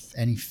 off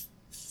any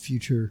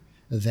future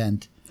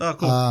event. Oh,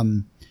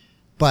 cool.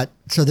 But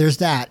so there's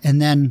that,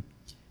 and then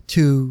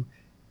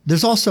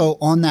there's also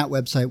on that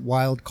website,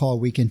 Wild Call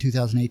Weekend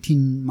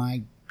 2018,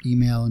 my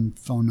email and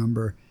phone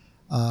number.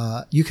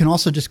 You can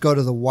also just go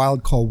to the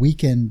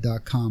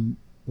wildcallweekend.com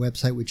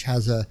website, which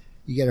has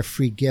you get a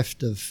free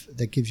gift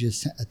that gives you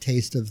a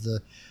taste of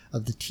the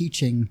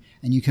teaching,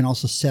 and you can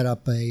also set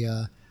up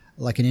an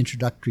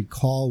introductory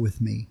call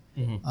with me.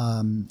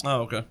 Mm-hmm.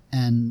 Okay.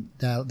 And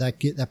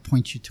that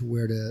points you to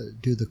where to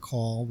do the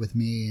call with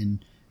me,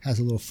 and has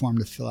a little form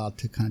to fill out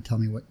to kind of tell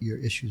me what your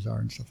issues are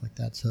and stuff like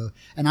that. So,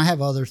 and I have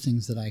other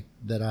things that I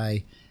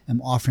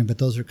am offering, but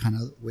those are kind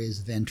of ways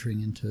of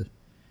entering into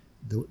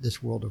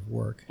this world of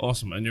work.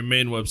 Awesome. And your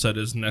main website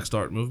is Next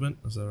Art Movement,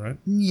 is that right?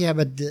 Yeah,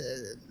 but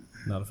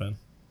not a fan.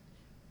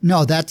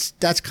 No, that's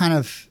kind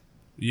of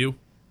you.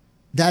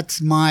 That's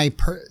kind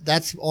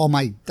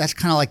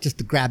of like just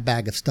the grab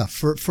bag of stuff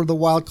for the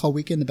Wild Call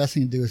Weekend. The best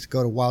thing to do is to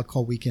go to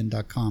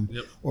wildcallweekend.com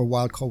or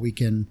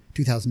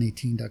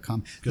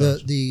wildcallweekend2018.com.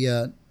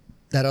 Gotcha.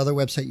 That other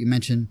website you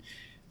mentioned,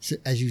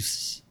 as you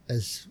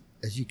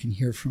can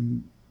hear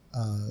from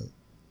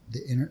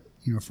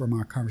from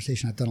our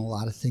conversation, I've done a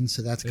lot of things.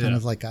 So that's kind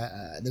of like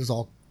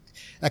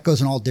that goes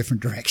in all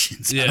different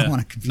directions. Yeah. I don't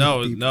want to confuse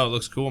people. No, it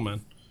looks cool,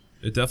 man.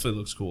 It definitely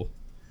looks cool.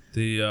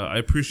 I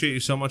appreciate you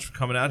so much for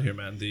coming out here,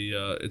 man.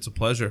 It's a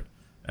pleasure,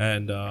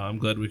 and I'm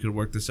glad we could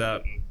work this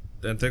out.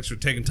 And thanks for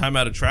taking time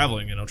out of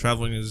traveling.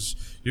 Traveling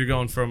you're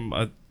going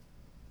from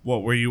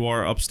where you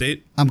are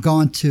upstate? I'm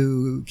going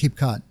to Cape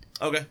Cod.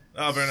 Okay.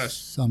 Oh, very nice.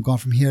 So I'm going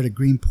from here to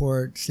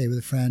Greenport, stay with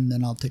a friend,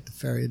 then I'll take the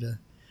ferry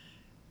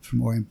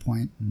from Orient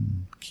Point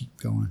and keep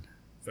going.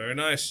 Very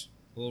nice.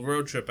 A little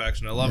road trip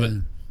action. I love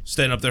it.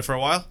 Staying up there for a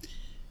while?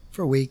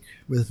 For a week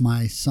with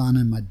my son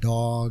and my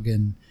dog,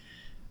 and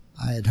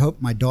I had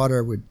hoped my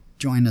daughter would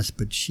join us,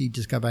 but she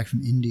just got back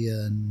from India,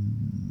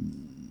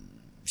 and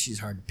she's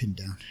hard to pin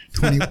down.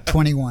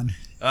 21.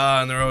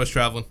 And they're always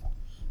traveling.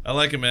 I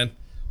like it, man.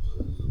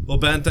 Well,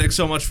 Ben, thanks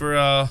so much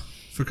for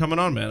coming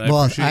on, man. I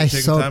appreciate you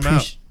taking time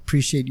out.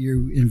 Appreciate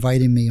you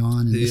inviting me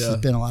on, and this has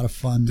been a lot of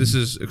fun. This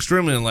is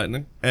extremely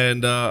enlightening,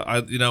 and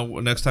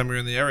next time you're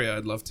in the area,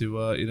 I'd love to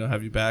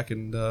have you back,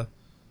 and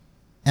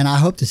I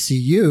hope to see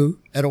you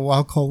at a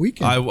Wild Call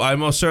Weekend. I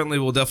most certainly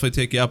will definitely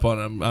take you up on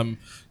it. I'm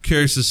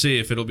curious to see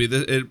if it'll be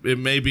this. It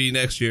may be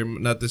next year,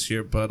 not this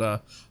year,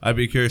 but I'd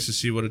be curious to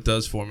see what it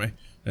does for me,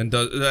 and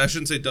I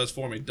shouldn't say does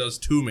for me, does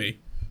to me.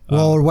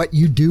 Well, or what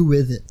you do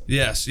with it.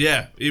 Yes,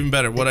 yeah, even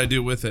better, what I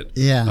do with it.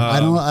 Yeah,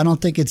 I don't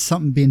think it's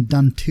something being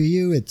done to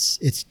you. It's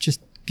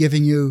just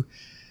giving you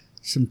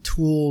some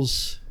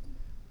tools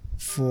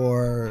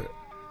for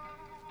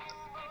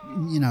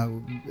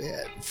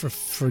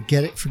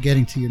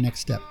getting to your next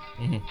step.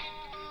 Mm-hmm.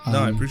 No,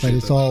 I appreciate it. But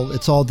it's all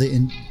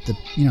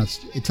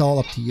it's all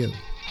up to you.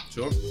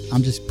 Sure.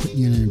 I'm just putting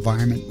you in an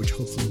environment which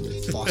hopefully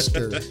will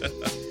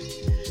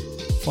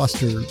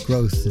foster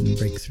growth and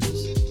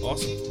breakthroughs.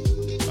 Awesome.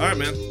 All right,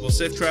 man. Well,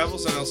 safe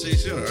travels, and I'll see you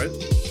soon, all right?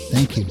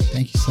 Thank you.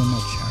 Thank you so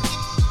much, Harrison.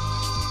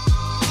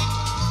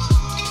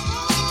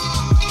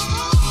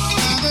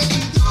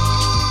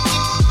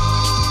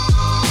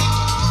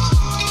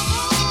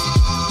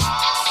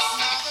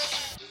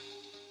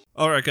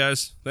 All right,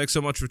 guys. Thanks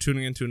so much for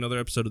tuning in to another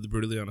episode of the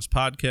Brutally Honest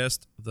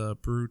Podcast. The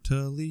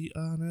Brutally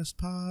Honest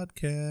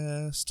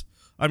Podcast.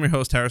 I'm your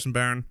host, Harrison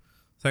Barron.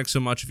 Thanks so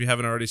much. If you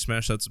haven't already,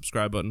 smash that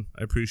subscribe button.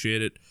 I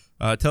appreciate it.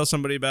 Tell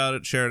somebody about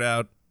it. Share it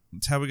out.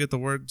 It's how we get the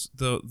words,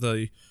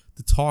 the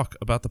talk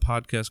about the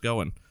podcast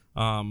going.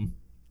 And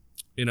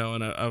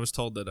I was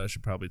told that I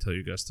should probably tell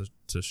you guys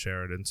to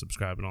share it and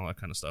subscribe and all that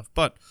kind of stuff.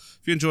 But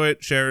if you enjoy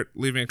it, share it,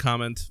 leave me a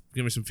comment,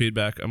 give me some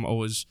feedback. I'm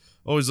always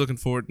looking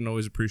forward and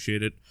always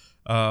appreciate it.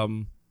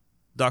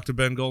 Dr.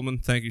 Ben Goldman,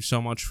 thank you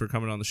so much for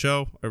coming on the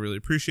show. I really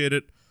appreciate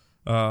it.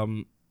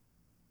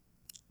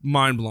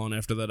 Mind blown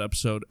after that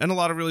episode, and a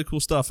lot of really cool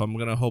stuff. I'm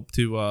gonna hope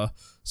to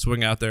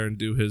swing out there and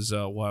do his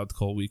Wild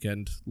Coal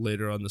weekend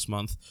later on this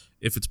month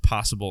if it's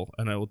possible,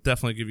 and I will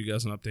definitely give you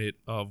guys an update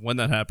of when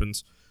that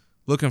happens.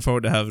 Looking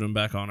forward to having him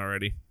back on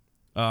already.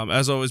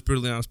 As always,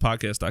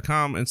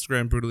 brutallyhonestpodcast.com,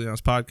 Instagram Brutally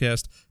Honest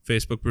Podcast,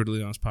 Facebook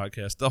Brutally Honest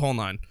Podcast, the whole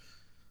nine.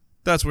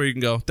 That's where you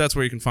can go. That's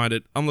where you can find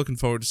it. I'm looking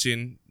forward to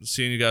seeing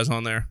you guys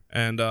on there.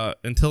 And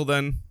until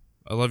then,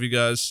 I love you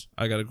guys.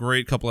 I got a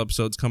great couple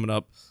episodes coming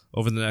up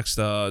over the next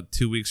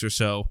 2 weeks or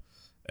so.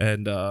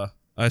 And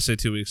I say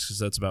 2 weeks because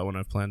that's about when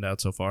I've planned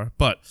out so far.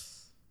 But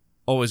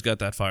always got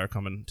that fire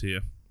coming to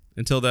you.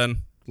 Until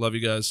then, love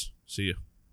you guys. See you.